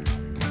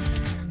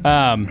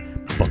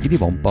 Buggity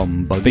bum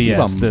bum, buggity yes,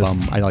 bum this-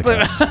 bum. I like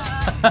that.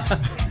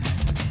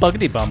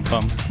 Buggity bum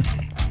bum.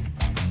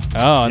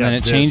 Oh, and Yeah, then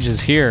it this.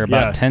 changes here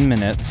about Yeah. 10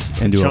 minutes.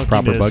 Into a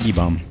proper Chunkiness. buggy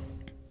bum.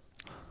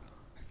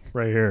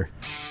 Right here.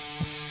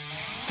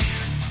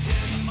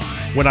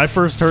 When I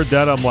first heard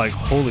that, I'm like,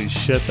 holy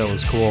shit, that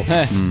was cool.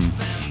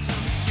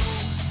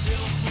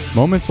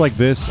 Moments like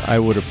this, I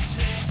would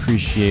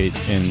appreciate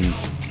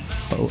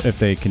if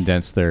they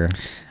condense their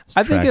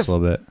I think tracks a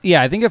little bit.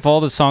 Yeah, I think if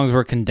all the songs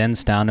were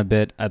condensed down a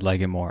bit, I'd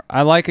like it more.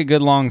 I like a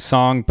good long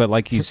song, but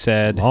like you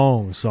said,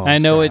 Long song. I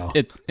know style.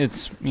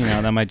 it's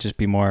that might just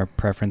be more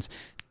preference.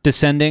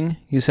 Descending,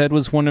 you said,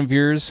 was one of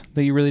yours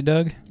that you really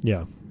dug.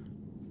 Yeah.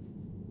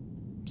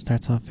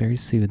 Starts off very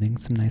soothing,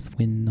 some nice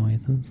wind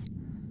noises.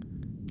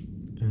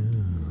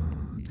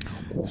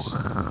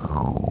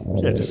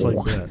 Yeah, just like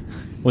that.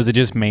 Was it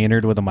just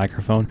Maynard with a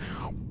microphone?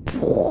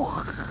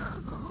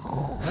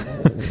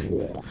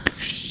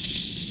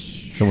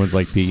 Someone's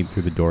like peeking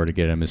through the door to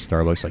get him his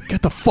Starbucks. Like,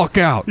 get the fuck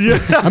out!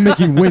 I'm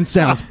making wind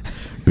sounds,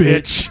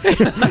 bitch.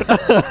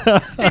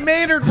 Hey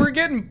Maynard, we're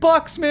getting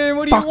bucks, man.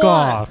 What do Fuck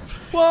off.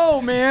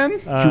 Whoa, man.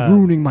 You're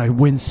ruining my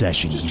wind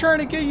session. Trying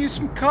to get you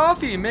some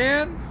coffee,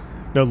 man.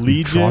 No,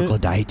 Legion.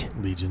 Troglodyte.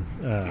 Legion.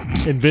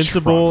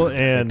 Invincible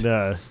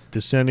and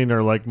Descending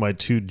are like my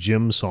two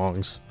gym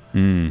songs.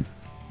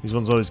 These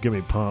ones always get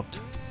me pumped.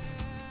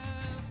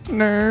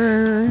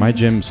 Nerd. My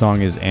gym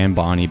song is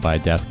Ambani by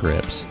Death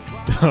Grips.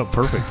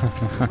 Perfect.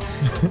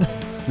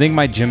 I think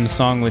my gym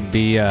song would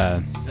be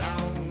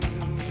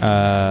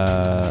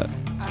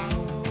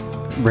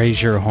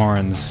Raise Your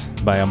Horns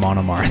by Amon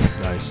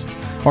Amarth. Nice.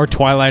 Or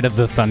Twilight of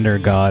the Thunder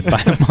God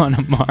by Amon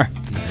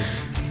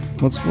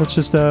Amarth.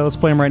 Let's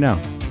play them right now.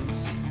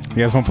 You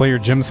guys want to play your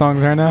gym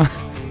songs right now?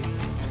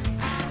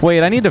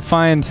 Wait, I need to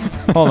find...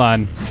 Hold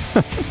on.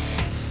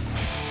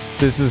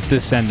 This is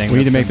Descending. We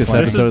need to make that's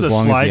this been This episode is the as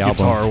long as slide the album.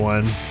 guitar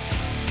one.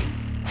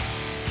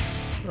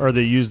 Or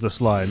they use the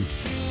slide. playing.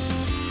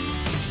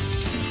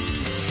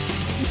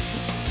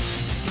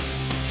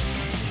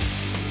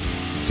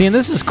 See, and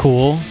this is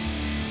cool.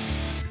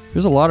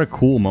 There's a lot of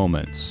cool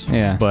moments.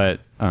 Yeah. But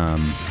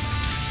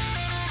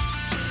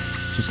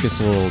just gets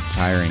a little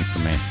tiring for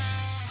me.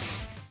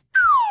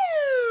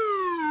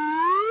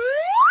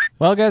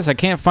 Well, guys, I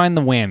can't find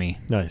the whammy.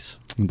 Nice.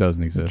 It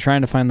doesn't exist. I'm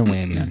trying to find the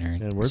whammy on here.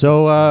 And where's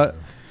So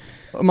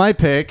my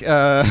pick.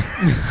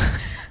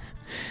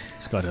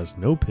 Scott has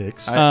no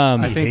picks. I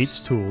he think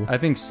hates Tool. I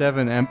think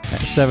Seven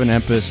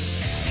Empist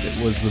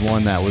it was the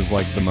one that was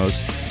like the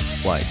most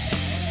like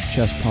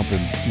chest pumping,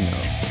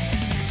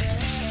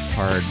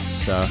 hard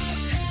stuff.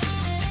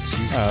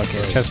 Oh,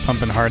 okay. Chest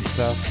pumping hard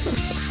stuff.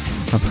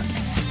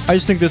 I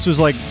just think this was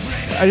like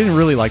I didn't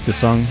really like the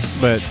song,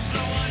 but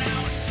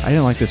I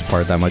didn't like this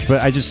part that much.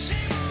 But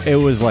it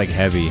was like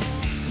heavy,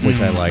 which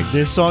I liked.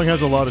 This song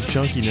has a lot of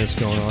chunkiness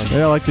going on.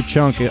 Yeah, I like the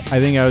chunk. I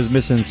think I was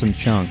missing some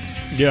chunk.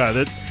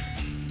 Yeah,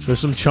 there's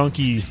some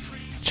chunky.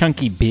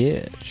 Chunky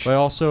bitch. But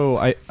also,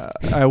 I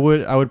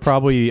would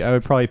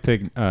probably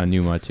pick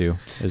Numa too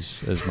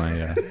as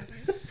my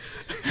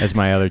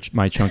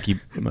my chunky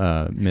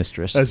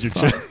mistress. As your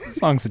This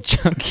song's a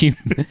chunky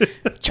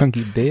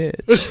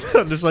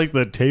bitch. just like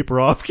the taper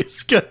off.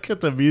 Scott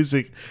cut the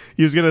music.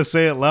 He was gonna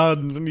say it loud,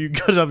 and then you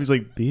cut it off. He's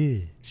like,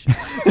 "Bitch,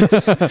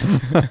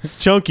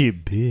 chunky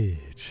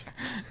bitch."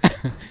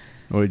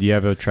 Oh, do you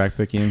have a track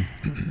picking?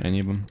 Any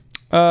of them?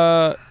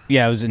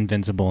 Yeah, it was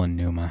Invincible and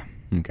Numa.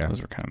 Okay.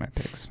 Those were kind of my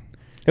picks.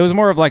 It was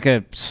more of like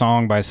a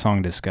song by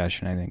song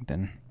discussion, I think,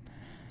 than.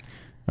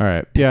 All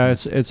right. Yeah,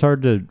 it's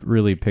hard to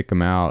really pick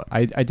them out.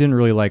 I didn't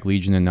really like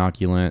Legion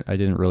Inoculant. I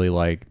didn't really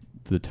like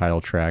the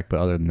title track, but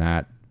other than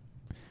that,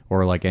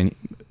 or like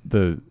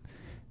the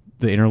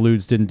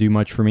interludes didn't do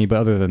much for me. But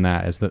other than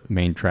that, as the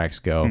main tracks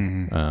go,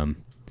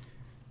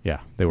 yeah,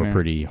 they were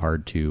pretty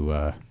hard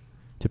to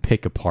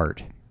pick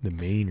apart. The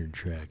Maynard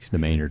tracks. The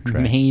Maynard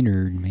tracks.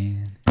 Maynard,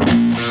 man.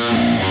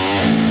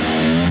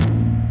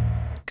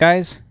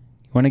 Guys,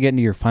 you want to get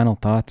into your final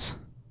thoughts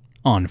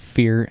on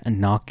Fear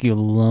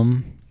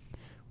Inoculum?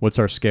 What's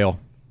our scale?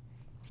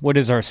 What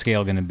is our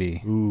scale going to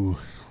be? Ooh.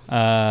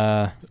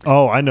 Uh,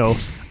 Oh, I know.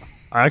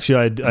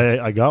 Actually,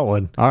 I got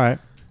one. All right.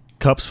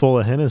 Cups full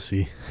of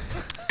Hennessy.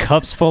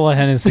 Cups full of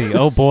Hennessy.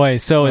 Oh boy.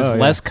 So is Oh,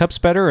 yeah. less cups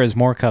better or is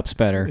more cups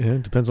better? Yeah,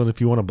 it depends on if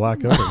you want to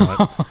black out or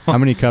not. How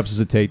many cups does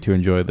it take to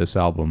enjoy this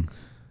album?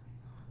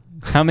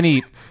 How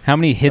many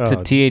hits Oh,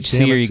 of THC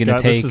damn it, are you going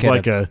Scott, to this take is at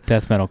like a a-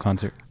 death metal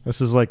concert? This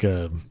is like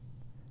a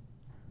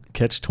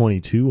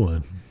Catch-22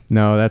 one.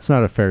 No, that's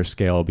not a fair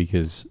scale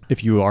because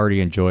if you already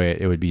enjoy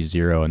it, it would be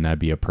 0, and that'd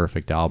be a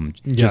perfect album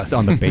just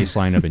on the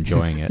baseline of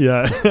enjoying it.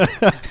 Yeah.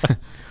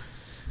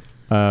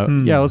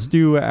 Yeah, let's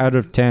do out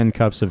of 10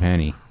 cups of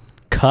Henny.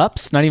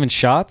 Cups? Not even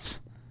shots?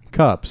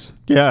 Cups.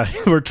 Yeah,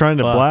 we're trying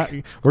to Fuck.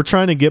 We're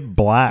trying to get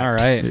black. All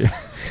right.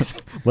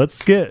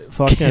 Let's get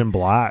fucking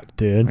black, I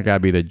dude.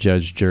 gotta be the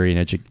judge, jury, and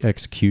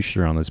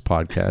executioner on this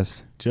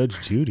podcast. Judge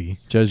Judy.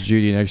 Judge,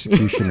 Judy, and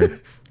executioner.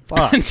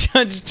 Fuck.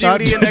 Judge Not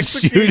Judy and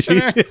Judge Judy.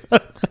 Executioner.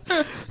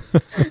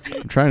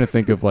 I'm trying to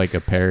think of like a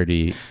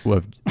parody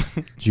of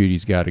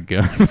Judy's Got a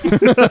Gun.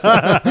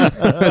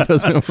 That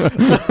doesn't work.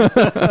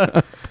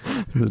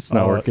 It's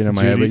not working in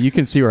my head, Judy- but you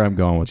can see where I'm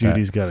going with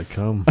Judy's got to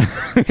come.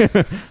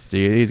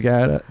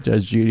 that.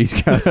 Judge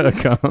Judy's got to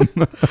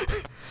come.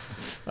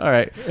 All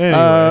right.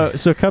 Anyway.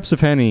 So cups of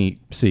Henny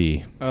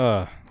C.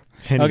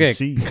 Henny Okay,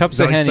 C. cups Is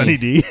that of like Henny. Sunny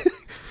D.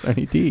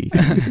 Sunny D.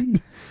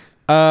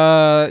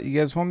 You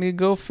guys want me to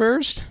go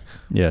first?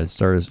 Yeah,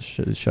 start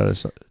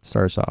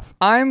us off.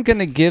 I'm going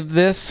to give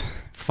this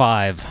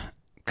 5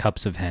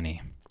 cups of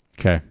Henny.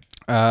 Okay.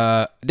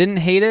 Didn't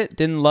hate it,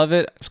 didn't love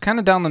it. It was kind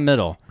of down the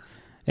middle.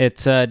 It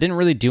didn't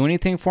really do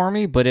anything for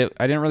me, but I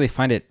didn't really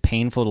find it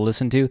painful to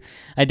listen to.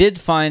 I did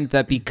find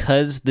that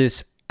because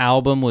this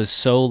album was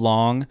so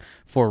long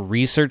for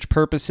research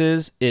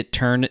purposes, it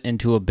turned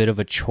into a bit of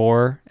a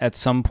chore at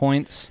some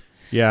points.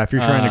 Yeah, if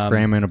you're trying to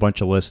cram in a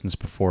bunch of listens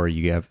before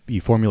you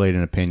formulate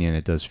an opinion,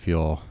 it does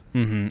feel.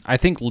 I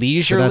think So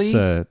leisurely.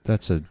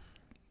 that's a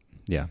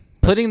yeah.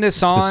 Putting that's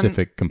this a on-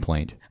 specific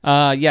complaint.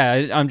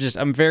 Yeah,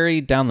 I'm very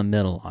down the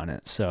middle on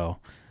it. So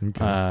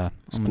Okay. I'm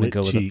gonna Split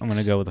go with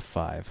cheeks. a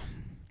 5.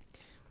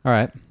 All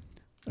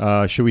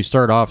right. Should we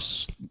start off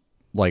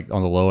like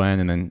on the low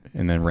end and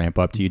then ramp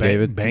up to you,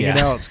 David? Bang it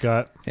Yeah. out,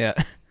 Scott. Yeah.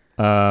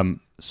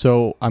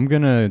 So I'm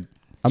gonna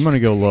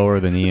go lower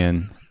than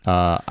Ian.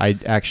 I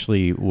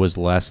actually was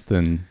less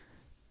than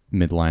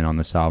midline on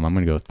this album. I'm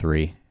gonna go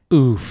 3.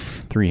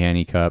 Oof. 3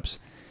 Henny cups.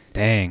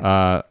 Dang.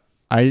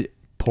 I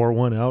Pour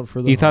one out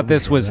for the. You thought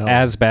this was homie.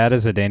 as bad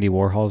as a Dandy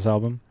Warhol's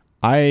album?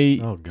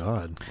 Oh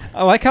God.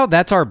 I like how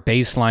that's our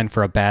baseline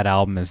for a bad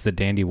album is the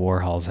Dandy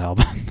Warhol's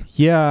album.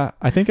 yeah,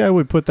 I think I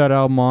would put that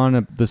album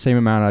on the same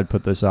amount I'd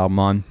put this album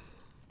on.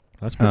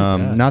 That's pretty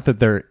bad. Not that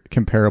they're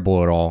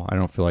comparable at all. I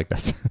don't feel like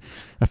that's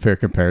a fair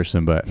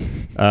comparison, but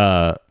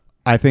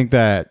I think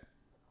that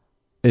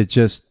it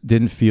just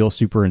didn't feel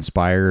super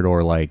inspired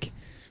or like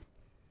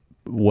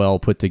well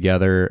put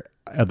together.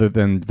 Other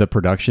than the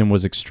production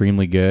was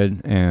extremely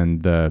good,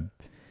 and I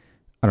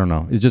don't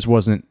know, it just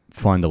wasn't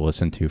fun to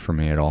listen to for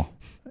me at all.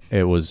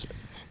 It was,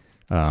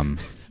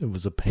 It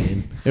was a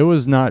pain. it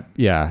was not.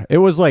 Yeah, it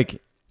was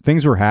like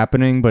things were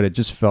happening, but it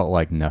just felt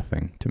like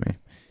nothing to me.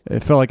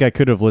 It felt like I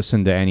could have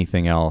listened to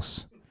anything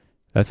else.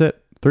 That's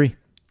it. 3.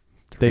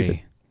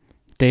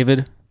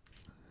 David,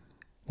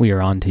 we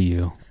are on to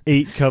you.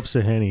 8 cups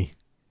of Henny.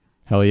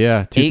 Hell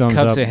yeah. 2 8 thumbs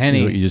cups up of Henny.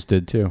 is what you just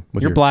did too.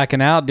 With You're your-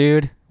 blacking out,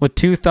 dude. With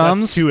 2 thumbs.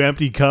 That's 2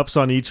 empty cups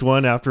on each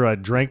one after I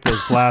drank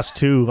those last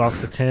 2 off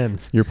the 10.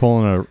 You're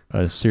pulling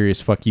a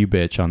serious fuck you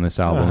bitch on this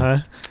album.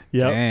 Uh-huh.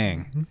 Yep. Dang.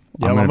 Yep. I'm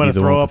I'm gonna going be to the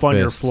throw one up with on the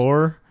your fists.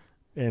 floor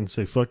and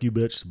say fuck you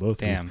bitch to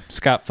both of you. Damn.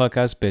 Scott, fuck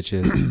us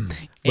bitches.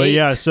 But 8.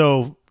 yeah,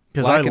 so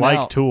because I Blacking like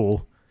out.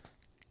 Tool,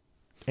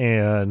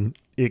 and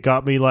it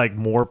got me like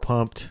more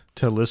pumped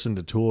to listen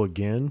to Tool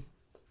again,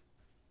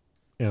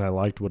 and I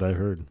liked what I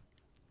heard.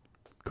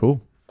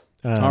 Cool.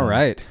 All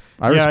right.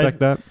 I Yeah, respect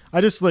that.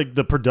 I just like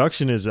the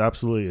production is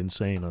absolutely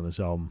insane on this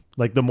album.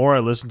 Like the more I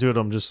listen to it,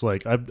 I'm just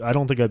like I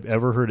don't think I've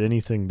ever heard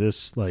anything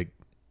this like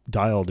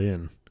dialed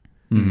in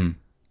Mhm.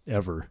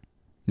 ever.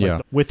 Like, Yeah.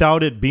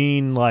 without it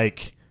being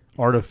like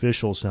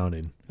artificial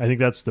sounding. I think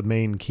that's the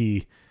main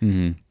key.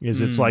 Mhm.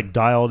 Is it's like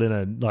dialed in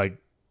a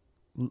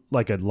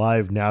like a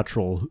live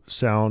natural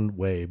sound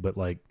way, but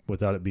like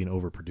without it being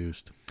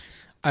overproduced.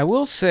 I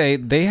will say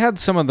they had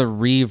some of the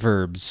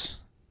reverbs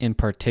in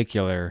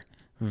particular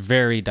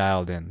very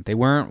dialed in. They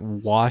weren't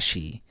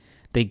washy.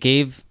 They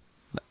gave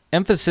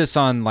emphasis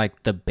on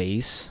like the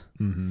bass.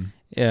 Some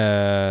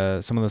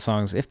of the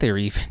songs, if they were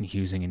even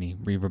using any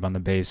reverb on the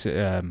bass,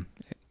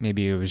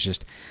 maybe it was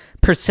just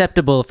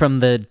perceptible from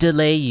the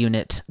delay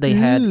unit they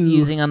had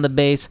using on the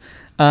bass.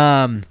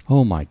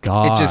 Oh my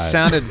god. It just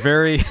sounded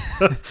very,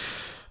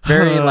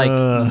 very like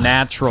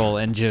natural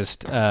and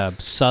just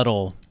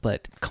subtle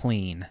but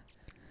clean.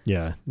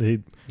 Yeah,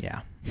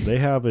 Yeah. they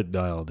have it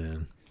dialed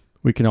in.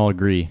 We can all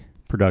agree.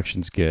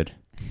 Production's good.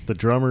 The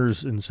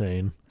drummer's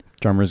insane.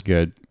 Drummer's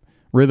good.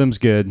 Rhythm's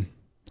good.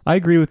 I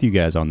agree with you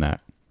guys on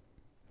that.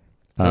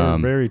 They're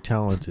very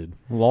talented.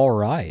 Well, all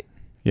right.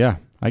 Yeah.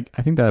 I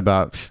think that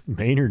about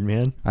Maynard,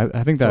 man.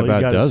 I think That's that all you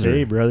about gotta does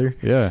say, it. brother.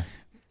 Yeah.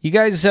 You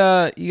guys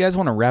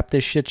want to wrap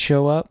this shit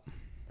show up?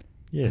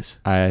 Yes.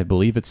 I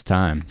believe it's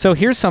time. So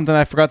here's something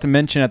I forgot to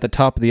mention at the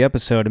top of the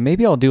episode, and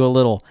maybe I'll do a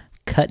little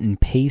cut and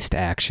paste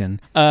action.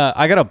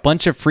 I got a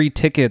bunch of free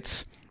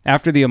tickets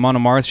after the Amon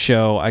Amarth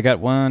show. I got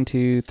 1,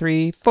 2,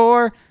 3,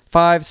 4,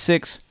 5,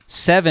 6,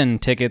 7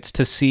 tickets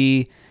to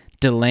see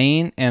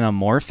Delane and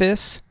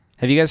Amorphous.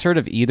 Have you guys heard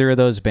of either of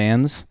those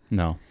bands?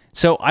 No.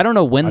 So I don't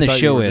know when the I thought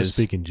show you were is. just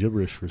speaking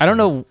gibberish for. I don't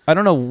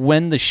know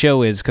when the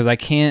show is because I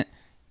can't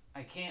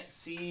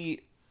see.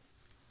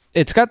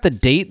 It's got the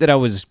date that I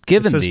was It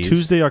given. says these.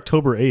 Tuesday,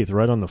 October 8th,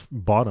 right on the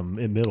bottom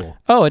in middle.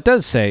 Oh, it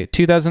does say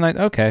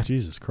 2009. Okay.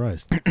 Jesus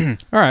Christ. All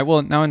right.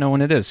 Well, now I know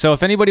when it is. So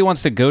if anybody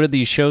wants to go to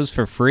these shows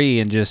for free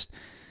and just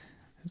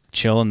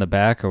chill in the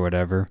back or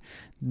whatever,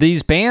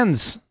 these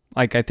bands,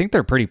 like, I think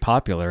they're pretty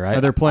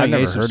popular. They're playing I've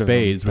never Ace of heard them,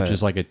 Spades, which but-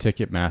 is like a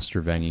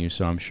Ticketmaster venue,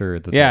 so I'm sure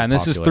that yeah, they're and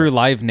this is popular. through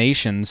Live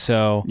Nation.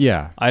 So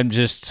Yeah. I'm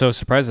just so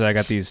surprised that I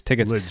got these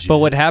tickets. Legit. But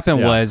what happened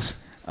Yeah. was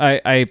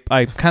I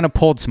kind of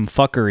pulled some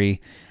fuckery.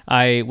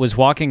 I was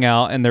walking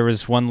out and there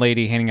was one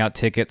lady handing out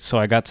tickets, so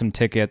I got some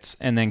tickets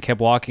and then kept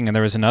walking and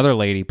there was another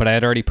lady, but I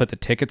had already put the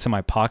tickets in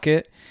my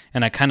pocket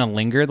and I kind of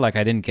lingered like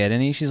I didn't get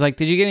any. She's like,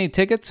 "Did you get any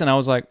tickets?" And I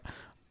was like,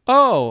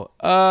 "Oh,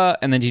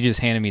 and then she just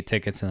handed me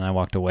tickets and I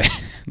walked away.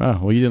 Oh,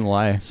 well, you didn't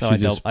lie. So She I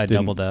just didn't-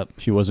 doubled up.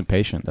 She wasn't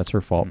patient. That's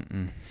her fault.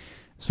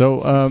 So,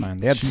 Fine.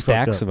 They had she fucked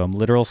stacks up. of them,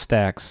 literal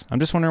stacks. I'm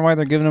just wondering why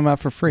they're giving them out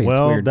for free. It's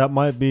Well, weird. that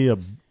might be a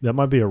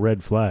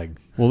red flag.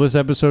 will this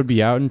episode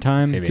be out in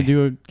time Maybe. to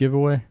do a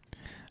giveaway?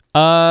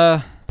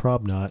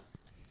 Prob not.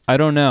 I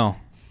don't know.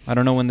 I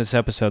don't know when this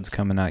episode's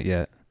coming out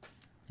yet.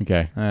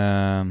 Okay.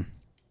 I'm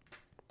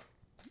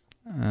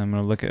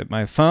gonna look at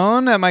my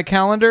phone, at my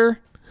calendar.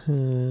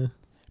 Well,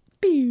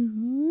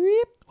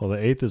 the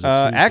 8th is a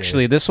Tuesday.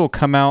 Actually, this will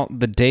come out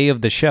the day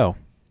of the show.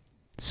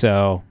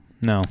 So,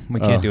 no, we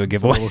can't Oh, do a It's a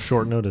giveaway. little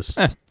short notice.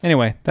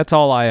 Anyway, that's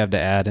all I have to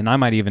add, and I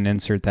might even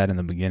insert that in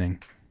the beginning.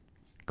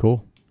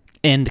 Cool.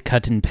 End,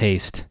 cut, and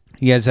paste.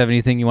 You guys have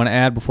anything you want to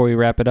add before we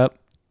wrap it up?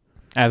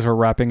 As we're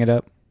wrapping it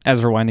up?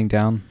 As we're winding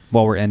down?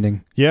 While we're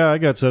ending? Yeah, I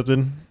got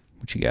something.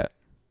 What you got?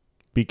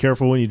 Be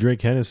careful when you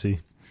drink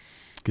Hennessy,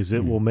 because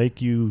it will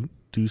make you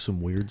do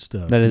some weird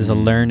stuff. That is a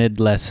learned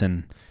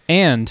lesson.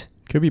 And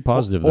Could be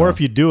positive, or though.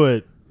 if you do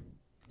it,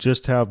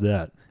 just have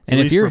that. And At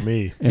if least you're- for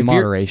me. in if you're-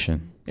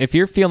 moderation. if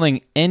you're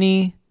feeling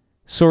any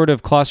sort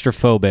of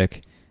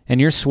claustrophobic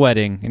and you're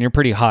sweating and you're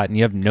pretty hot and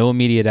you have no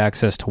immediate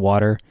access to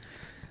water,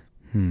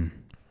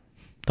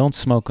 don't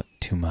smoke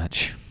too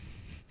much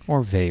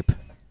or vape.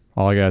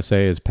 All I gotta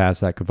say is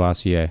pass that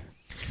Cavassier.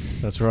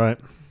 That's right.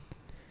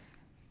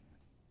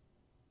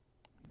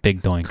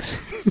 Big doinks.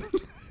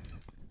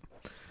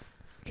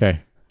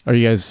 Okay. Are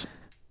you guys?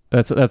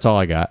 That's all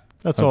I got.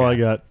 That's all I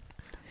got.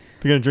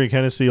 If you're gonna drink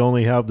Hennessy,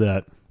 only have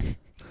that.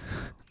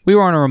 We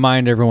want to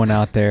remind everyone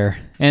out there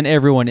and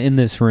everyone in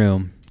this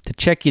room to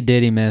check your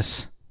Diddy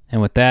Miss.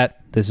 And with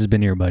that, this has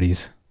been Ear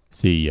Buddies.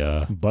 See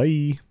ya.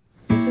 Bye.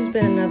 This has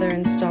been another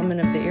installment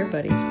of the Ear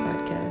Buddies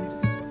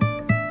podcast.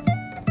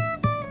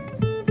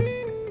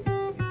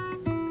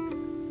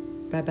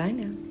 Bye-bye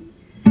now.